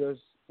people to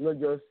just not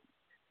just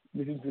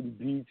listen to the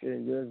beat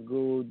and just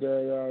go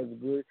there. It's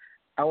good.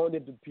 I want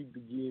them to pick the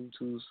game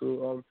too.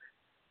 So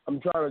I'm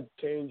trying to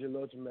change a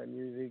lot in my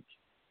music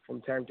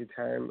from time to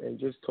time and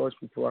just touch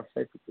people,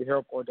 affect people,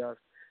 help others.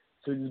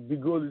 So the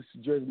big goal is to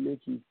just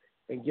make it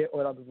and get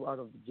other people out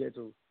of the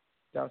ghetto.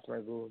 That's my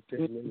goal,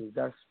 definitely.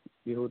 That's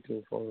the whole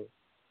thing for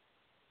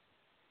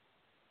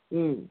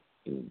me.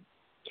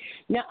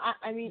 Now,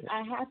 I mean,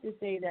 I have to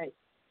say that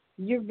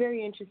you're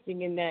very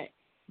interesting in that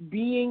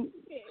being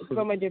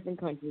from a different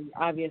country,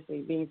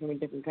 obviously being from a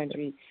different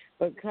country,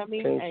 but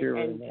coming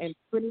and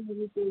putting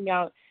everything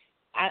out,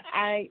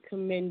 I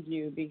commend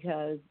you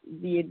because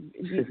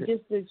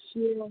just the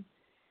sheer,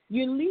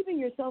 you're leaving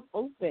yourself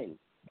open.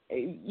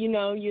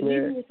 You're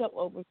leaving yourself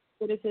open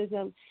for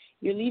criticism.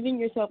 You're leaving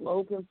yourself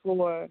open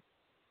for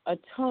a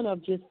ton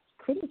of just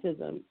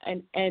criticism.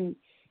 And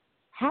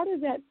how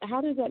does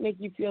that make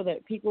you feel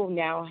that people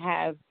now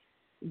have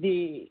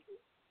that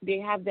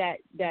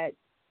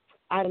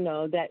I don't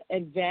know, that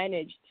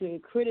advantage to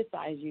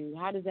criticize you?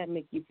 How does that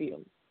make you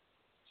feel?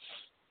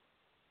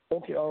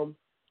 Okay,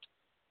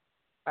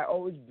 I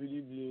always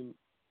believe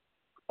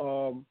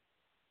in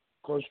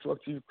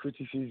constructive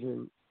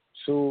criticism.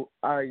 So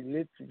I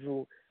let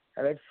people,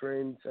 I let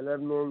friends, I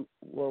let non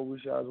well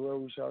wishers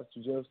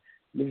to just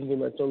listen to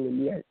my song and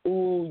be like,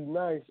 oh,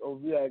 nice, or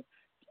be like,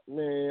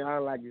 man, I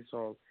don't like this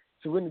song.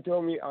 So when they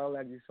tell me I don't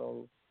like this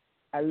song,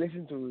 I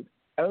listen to it.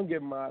 I don't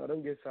get mad, I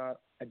don't get sad.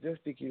 I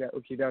just take it like,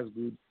 okay, that's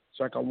good.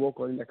 So I can work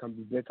on it, I can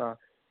be better.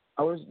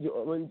 When the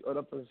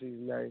other person says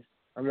nice,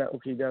 I'm like,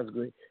 okay, that's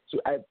great. So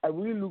I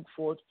really look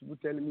forward to people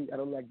telling me I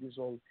don't like this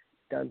song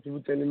than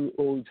people telling me,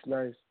 oh, it's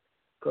nice.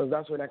 Because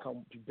that's when I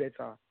can be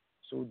better.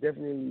 So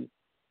definitely.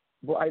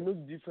 But I know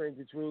the difference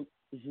between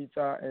a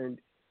hater and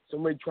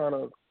somebody trying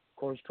to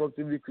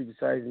constructively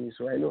criticize me.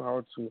 So I know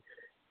how to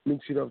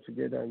mix it up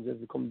together and just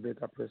become a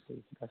better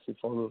person. That's it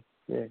for me.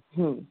 Yeah.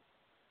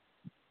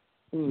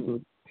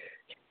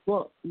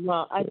 Well,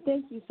 I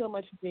thank you so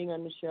much for being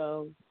on the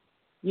show,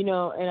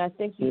 and I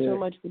thank you so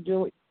much for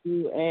doing what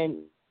you do,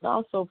 and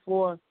also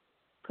for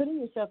putting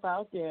yourself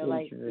out there. You're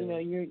like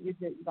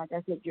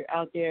I said, you're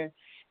out there,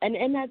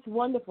 and that's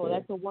wonderful.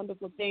 That's a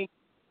wonderful thing.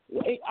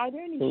 Are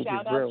there any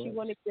shout outs you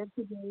want to give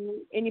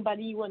today?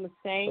 Anybody you want to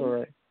thank?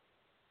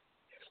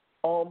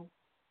 All right.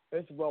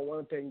 First of all, I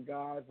want to thank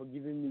God for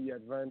giving me the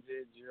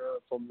advantage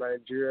from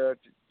Nigeria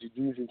to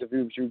do this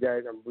interview with you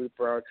guys. I'm really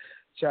proud.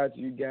 Shout out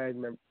to you guys,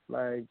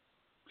 my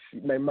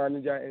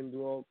manager and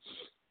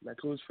my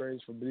close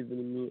friends for believing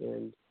in me,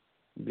 and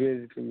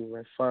basically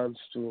my fans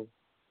too.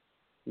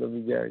 Love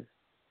you guys.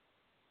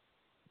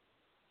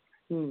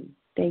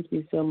 Thank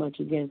you so much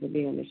again for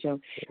being on the show.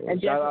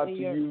 And shout out to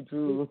you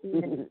too.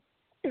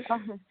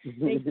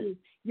 Thank you.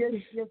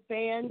 Your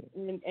fans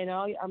and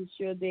all. I'm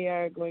sure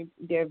they're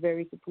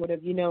very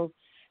supportive. You know,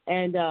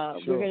 and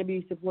we're going to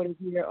be supportive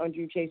here on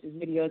Dream Chasers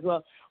video as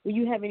well. Will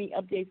you have any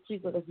updates?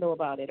 Please let us know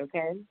about it.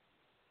 Okay.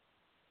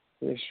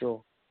 Yeah,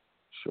 sure.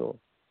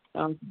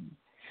 Well,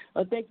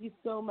 thank you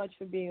so much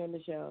for being on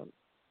the show.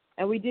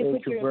 And we did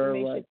put your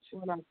information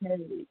on our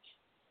page.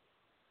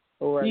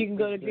 All right. You can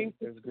go to Dream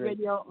Chasers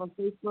Radio on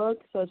Facebook.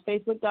 So it's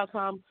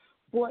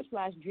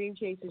facebook.com/Dream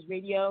Chasers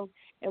Radio.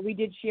 And we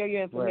did share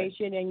your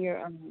information and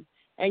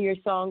your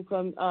song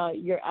from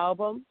your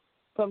album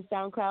from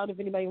SoundCloud. If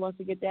anybody wants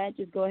to get that,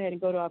 just go ahead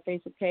and go to our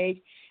Facebook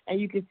page, and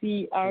you can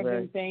see our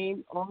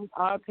fame on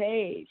our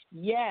page.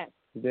 Yes.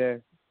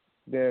 There.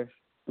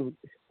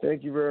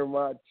 Thank you very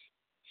much.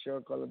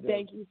 Sure,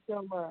 thank you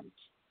so much.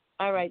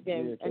 All right,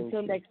 then. Yeah,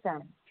 until next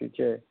time. Take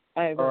care.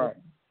 All right.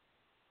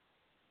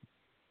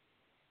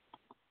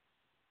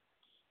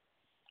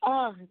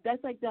 Oh,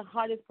 that's like the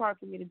hardest part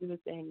for me to do is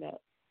to hang up.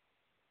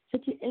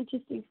 Such an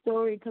interesting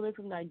story coming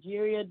from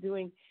Nigeria,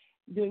 doing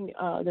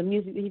the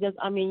music that he does.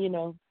 I mean, you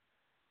know,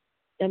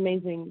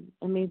 amazing.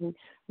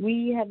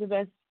 We have the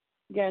best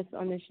guests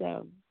on the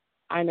show.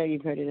 I know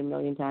you've heard it a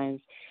million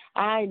times.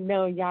 I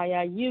know,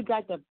 Yaya, you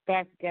got the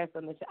best guest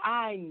on the show.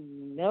 I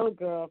know,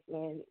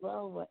 girlfriend.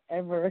 Well,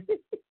 whatever.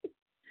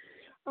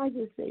 I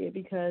just say it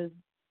because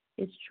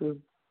it's true.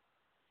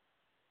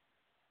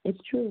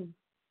 It's true.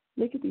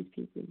 Look at these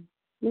people.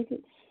 Look at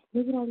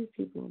all these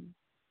people.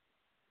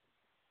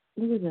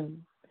 Look at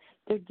them.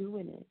 They're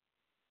doing it.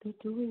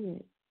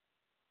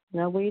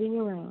 Not waiting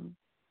around.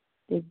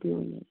 They're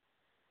doing it.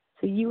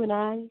 So you and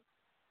I,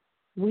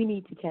 we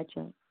need to catch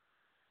up.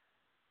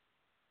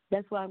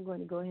 That's why I'm going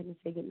to go ahead and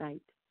say good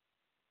night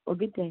or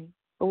good day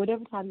or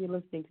whatever time you're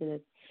listening to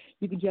this.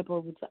 You can jump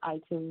over to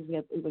iTunes. We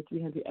have over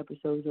 300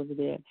 episodes over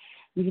there.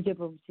 You can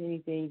jump over to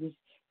anything. Just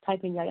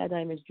type in Yaya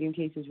Diamond's Dream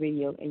Chasers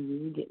Radio, and you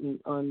can get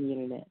me on the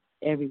internet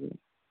everywhere.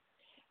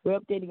 We're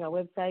updating our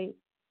website,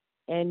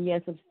 and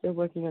yes, I'm still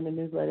working on the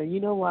newsletter.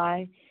 You know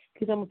why?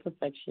 Because I'm a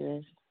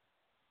perfectionist.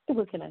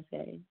 What can I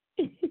say?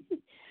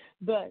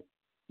 But,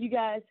 you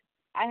guys,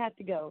 I have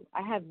to go.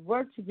 I have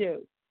work to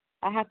do.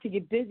 I have to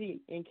get busy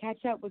and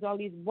catch up with all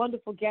these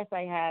wonderful guests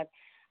I have.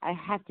 I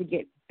have to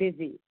get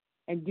busy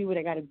and do what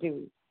I got to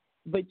do.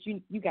 But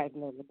you guys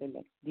know what the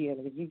next deal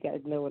is. You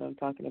guys know what I'm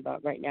talking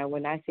about right now.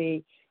 When I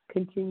say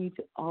continue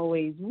to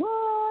always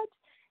what?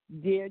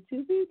 Dare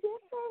to be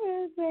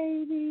different,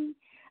 baby.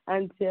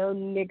 Until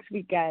next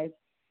week, guys.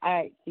 All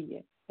right, see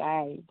you.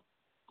 Bye.